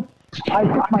myself. I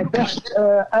took my best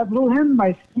Avro hen,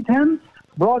 my speed hen,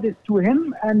 brought it to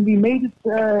him, and we made it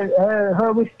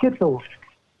her with Kittle.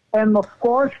 And of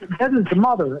course, that is the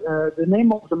mother. The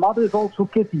name of the mother is also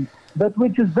Kitty. But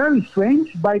which is very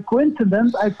strange, by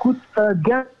coincidence, I could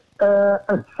get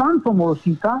a son from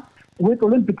Rosita with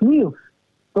Olympic Niels.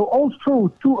 So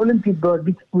also two Olympic birds.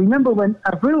 Remember when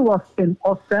Avril was in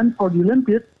Ostend for the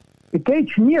Olympics, the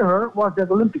cage near her was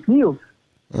that Olympic Niels.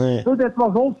 Yeah. So that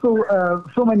was also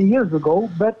so many years ago.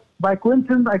 But by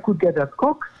coincidence, I could get that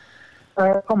cock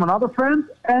from another friend.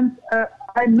 And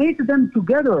I mated them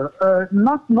together,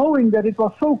 not knowing that it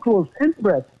was so close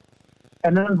inbred.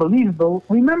 And unbelievable.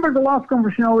 Remember the last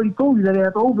conversation I already told you that I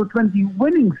had over 20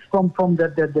 winnings from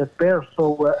that pair.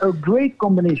 So a great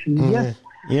combination. Mm-hmm. Yes.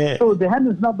 Yeah. So the hen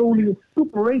is not only a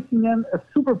super racing hen, a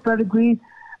super pedigree.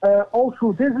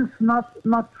 Also, this is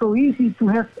not so easy to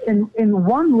have in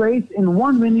one race, in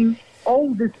one winning,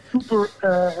 all this super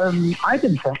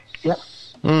items. Yeah.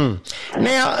 Mm.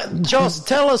 Now, Joss,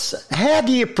 tell us, how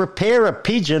do you prepare a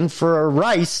pigeon for a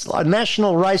race, a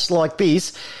national race like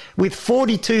this, with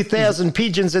 42,000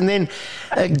 pigeons, and then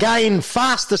gain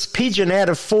fastest pigeon out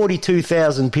of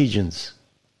 42,000 pigeons?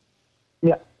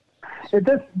 Yeah,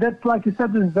 that's like you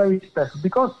said, is very special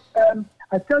because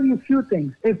I tell you a few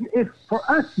things. If for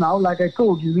us now, like I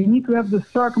told you, we need to have the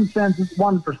circumstances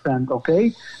 1%.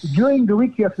 Okay, during the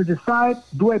week you have to decide: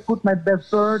 do I put my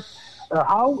best bird?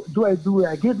 How do I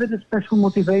give it a special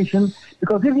motivation?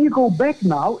 Because if you go back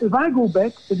now, if I go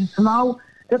back, it is now.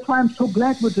 That's why I'm so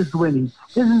glad with this winning.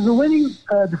 This is a winning,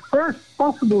 the first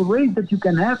possible race that you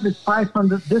can have is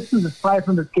 500, distance is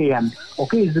 500 km.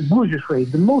 Okay, it's the Bruges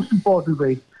race, the most important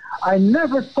race. I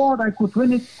never thought I could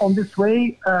win it on this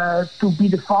way to be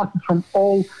the fastest from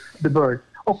all the birds.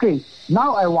 Okay,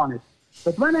 now I won it.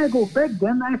 But when I go back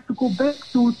then, I have to go back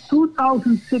to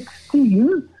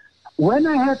 2016 when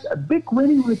I had a big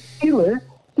winning with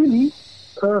Tilly,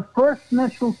 first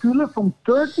national Kule from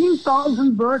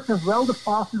 13,000 birds as well, the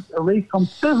fastest race from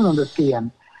 700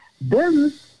 km.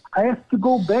 Then I have to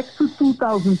go back to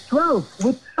 2012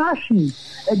 with Sashi.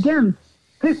 Again,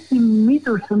 15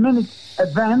 meters a minute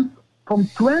advance from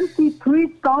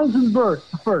 23,000 birds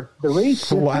first. The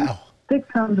race wow.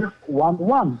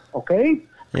 601, okay?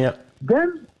 Yeah.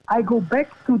 Then I go back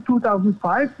to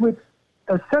 2005 with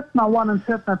Setna 1 and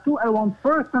Setna 2. I won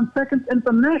first and second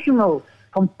international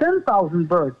from 10,000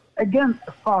 birds. Again,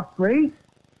 a fast race.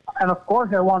 And of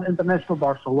course, I won International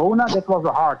Barcelona. That was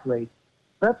a hard race.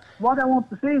 But what I want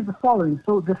to say is the following.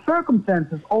 So the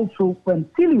circumstances also when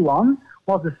Tilly won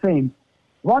was the same.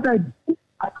 What I did,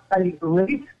 I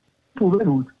raced to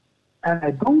Redwood. And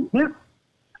I don't give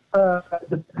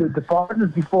the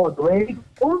partners before the race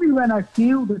only when I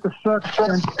feel that the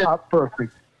circumstances are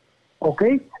perfect.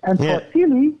 Okay? And for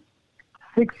Tilly,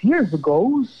 6 years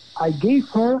ago, I gave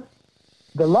her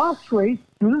the last race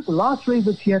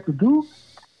that she had to do.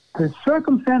 The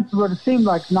circumstances were the same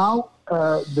like now,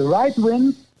 the right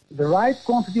wind, the right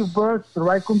quantity of birds, the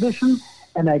right condition,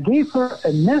 and I gave her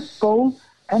a nest pole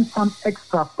and some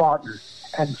extra partners.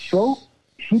 And so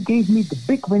she gave me the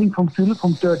big winning from Tulip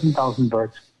from 13,000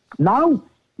 birds. Now,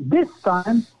 this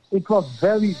time, it was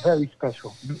very, very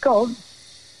special because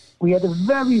we had a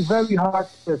very, very hard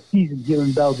season here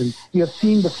in Belgium. You have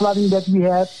seen the flooding that we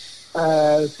had.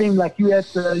 Same like you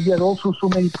had also so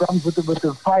many problems with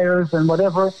the fires and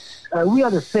whatever. We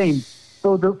are the same.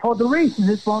 So for the races,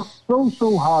 it was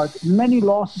so hard. Many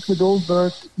losses with old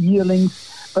birds,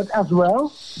 yearlings, but as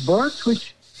well, birds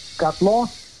which got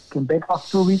lost, came back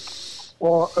after a week,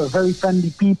 or very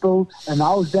friendly people,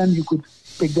 announced them, you could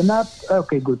pick them up.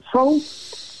 Okay, good. So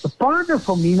the partner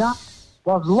for Mina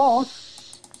was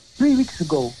lost 3 weeks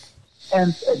ago.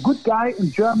 And a good guy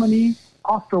in Germany,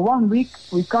 after 1 week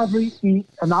recovery, he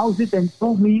announced it and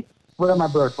told me where my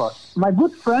bird was. My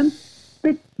good friend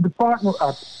picked the partner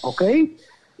up, okay?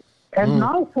 And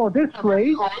now for this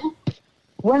race,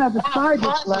 when I decided,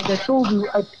 like I told you,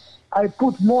 I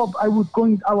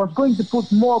was going to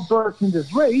put more birds in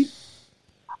this race,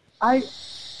 I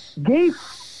gave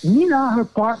Nina her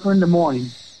partner in the morning.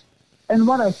 And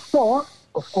what I saw,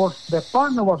 of course, their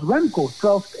partner was Remco,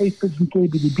 12th 8 Pigeon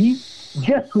KBDB,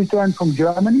 just returned from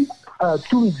Germany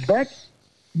 2 weeks back.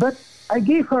 But I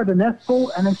gave her the nest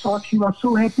pole, and I thought she was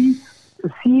so happy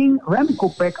seeing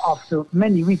Remco back after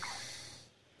many weeks.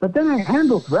 But then I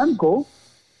handled Remco,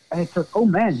 and I said, oh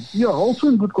man, you're also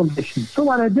in good condition. So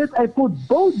what I did, I put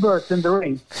both birds in the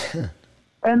race.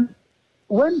 And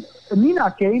when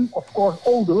Nina came, of course,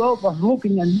 all the world was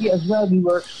looking, and me as well, we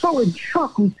were so in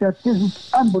shock. We said, this is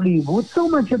unbelievable. With so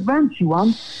much advance she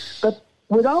won, but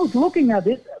without looking at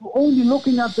it, only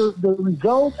looking at the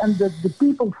result and the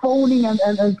people phoning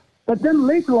and But then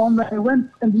later on, when I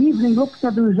went in the evening, looked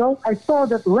at the result, I saw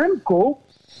that Remco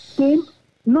came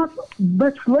not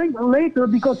much later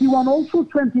because he won also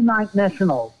 29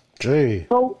 nationals. Gee.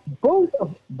 So both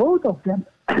of them,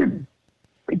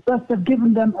 it must have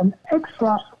given them an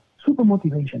extra super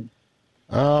motivation.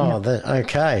 Oh,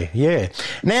 okay, yeah.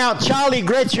 Now, Charlie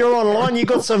Gretz, you're online. You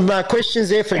got some questions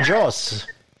there for Joss.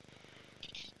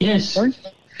 Yes.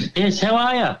 Yes, how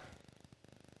are you?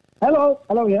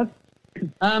 Hello, yes.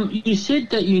 You said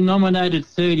that you nominated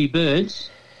 30 birds.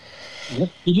 Yep.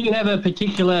 Did you have a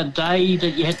particular day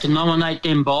that you had to nominate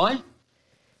them by?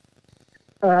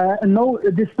 No,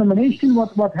 this nomination,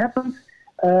 what happened,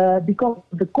 because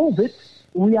of the COVID,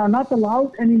 we are not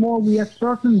allowed anymore. We have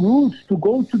certain rules to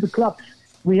go to the clubs.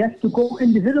 We have to go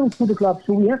individual to the club.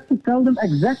 So we have to tell them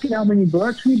exactly how many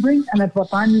birds we bring and at what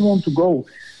time we want to go.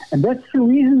 And that's the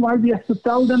reason why we have to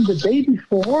tell them the day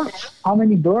before how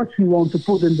many birds we want to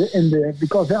put in the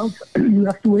because else you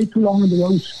have to wait too long in the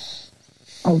rows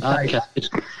outside. Okay.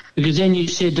 Because then you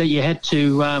said that you had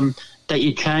to that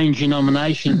you changed your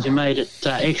nominations and made it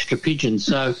extra pigeons.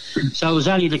 So it was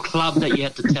only the club that you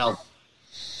had to tell.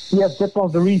 Yes, that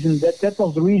was the reason. That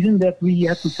was the reason that we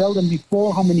had to tell them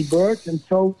before how many birds, and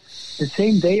so the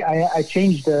same day I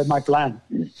changed my plan.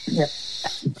 Yeah.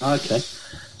 Okay.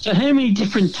 So how many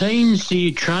different teams do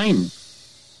you train?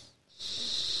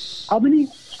 How many?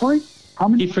 Sorry? How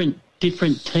many?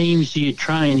 Different teams do you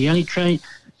train? You only train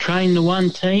the one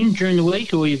team during the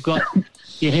week, or you've got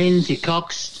your hens, your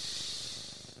cocks?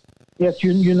 Yes,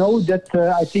 you know that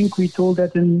I think we told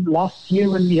that in last year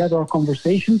when we had our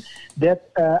conversation that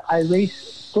I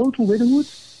raced Total Widowhood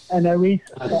and I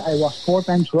was 4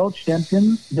 times world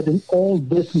champion, but in all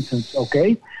distances,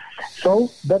 okay? So,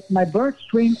 but my birds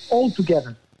train all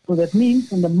together. So that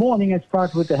means in the morning I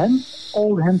start with the hens,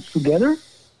 all the hens together,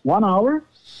 1 hour.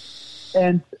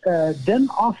 And then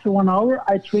after 1 hour,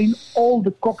 I train all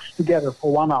the cocks together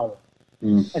for 1 hour.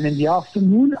 And in the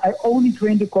afternoon, I only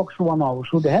train the cocks for 1 hour.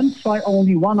 So the hens fly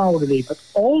only 1 hour a day, but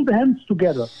all the hens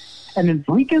together. And in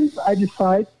the weekends, I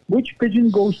decide which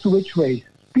pigeon goes to which race.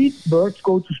 Speed birds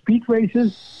go to speed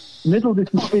races, middle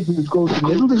distance pigeons go to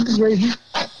middle distance races,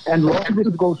 and long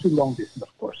distance goes to long distance,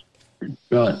 of course.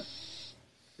 Right.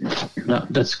 No,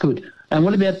 that's good. And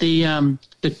what about the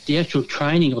actual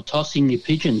training or tossing the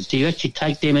pigeons? Do you actually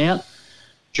take them out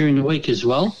during the week as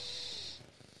well?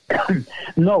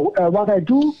 No. What I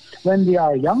do when they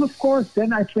are young, of course,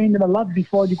 then I train them a lot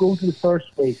before they go to the first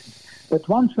races. But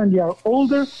once when they are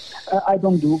older, I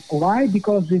don't do. Why?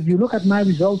 Because if you look at my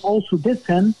results, also this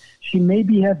hen, she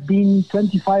maybe has been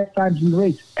 25 times in the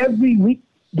race. Every week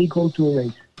they go to a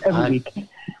race. Every week.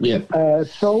 Yeah.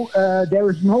 So there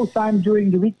is no time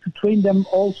during the week to train them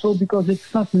also because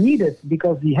it's not needed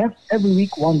because we have every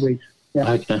week one race.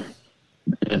 Yeah. Okay.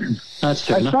 Yeah. That's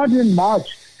fair enough. Started in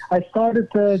March. I started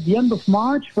the end of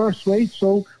March, first race,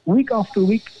 so week after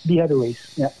week we had a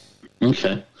race. Yeah.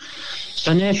 Okay.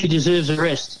 So now she deserves a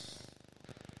rest.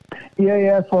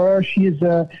 Yeah. For her, she is.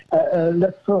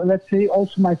 Let's say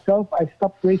also myself. I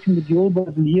stopped racing with the old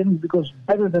birds in the evening because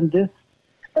better than this,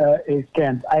 it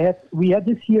can't. We had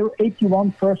this year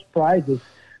 81 first prizes,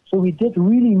 so we did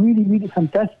really, really, really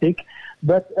fantastic.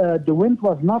 But the wind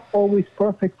was not always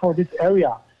perfect for this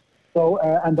area. So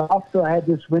and after I had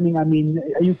this winning, I mean,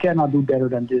 you cannot do better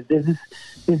than this.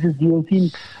 This is the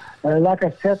ultimate. Like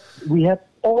I said, we had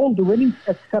all the winnings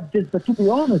except this. But to be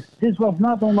honest, this was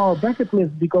not on our bucket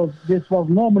list because this was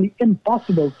normally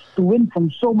impossible to win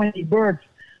from so many birds.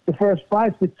 The first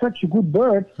prize with such a good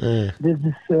bird. This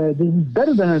is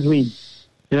better than a dream.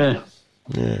 Yeah.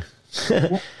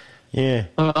 Yeah.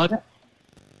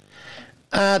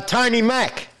 Tony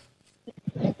Mack.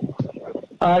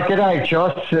 G'day,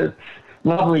 Josh. It's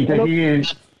lovely to hear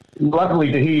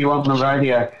you on the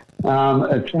radio.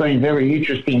 It's been very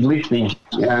interesting listening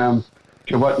to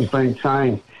what you've been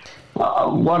saying.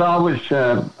 What I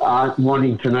was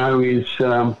wanting to know is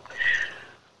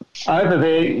over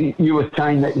there you were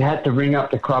saying that you had to ring up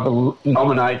the club and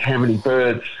nominate how many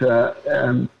birds.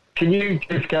 Can you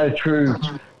just go through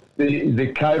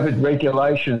the COVID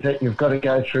regulations that you've got to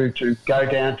go through to go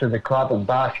down to the club and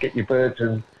basket your birds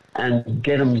and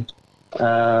get them,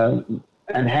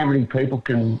 and how many people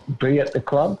can be at the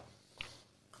club?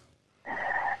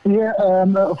 Yeah,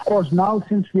 of course, now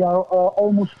since we are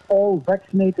almost all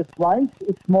vaccinated twice,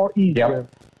 it's more easier. Yep.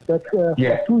 But for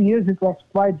 2 years it was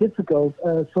quite difficult.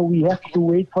 So we have to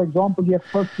wait. For example, you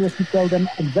have to tell them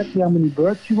exactly how many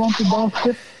birds you want to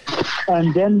basket.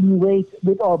 And then we wait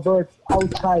with our birds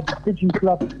outside the pigeon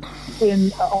club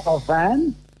in our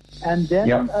van. And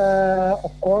then,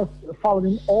 of course,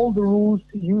 following all the rules,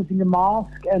 using a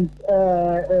mask, and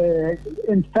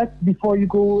infect before you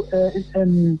go,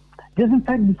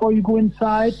 disinfect before you go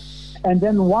inside, and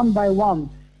then one by one.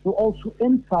 So also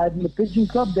inside in the Pigeon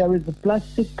Club, there is a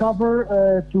plastic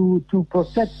cover to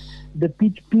protect the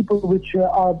people which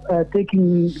are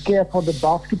taking care for the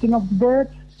basketing of the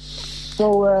birds.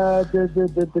 So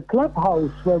the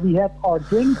clubhouse where we had our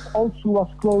drinks also was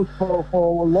closed for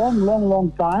a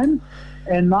long time.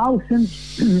 And now,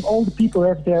 since all the people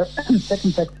have their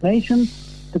second vaccination,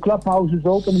 the clubhouse is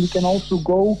open. We can also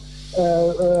go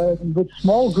with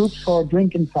small groups for a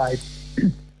drink inside.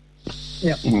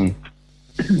 Yeah.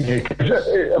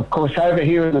 Yeah, of course, over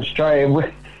here in Australia,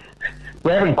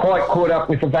 we haven't quite caught up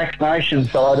with the vaccination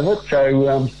side of it.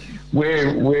 So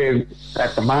we're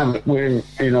at the moment we're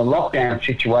in a lockdown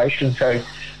situation. So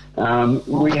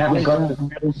we haven't got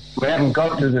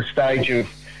to the stage of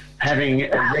having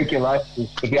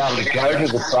regulations to be able to go to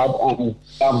the club and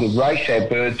be able to race our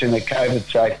birds in a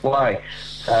COVID-safe way.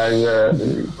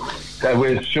 So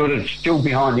we're sort of still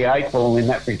behind the eight ball in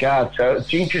that regard. So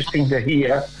it's interesting to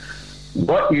hear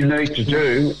what you need to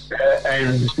do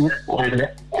and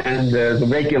the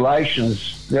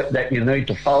regulations that you need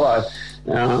to follow.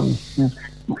 I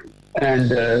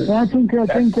think to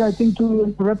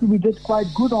interrupt, we did quite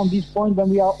good on this point, and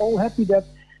we are all happy that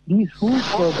these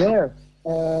rules were there,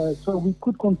 so we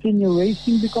could continue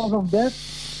racing because of that.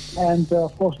 And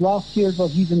of course, last year it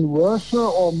was even worse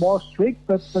or more strict,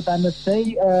 but I must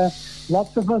say,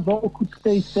 lots of us all could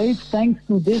stay safe thanks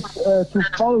to this, to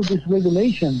follow this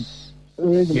regulations,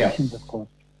 of course.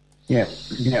 Yeah.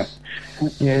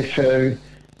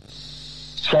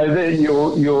 So then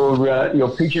your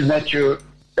pigeon that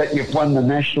you've won the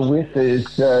national with is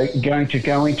going to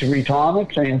go into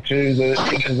retirement into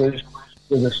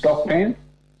the stock pen.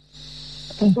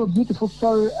 So beautiful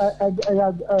story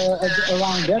around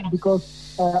that, because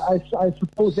I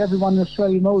suppose everyone in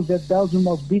Australia knows that Belgium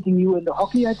was beating you in the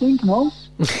hockey, I think, no?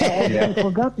 I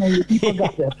forgot, maybe people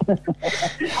got that.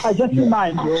 I just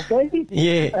remind you, okay?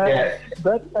 Yeah.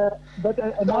 But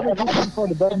another reason for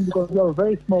the Belgium, because we are a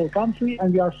very small country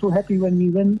and we are so happy when we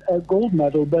win a gold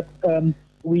medal, but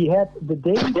we had the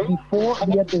day before,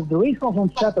 the race was on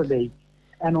Saturday,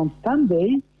 and on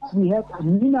Sunday, we had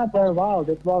Nina Derwaal.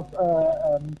 That was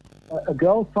a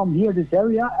girl from here, this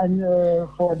area, and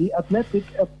for the athletic,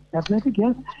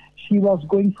 yes, she was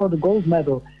going for the gold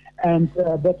medal. And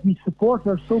but we support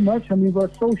her so much, and we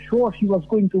were so sure she was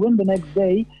going to win the next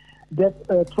day, that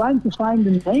trying to find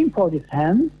a name for this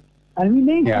hen, and we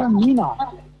named her Nina.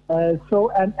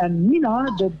 And Nina,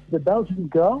 the Belgian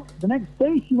girl, the next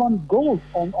day she won gold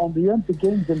on the Olympic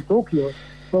Games in Tokyo.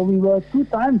 So we were 2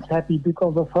 times happy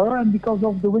because of her and because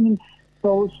of the winning.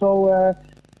 So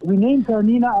we named her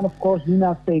Nina, and of course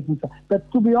Nina stayed with her. But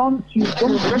to be honest, you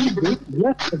don't believe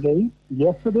it.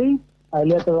 Yesterday I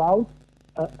let her out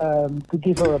to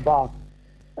give her a bath,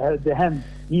 the hen,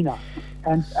 Nina.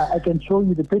 And I can show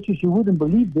you the pictures. You wouldn't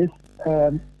believe this.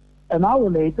 An hour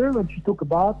later, when she took a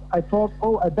bath, I thought,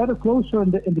 I better close her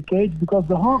in the cage, because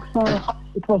the hawks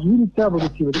it was really terrible to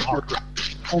see with the hawks.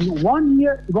 And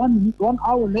 1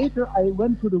 hour later, I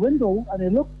went to the window and I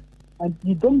looked, and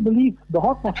you don't believe, the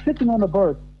hawk was sitting on a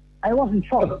bird. I was in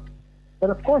shock. But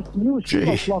of course, he knew she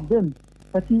was locked in.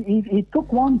 But he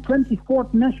took one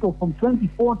 24th national from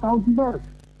 24,000 birds.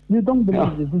 You don't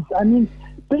believe this.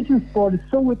 Pigeon sport is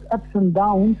so with ups and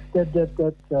downs that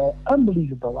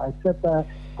unbelievable. I said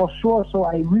for sure, so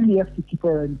I really have to keep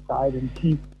her inside, and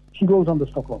she goes on the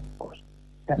stock lot, of course.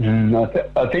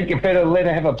 I think you better let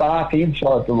her have a bath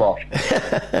inside the loft.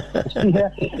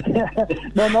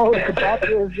 No, the bath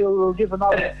will give an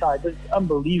outside. It's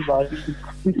unbelievable.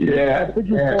 It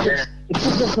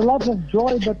gives us a lot of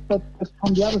joy, but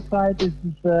from the other side,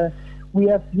 we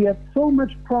have so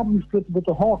much problems with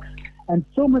the hawks, and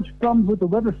so much problems with the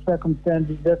weather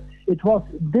circumstances, that it was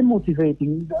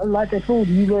demotivating. Like I told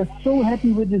you, we were so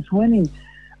happy with this winning.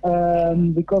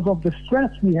 Because of the stress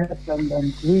we had,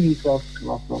 and really it was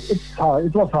hard.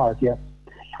 It was hard, yeah.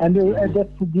 And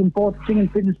that's the important thing in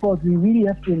pigeon sport. We really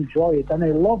have to enjoy it. And I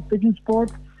love pigeon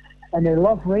sport, and I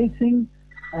love racing,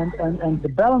 and the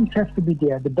balance has to be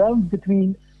there. The balance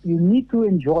between, you need to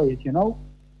enjoy it, you know.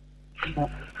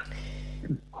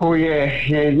 Oh yeah.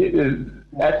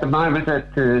 At the moment,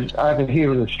 over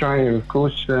here in Australia, of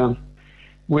course,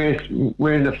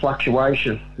 we're in a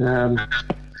fluctuation.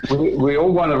 We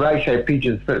all want to race our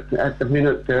pigeons, but at the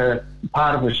minute,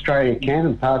 part of Australia can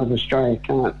and part of Australia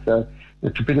can't. So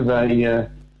it's a bit of a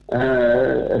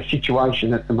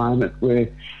situation at the moment where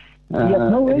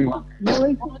no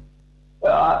race?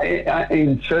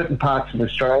 In certain parts of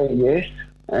Australia, yes,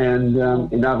 and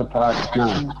in other parts,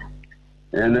 no.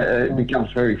 And it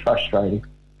becomes very frustrating.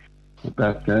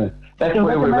 But that's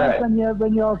where we're at.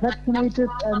 When you're vaccinated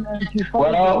and you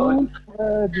follow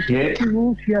the safety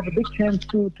rules, you have a big chance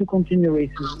to continue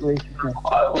races.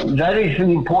 That is an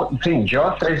important thing,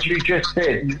 Josh. As you just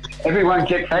said, everyone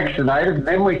get vaccinated,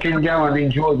 then we can go and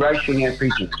enjoy racing our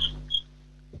pigeons.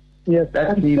 Yes,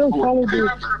 and still follow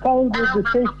the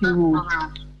safety rules.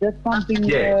 That's something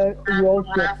you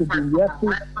also have to do.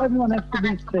 Everyone has to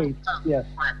be safe. Yes.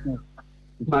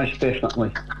 Most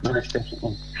definitely.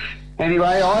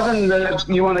 Anyway, Ivan,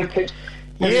 you want to keep...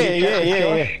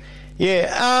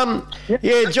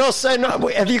 Yeah, Josh, so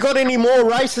have you got any more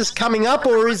races coming up,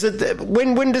 or is it...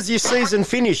 When does your season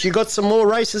finish? You got some more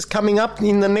races coming up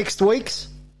in the next weeks?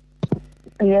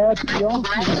 Yeah, to be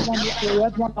honest, we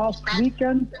had one last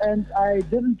weekend, and I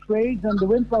didn't race, and the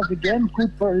wind was again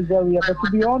good for this area. But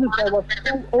to be honest, I was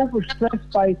so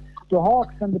overstressed by the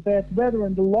hawks and the bad weather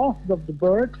and the loss of the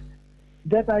birds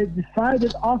that I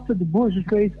decided after the Bourges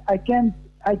race I can't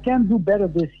do better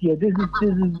this year. This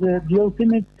is the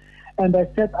ultimate, and I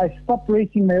said I stopped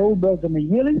racing my old birds and my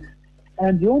yearlings,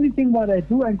 and the only thing what I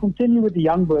do, I continue with the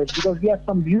young birds, because we have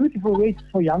some beautiful races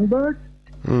for young birds.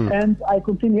 And I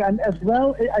continue, and as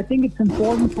well, I think it's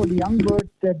important for the young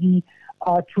birds that they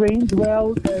are trained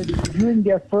well during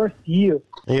their first year.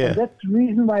 Yeah. And that's the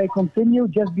reason why I continue,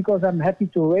 just because I'm happy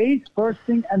to race, first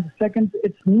thing, and the second,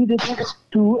 it's needed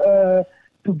to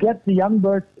get the young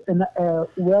birds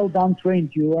well done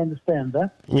trained. You understand, huh?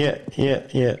 Yeah.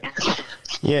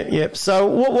 So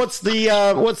what's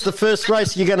the first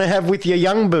race you're going to have with your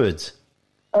young birds?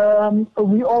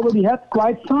 We already had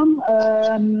quite some.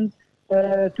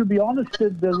 To be honest,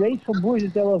 the race from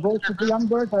Bourges, there was also for young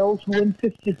birds. I also win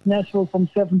 50th national from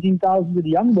 17,000 with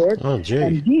the young birds. Oh, gee.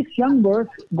 And these young birds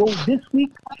go this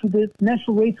week to the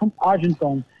national race from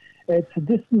Argenton. It's a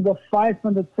distance of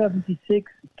 576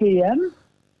 km.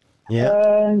 Yeah.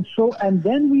 And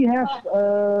then we have,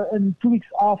 in 2 weeks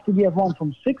after, we have one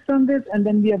from 600, and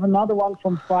then we have another one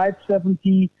from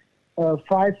 570,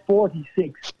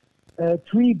 546.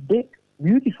 3 big,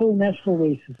 beautiful national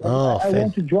races. I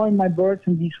want to join my birds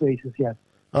in these races, yes.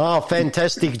 Oh,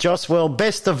 fantastic, Josh. Well,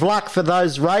 best of luck for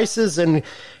those races, and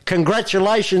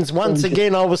congratulations once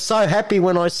again. I was so happy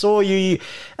when I saw you,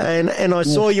 and I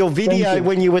saw your video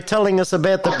when you were telling us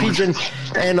about the pigeon,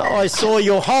 and I saw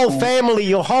your whole family.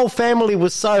 Your whole family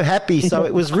was so happy, so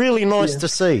it was really nice to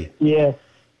see. Yes.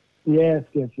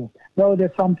 No,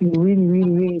 that's something really, really,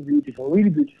 really beautiful. Really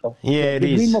beautiful. Yeah, it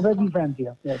is. The dream of every friend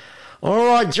here. Yes. All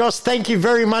right, Josh, thank you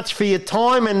very much for your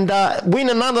time, and win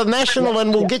another national,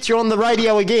 and we'll get you on the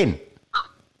radio again.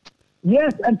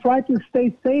 Yes, and try to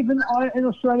stay safe in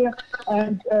Australia,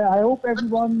 and I hope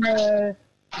everyone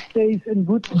stays in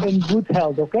good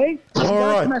health, okay? All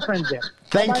right. My friends there.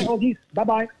 Thank you.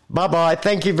 Bye-bye. Bye-bye.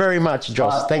 Thank you very much,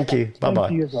 Josh. Thank you. Bye-bye.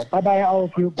 Thank you as well. Bye-bye, all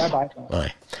of you. Bye-bye.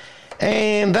 Bye.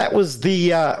 And that was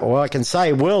the, I can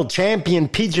say, world champion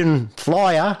pigeon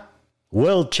flyer,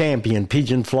 Josh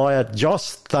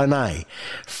Thonay,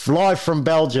 live from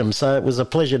Belgium. So it was a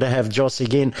pleasure to have Josh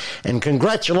again. And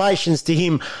congratulations to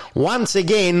him once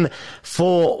again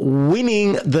for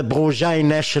winning the Bourget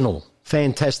National.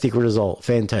 Fantastic result.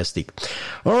 Fantastic.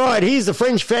 All right, here's the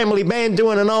French Family Band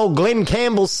doing an old Glenn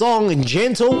Campbell song,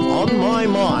 Gentle on My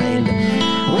Mind.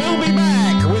 We'll be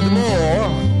back with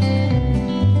more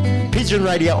Pigeon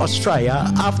Radio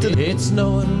Australia after... It's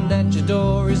knowing that your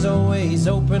door is always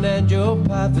open and your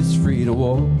path is free to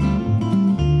walk.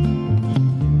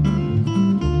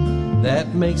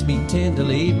 That makes me tend to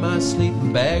leave my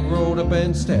sleeping bag rolled up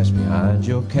and stashed behind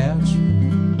your couch.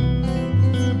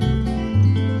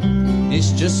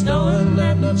 It's just knowing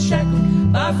I'm not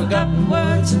shackled by forgotten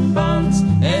words and bonds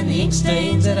and the ink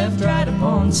stains that I've dried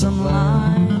upon some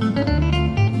line.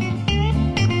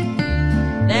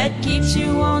 That keeps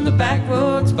you on the back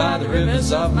roads by the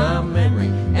rivers of my memory,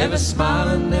 ever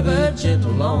smiling, ever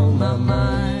gentle on my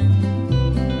mind.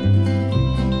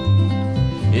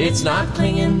 It's not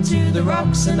clinging to the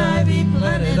rocks and ivy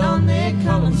planted on their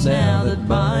columns now that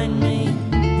bind me,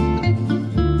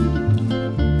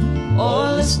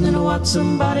 or listening to what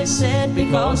somebody said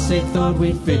because they thought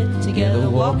we'd fit together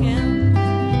walking.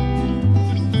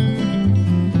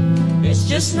 It's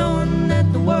just knowing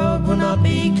that the world will not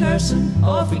be cursing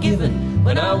or forgiving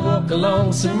when I walk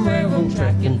along some railroad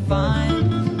track and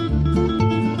find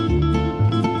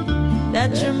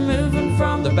that you're moving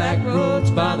from the back roads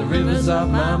by the rivers of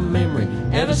my memory,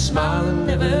 ever smiling,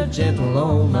 ever gentle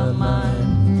on my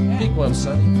mind. Pick one,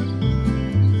 Sonny.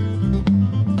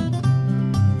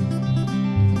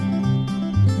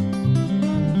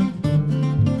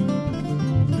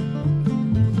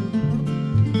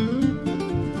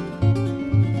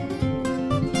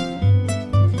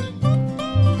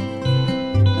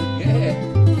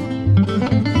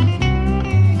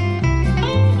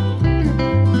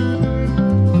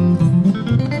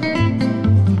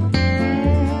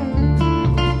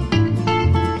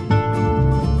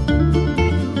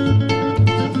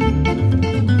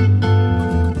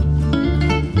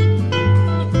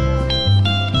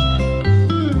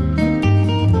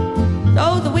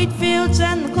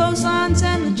 clotheslines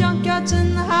and the junkyards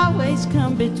and the highways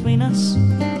come between us.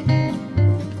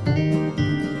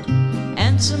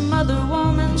 And some other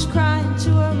woman's crying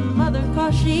to her mother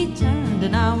 'cause she turned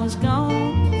and I was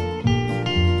gone.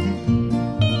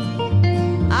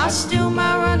 I still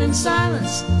might run in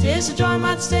silence, tears of joy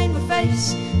might stain my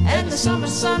face, and the summer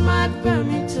sun might burn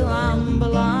me till I'm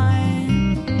blind.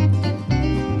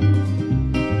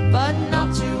 But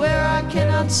not to where I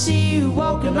cannot see you,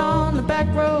 walking on the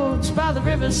back roads by the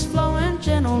rivers flowing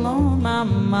gentle on my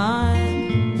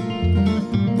mind.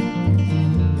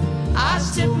 I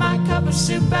tip my cup of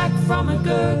soup back from a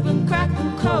gurgling,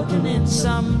 crackling cauldron in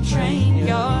some train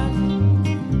yard.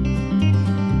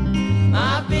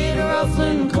 My bitter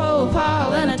ruffling coal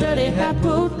pile and a dirty hat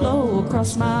pulled low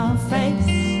across my face.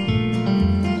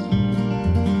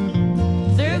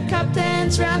 Through cupped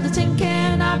hands round the tin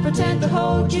can, I pretend to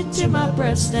hold you to my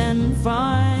breast and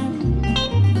find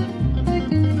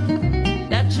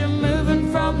that you're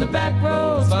moving from the back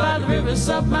roads by the rivers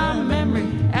of my memory,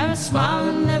 ever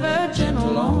smiling, ever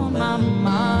gentle on my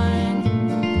mind.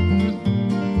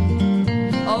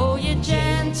 Oh, you're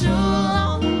gentle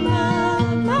on my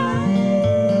mind.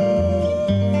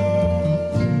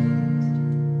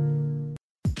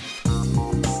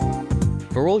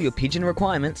 For all your pigeon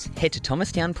requirements, head to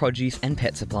Thomastown Produce and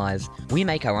Pet Supplies. We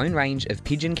make our own range of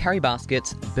pigeon carry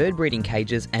baskets, bird breeding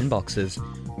cages and boxes.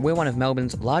 We're one of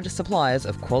Melbourne's largest suppliers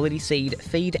of quality seed,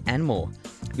 feed and more.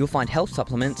 You'll find health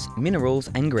supplements,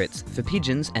 minerals and grits for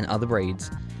pigeons and other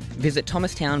breeds. Visit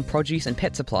Thomastown Produce and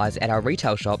Pet Supplies at our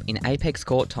retail shop in Apex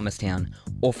Court, Thomastown,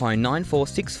 or phone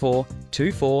 9464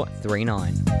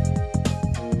 2439.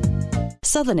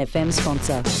 Southern FM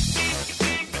sponsor.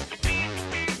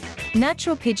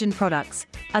 Natural Pigeon Products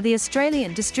are the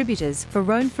Australian distributors for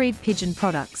Röhnfried Pigeon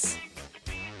Products.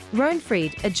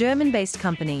 Röhnfried, a German-based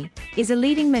company, is a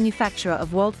leading manufacturer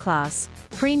of world-class,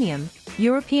 premium,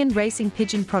 European racing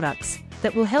pigeon products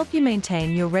that will help you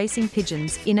maintain your racing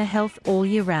pigeons' inner health all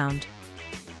year round.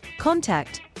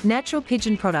 Contact Natural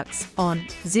Pigeon Products on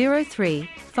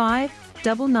 035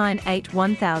 998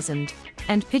 1000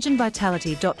 and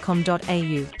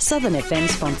pigeonvitality.com.au. Southern FM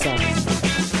sponsor.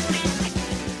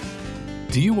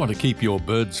 Do you want to keep your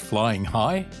birds flying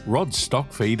high? Rod's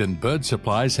Stock Feed and Bird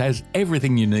Supplies has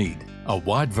everything you need. A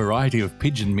wide variety of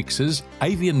pigeon mixes,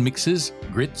 avian mixes,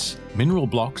 grits, mineral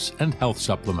blocks and health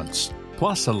supplements.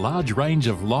 Plus a large range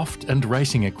of loft and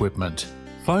racing equipment.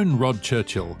 Phone Rod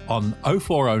Churchill on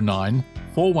 0409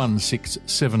 416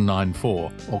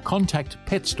 794 or contact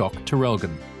Petstock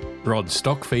Terrelgan. Rod's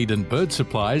Stock Feed and Bird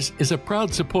Supplies is a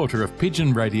proud supporter of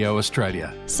Pigeon Radio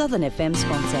Australia. Southern FM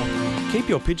sponsor. Keep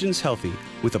your pigeons healthy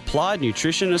with Applied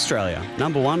Nutrition Australia,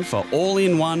 #1 for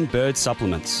all-in-one bird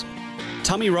supplements.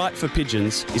 Tummy Right for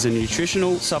Pigeons is a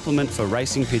nutritional supplement for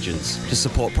racing pigeons to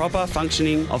support proper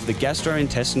functioning of the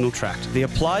gastrointestinal tract. The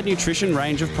Applied Nutrition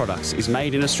range of products is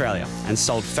made in Australia and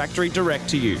sold factory direct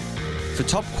to you. For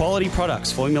top quality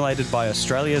products formulated by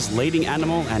Australia's leading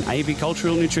animal and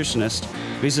avicultural nutritionist,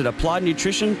 visit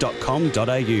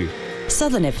appliednutrition.com.au.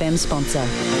 Southern FM sponsor.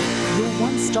 Your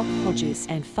one-stop produce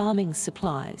and farming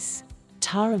supplies.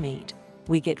 Tara Meat.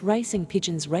 We get racing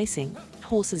pigeons racing,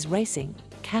 horses racing,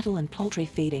 cattle and poultry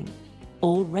feeding.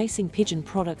 All racing pigeon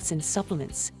products and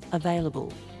supplements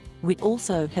available. We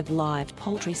also have live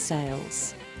poultry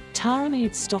sales. Tara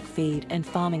Meat Stock Feed and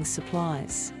Farming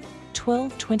Supplies.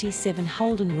 1227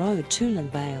 Holden Road,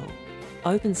 Toolan Vale.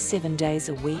 Open 7 days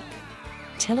a week.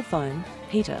 Telephone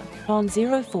Peter on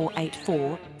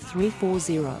 0484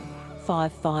 340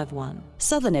 551.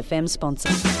 Southern FM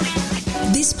sponsor.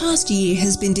 This past year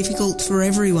has been difficult for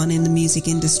everyone in the music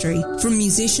industry, from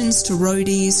musicians to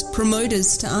roadies,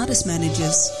 promoters to artist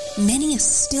managers. Many are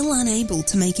still unable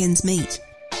to make ends meet.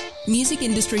 Music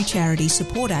Industry Charity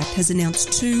Support Act has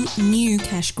announced 2 new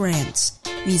cash grants,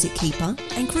 Music Keeper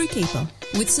and Crew Keeper,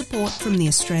 with support from the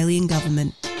Australian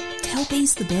Government to help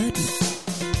ease the burden.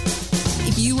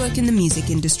 If you work in the music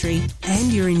industry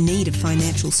and you're in need of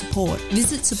financial support,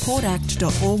 visit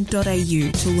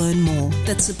supportact.org.au to learn more.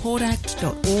 That's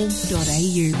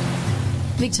supportact.org.au.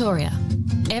 Victoria.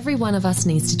 Every one of us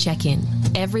needs to check in.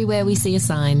 Everywhere we see a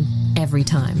sign, every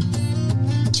time.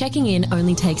 Checking in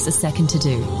only takes a second to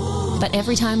do. But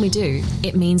every time we do,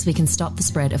 it means we can stop the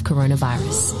spread of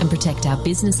coronavirus and protect our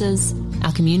businesses,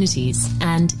 our communities,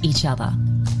 and each other.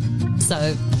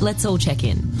 So let's all check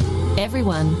in.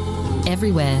 Everyone,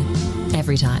 everywhere,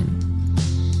 every time.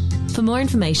 For more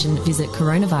information, visit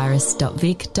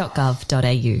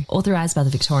coronavirus.vic.gov.au. Authorised by the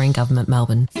Victorian Government,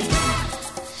 Melbourne.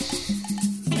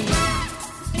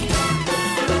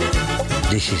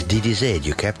 This is DDZ,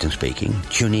 your captain speaking.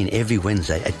 Tune in every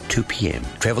Wednesday at 2 p.m.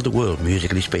 Travel the world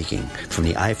musically speaking, from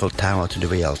the Eiffel Tower to the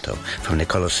Rialto, from the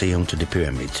Colosseum to the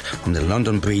Pyramids, from the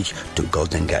London Bridge to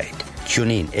Golden Gate.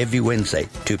 Tune in every Wednesday,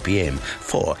 2 p.m.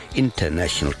 for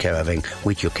International Caravan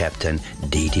with your captain,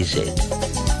 DDZ.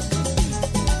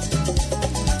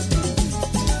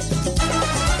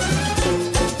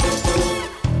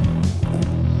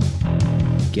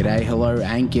 G'day, hello,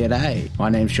 and g'day. My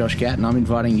name's Josh Gatt, and I'm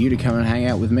inviting you to come and hang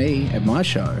out with me at my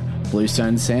show,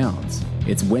 Bluestone Sounds.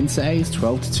 It's Wednesdays,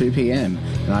 12 to 2 p.m,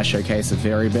 and I showcase the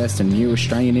very best and new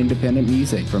Australian independent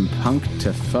music, from punk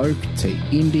to folk to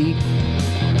indie.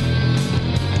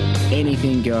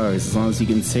 Anything goes, as long as you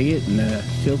can see it in a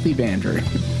filthy band room.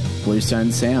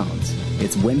 Bluestone Sounds.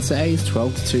 It's Wednesdays,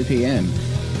 12 to 2 p.m.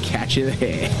 Catch you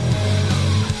there.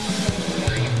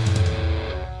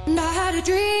 And I had a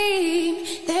dream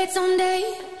that someday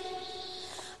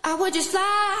I would just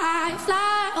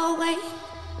fly away.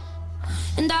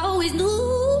 And I always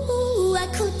knew I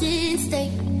couldn't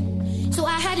stay. So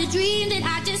I had a dream that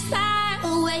I'd just fly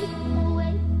away.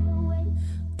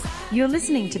 You're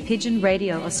listening to Pigeon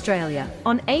Radio Australia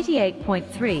on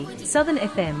 88.3 Southern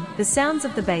FM, the sounds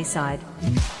of the Bayside.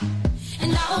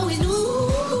 And I always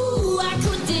knew I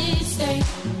couldn't stay.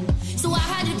 So I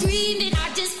had a dream that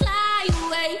I'd just fly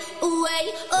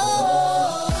away,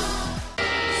 oh.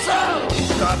 So,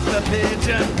 stop the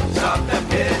pigeon, stop the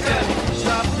pigeon,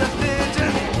 stop the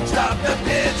pigeon, stop the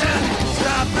pigeon,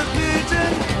 stop the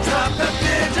pigeon, stop the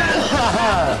pigeon, stop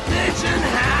the pigeon,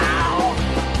 how?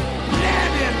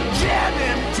 Nab him, jab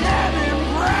him, tab him,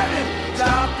 grab him,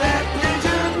 stop that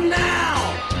pigeon now!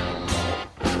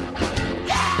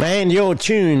 And you're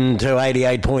tuned to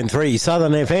 88.3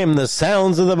 Southern FM, the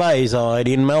sounds of the Bayside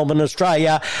in Melbourne,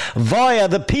 Australia, via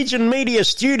the Pigeon Media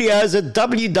Studios at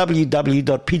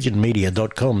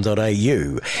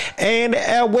www.pigeonmedia.com.au. And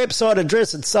our website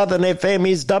address at Southern FM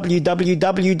is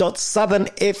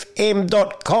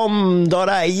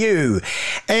www.southernfm.com.au.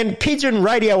 And Pigeon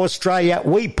Radio Australia,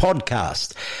 we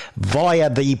podcast via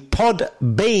the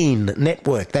Podbean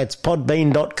network. That's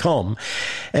podbean.com.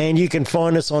 And you can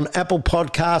find us on Apple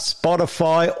Podcasts,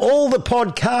 Spotify, all the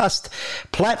podcast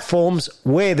platforms.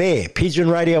 We're there. Pigeon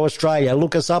Radio Australia.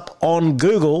 Look us up on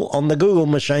Google, on the Google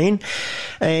machine,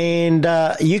 and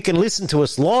you can listen to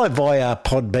us live via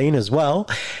Podbean as well.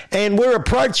 And we're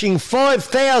approaching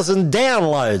 5,000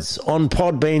 downloads on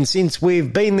Podbean since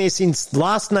we've been there since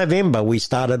last November. We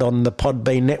started on the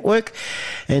Podbean network,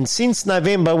 and since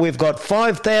November we've got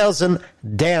 5,000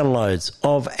 downloads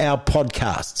of our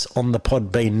podcasts on the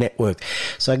Podbean network.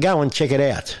 So go and check it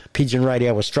out, Pigeon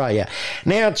Radio Australia.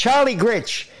 Now, Charlie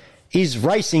Gretsch is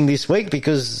racing this week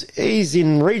because he's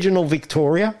in regional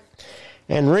Victoria,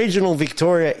 and regional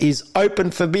Victoria is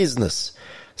open for business.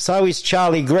 So is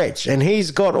Charlie Gretsch, and he's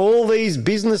got all these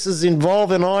businesses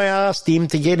involved, and I asked him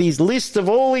to get his list of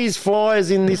all his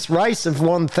flyers in this race of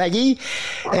Wonthaggi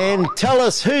and tell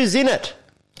us who's in it.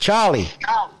 Charlie.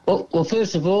 Well,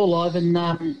 first of all, Ivan,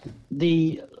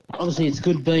 obviously it's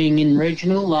good being in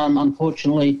regional.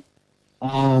 Unfortunately,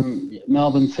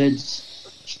 Melbourne Fed's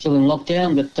still in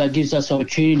lockdown, but gives us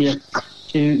opportunity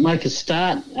to make a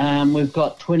start. We've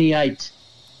got 28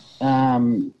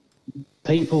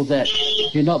 people that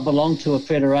do not belong to a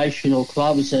federation or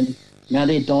clubs, and now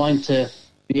they're dying to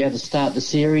be able to start the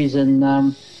series. And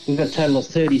we've got a total of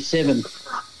 37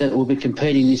 that will be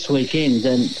competing this weekend,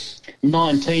 and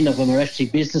 19 of them are actually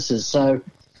businesses. So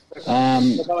the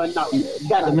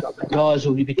guys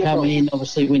will be coming in,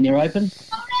 obviously, when you're open.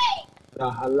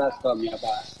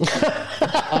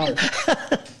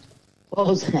 What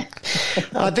was that?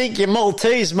 I think your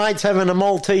Maltese mate's having a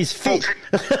Maltese fit.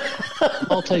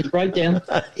 Maltese breakdown.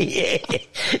 Yeah.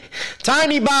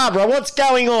 Tony Barbara, what's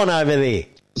going on over there?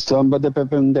 Somebody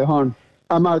pepping the horn.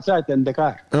 I'm outside in the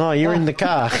car. Oh, you're in the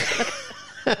car.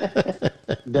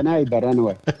 The neighbor,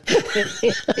 anyway.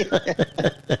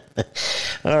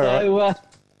 All right.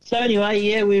 So anyway,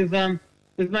 yeah, we've made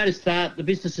a start. The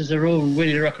businesses are all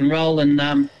ready to rock and roll, and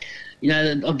I'll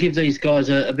give these guys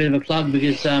a bit of a plug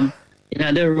because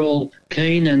they're all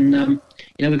keen, and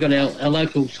we've got our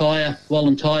local tyre,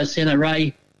 Wallen Tyre Centre,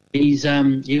 Ray. He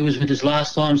was with us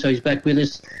last time, so he's back with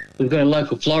us. We've got a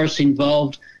local florist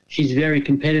involved. She's very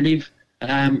competitive.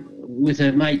 With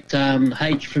her mate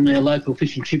H from our local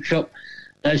fish and chip shop.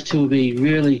 Those two will be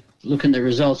really looking at the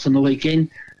results on the weekend.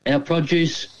 Our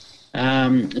produce,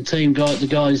 the team guy, the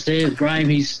guys there, Graham,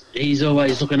 he's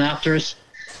always looking after us.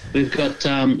 We've got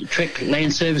Trek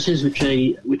Land Services,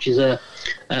 which is an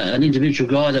individual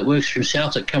guy that works for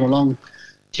himself that come along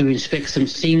to inspect some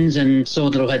things and saw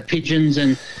that I had pigeons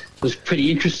and was pretty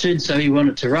interested, so he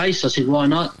wanted to race. I said, why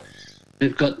not?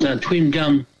 We've got Twin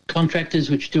Gum Contractors,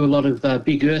 which do a lot of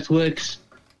big earthworks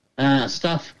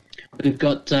stuff. We've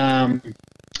got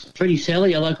Pretty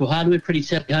Sally, our local hardware, Pretty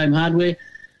Sally Home Hardware.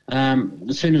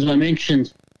 As soon as I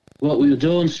mentioned what we were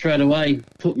doing, straight away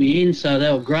put me in, so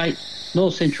they were great.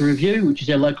 North Central Review, which is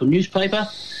our local newspaper,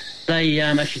 they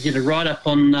actually did a write-up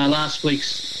on last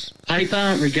week's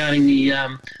paper regarding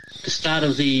the start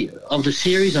of the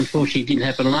series. Unfortunately, it didn't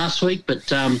happen last week, but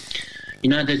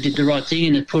they did the right thing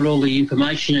and they put all the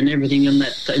information and everything in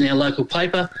our local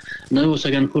paper, and they're also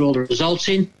going to put all the results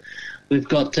in. We've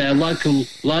got our local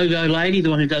logo lady, the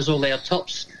one who does all our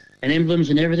tops and emblems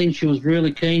and everything. She was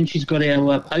really keen. She's got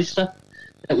our poster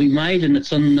that we made, and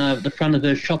it's on the front of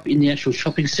her shop in the actual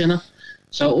shopping centre.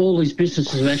 So all these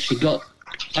businesses have actually got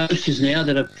posters now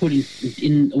that are put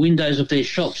in the windows of their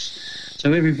shops.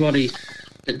 So everybody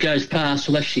that goes past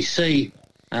will actually see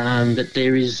that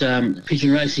there is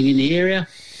pigeon racing in the area,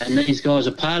 and these guys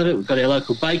are part of it. We've got our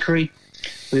local bakery.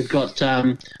 We've got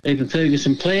even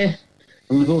Ferguson Player,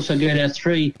 and we've also got our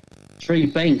three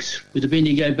banks with the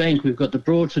Bendigo Bank. We've got the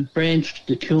Broadford branch,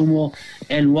 the Kilmore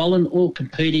and Wallen, all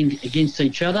competing against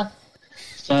each other.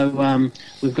 So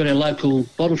we've got our local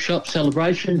bottle shop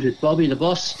celebrations with Bobby, the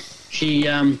boss. She's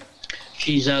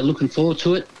looking forward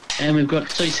to it. And we've got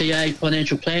CCA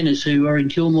financial planners who are in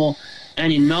Kilmore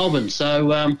and in Melbourne.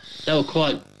 So they were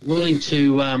quite willing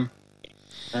to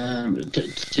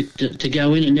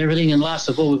go in and everything. And last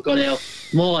of all, we've got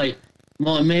my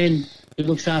man who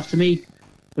looks after me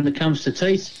when it comes to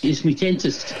teeth, is my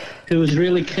dentist, who was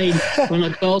really keen when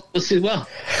I called. I said, well,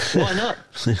 why not?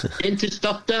 Dentist,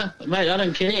 doctor, mate, I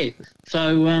don't care.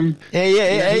 So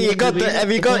you've got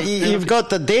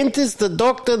the dentist, the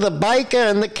doctor, the baker,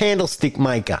 and the candlestick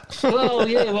maker. Well,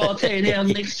 I'll tell you now,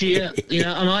 next year,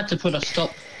 and I had to put a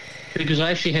stop because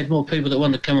I actually had more people that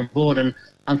wanted to come on board, and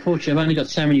unfortunately, I've only got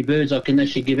so many birds I can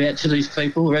actually give out to these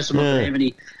people. The rest of them don't have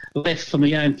any left for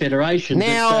my own federation.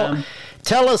 Now,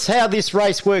 tell us how this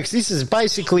race works. This is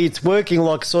basically, it's working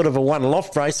like sort of a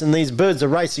one-loft race, and these birds are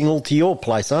racing all to your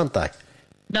place, aren't they?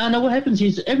 No, what happens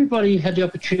is everybody had the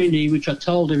opportunity, which I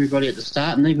told everybody at the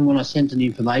start, and even when I sent them the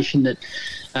information, that,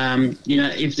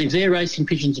 if they're racing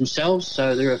pigeons themselves,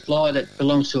 so they're a fly that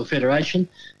belongs to a federation,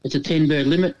 it's a 10-bird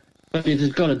limit. But if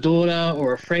they've got a daughter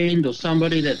or a friend or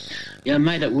somebody that,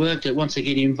 made it work that wants to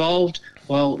get involved,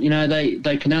 well,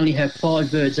 they can only have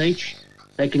 5 birds each.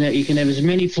 You can have as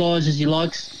many flies as he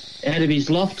likes out of his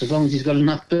loft, as long as he's got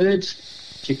enough birds.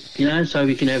 So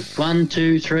we can have 1,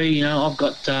 2, 3. I've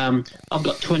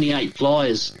got 28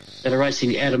 flyers that are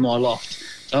racing out of my loft.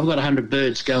 So I've got 100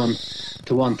 birds going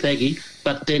to one thaggy,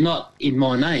 but they're not in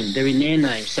my name; they're in their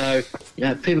name. So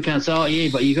people can't say, "Oh, yeah,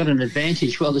 but you got an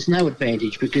advantage." Well, there's no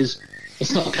advantage because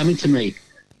it's not coming to me.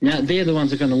 They're the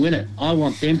ones that are going to win it. I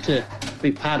want them to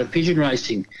be part of pigeon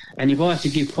racing, and if I have to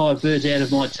give 5 birds out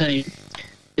of my team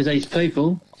to these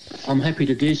people, I'm happy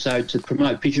to do so to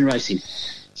promote pigeon racing.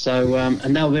 So,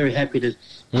 and they were very happy to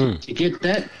get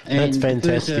that. And that's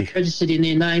fantastic. Registered in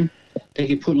their name. They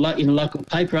can put in a local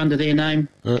paper under their name,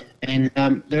 and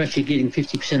they're actually getting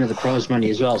 50% of the prize money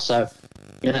as well. So,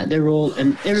 they're all,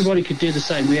 and everybody could do the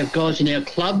same. We have guys in our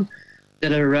club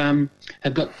that are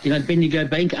have got Bendigo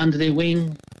Bank under their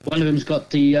wing. One of them's got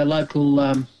the local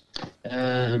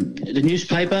the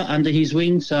newspaper under his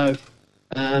wing. So,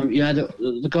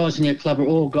 the guys in our club are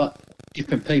all got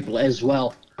different people as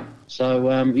well.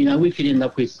 So, we could end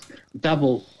up with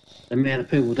double the amount of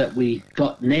people that we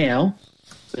got now.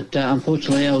 But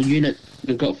unfortunately, our unit,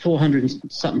 we've got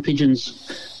 400-something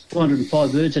pigeons,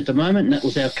 405 birds at the moment, and that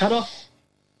was our cut-off.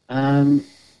 And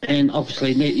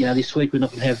obviously, this week we're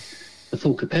not going to have the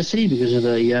full capacity because of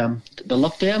the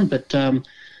lockdown. But,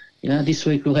 this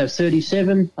week we'll have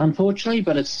 37, unfortunately,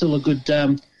 but it's still a good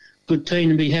team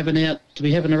to be having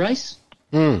a race.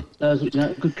 So,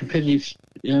 good competitive,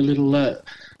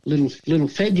 little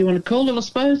fed, you want to call it, I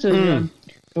suppose.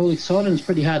 All excited. It's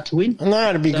pretty hard to win. No,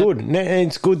 it'd be good.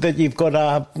 It's good that you've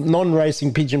got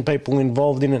non-racing pigeon people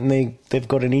involved in it, and they've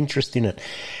got an interest in it.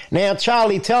 Now,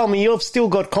 Charlie, tell me, you've still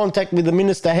got contact with the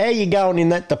minister. How are you going in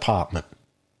that department?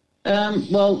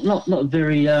 Well, not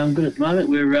very good at the moment.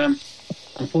 We're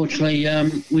unfortunately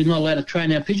we're not allowed to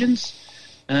train our pigeons.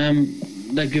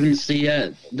 They've given us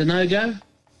the no-go,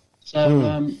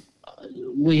 so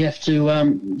we have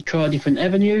to try a different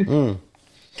avenue.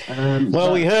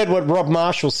 We heard what Rob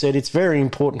Marshall said. It's very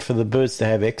important for the birds to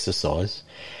have exercise.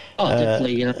 Oh,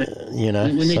 definitely. We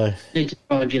need to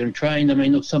try and get them trained. I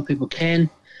mean, look, some people can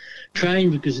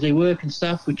train because of their work and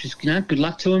stuff, which is, good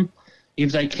luck to them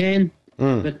if they can.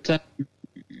 But,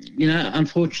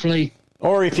 unfortunately,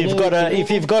 Or if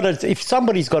if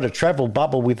somebody's got a travel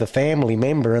bubble with a family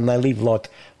member and they live like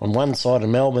on one side of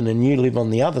Melbourne and you live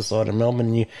on the other side of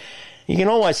Melbourne, you can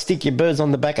always stick your birds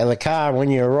on the back of the car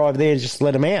when you arrive there. Just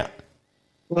let them out.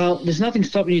 Well, there's nothing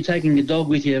stopping you taking a dog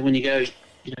with you when you go. Correct.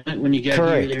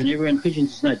 Here, there, and everywhere. And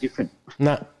pigeons is no different.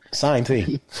 No, same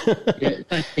thing. Yeah,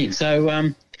 same thing.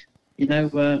 So,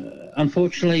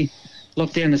 unfortunately,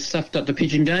 lockdown has stuffed up the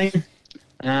pigeon game.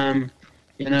 And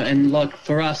like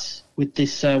for us with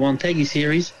this Wonthaggi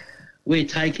series, we're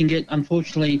taking it.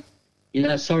 Unfortunately,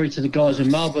 sorry to the guys in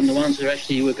Melbourne, the ones who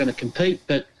actually were going to compete,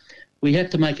 but we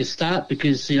have to make a start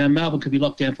because, Melbourne could be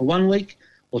locked down for 1 week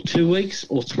or 2 weeks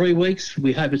or 3 weeks.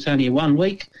 We hope it's only 1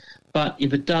 week. But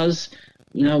if it does,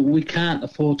 we can't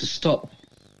afford to stop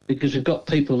because we've got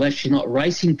people actually not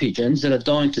racing pigeons that are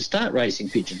dying to start racing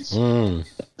pigeons.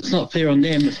 It's not fair on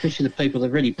them, especially the people that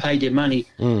have already paid their money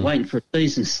waiting for a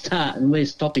season start, and we're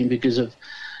stopping because of,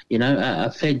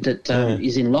 a fed that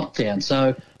is in lockdown.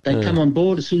 So they come on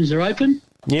board as soon as they're open.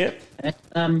 Yep.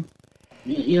 And,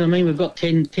 we've got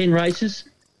 10 races,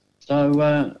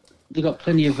 so they've got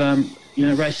plenty of,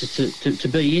 races to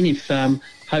be in if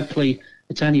hopefully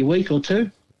it's only a week or two.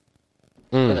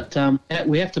 But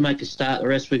we have to make a start,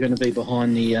 or else we're going to be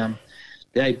behind the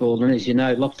 8 ball. And as you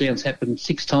know, lockdown's happened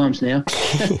 6 times now.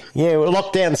 Yeah, we're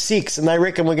locked down 6, and they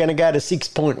reckon we're going to go to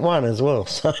 6.1 as well.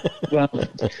 So. Well,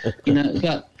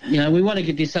 we want to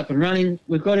get this up and running.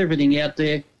 We've got everything out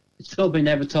there. It's all been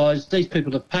advertised. These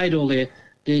people have paid all their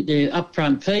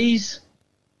upfront fees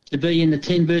to be in the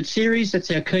 10-bird series. That's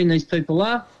how keen these people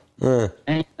are.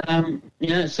 And,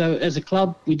 so as a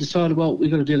club, we decided, well,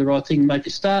 we've got to do the right thing and make a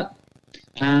start.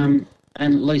 And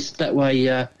at least that way,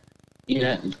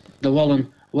 the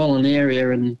Wallen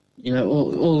area and,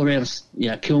 all around,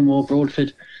 Kilmore,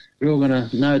 Broadford, we're all going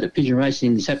to know that pigeon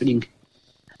racing is happening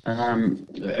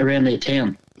around their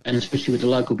town, and especially with the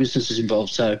local businesses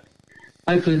involved. So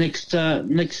hopefully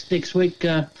next week,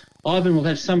 Ivan will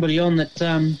have somebody on that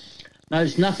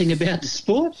knows nothing about the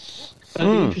sport. But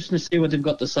it'll be interesting to see what they've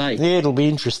got to say. Yeah, it'll be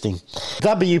interesting.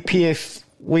 WPF,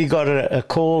 we got a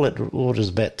call at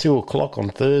about 2 o'clock on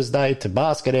Thursday to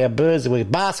basket our birds. We're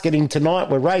basketing tonight.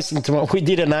 We're racing tomorrow. We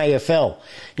did an AFL.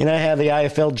 You know how the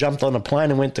AFL jumped on a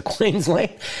plane and went to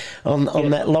Queensland on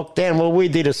that lockdown? Well, we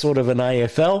did a sort of an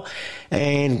AFL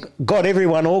and got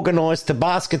everyone organised to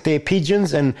basket their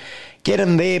pigeons and get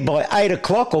them there by 8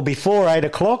 o'clock or before 8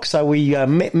 o'clock. So we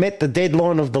met the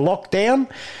deadline of the lockdown.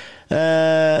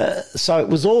 So it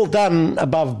was all done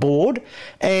above board,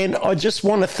 and I just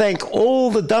want to thank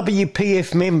all the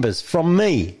WPF members from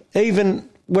me, even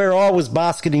where I was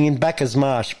basketing in Bacchus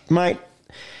Marsh. Mate,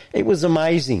 it was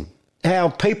amazing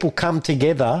how people come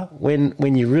together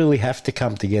when you really have to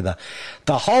come together.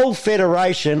 The whole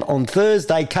federation on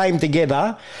Thursday came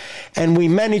together and we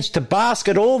managed to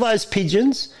basket all those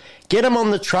pigeons, get them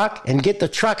on the truck and get the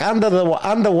truck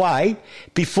underway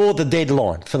before the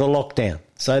deadline for the lockdown.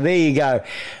 So there you go.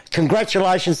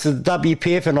 Congratulations to the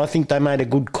WPF, and I think they made a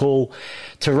good call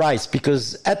to race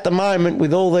because at the moment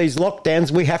with all these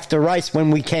lockdowns we have to race when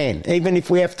we can, even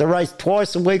if we have to race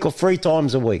twice a week or 3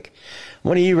 times a week.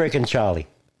 What do you reckon, Charlie?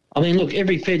 I mean, look,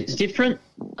 every fed is different.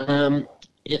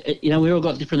 We all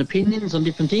got different opinions on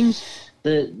different things.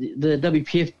 The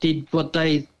WPF did what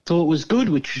they thought was good,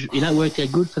 which, worked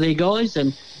out good for their guys,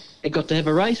 and they got to have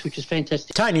a race, which is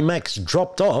fantastic. Tony Max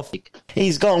dropped off.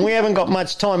 He's gone. We haven't got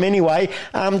much time anyway.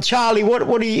 Charlie,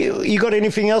 what do you got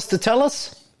anything else to tell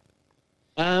us?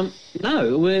 No,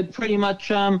 we're pretty much,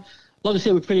 like I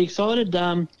said, we're pretty excited.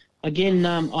 Again,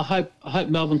 I hope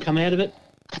Melbourne come out of it,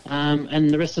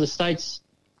 and the rest of the states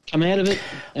come out of it.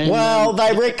 And, well,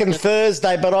 they reckon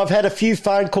Thursday, but I've had a few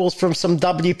phone calls from some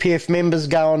WPF members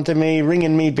going to me,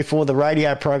 ringing me before the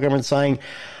radio program and saying,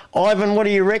 Ivan, what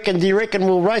do you reckon? Do you reckon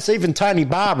we'll race? Even Tony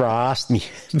Barbara asked me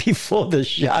before the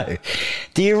show,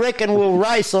 do you reckon we'll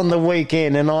race on the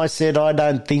weekend? And I said, I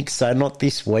don't think so, not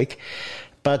this week.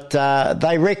 But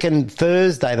they reckon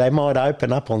Thursday, they might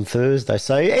open up on Thursday.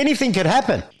 So anything could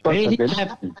happen.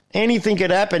 Anything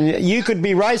could happen. You could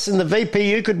be racing, the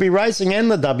VPU could be racing, and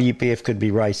the WPF could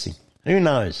be racing. Who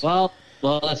knows? Well,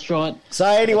 that's right. So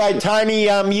anyway, Tony,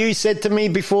 you said to me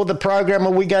before the program,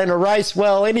 are we going to race?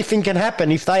 Well, anything can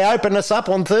happen. If they open us up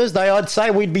on Thursday, I'd say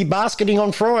we'd be basketing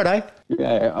on Friday.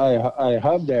 Yeah, I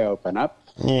hope they open up.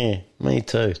 Yeah, me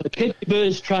too. So keep your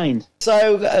birds trained.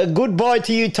 So goodbye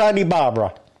to you, Tony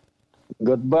Barbara.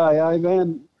 Goodbye,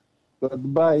 Ivan.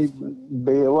 Goodbye,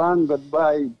 B1.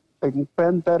 Goodbye, Pink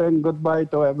Panther, and goodbye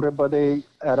to everybody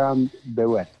around the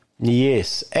West.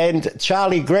 Yes, and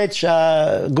Charlie Gretsch,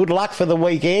 good luck for the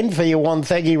weekend for your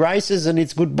Wonthaggi races, and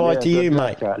it's goodbye to you,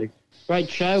 mate. Charlie. great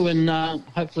show, and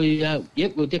hopefully,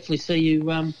 we'll definitely see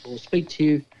you or speak to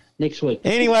you next week.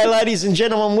 Anyway, ladies and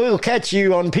gentlemen, we'll catch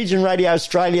you on Pigeon Radio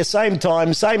Australia, same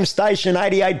time, same station,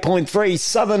 88.3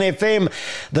 Southern FM,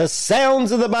 the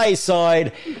sounds of the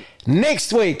Bayside,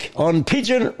 next week on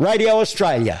Pigeon Radio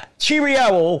Australia.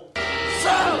 Cheerio all.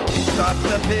 Stop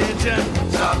the pigeon,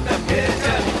 stop the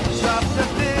pigeon, stop the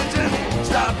pigeon,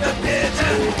 stop the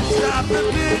pigeon, stop the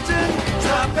pigeon,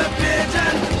 stop the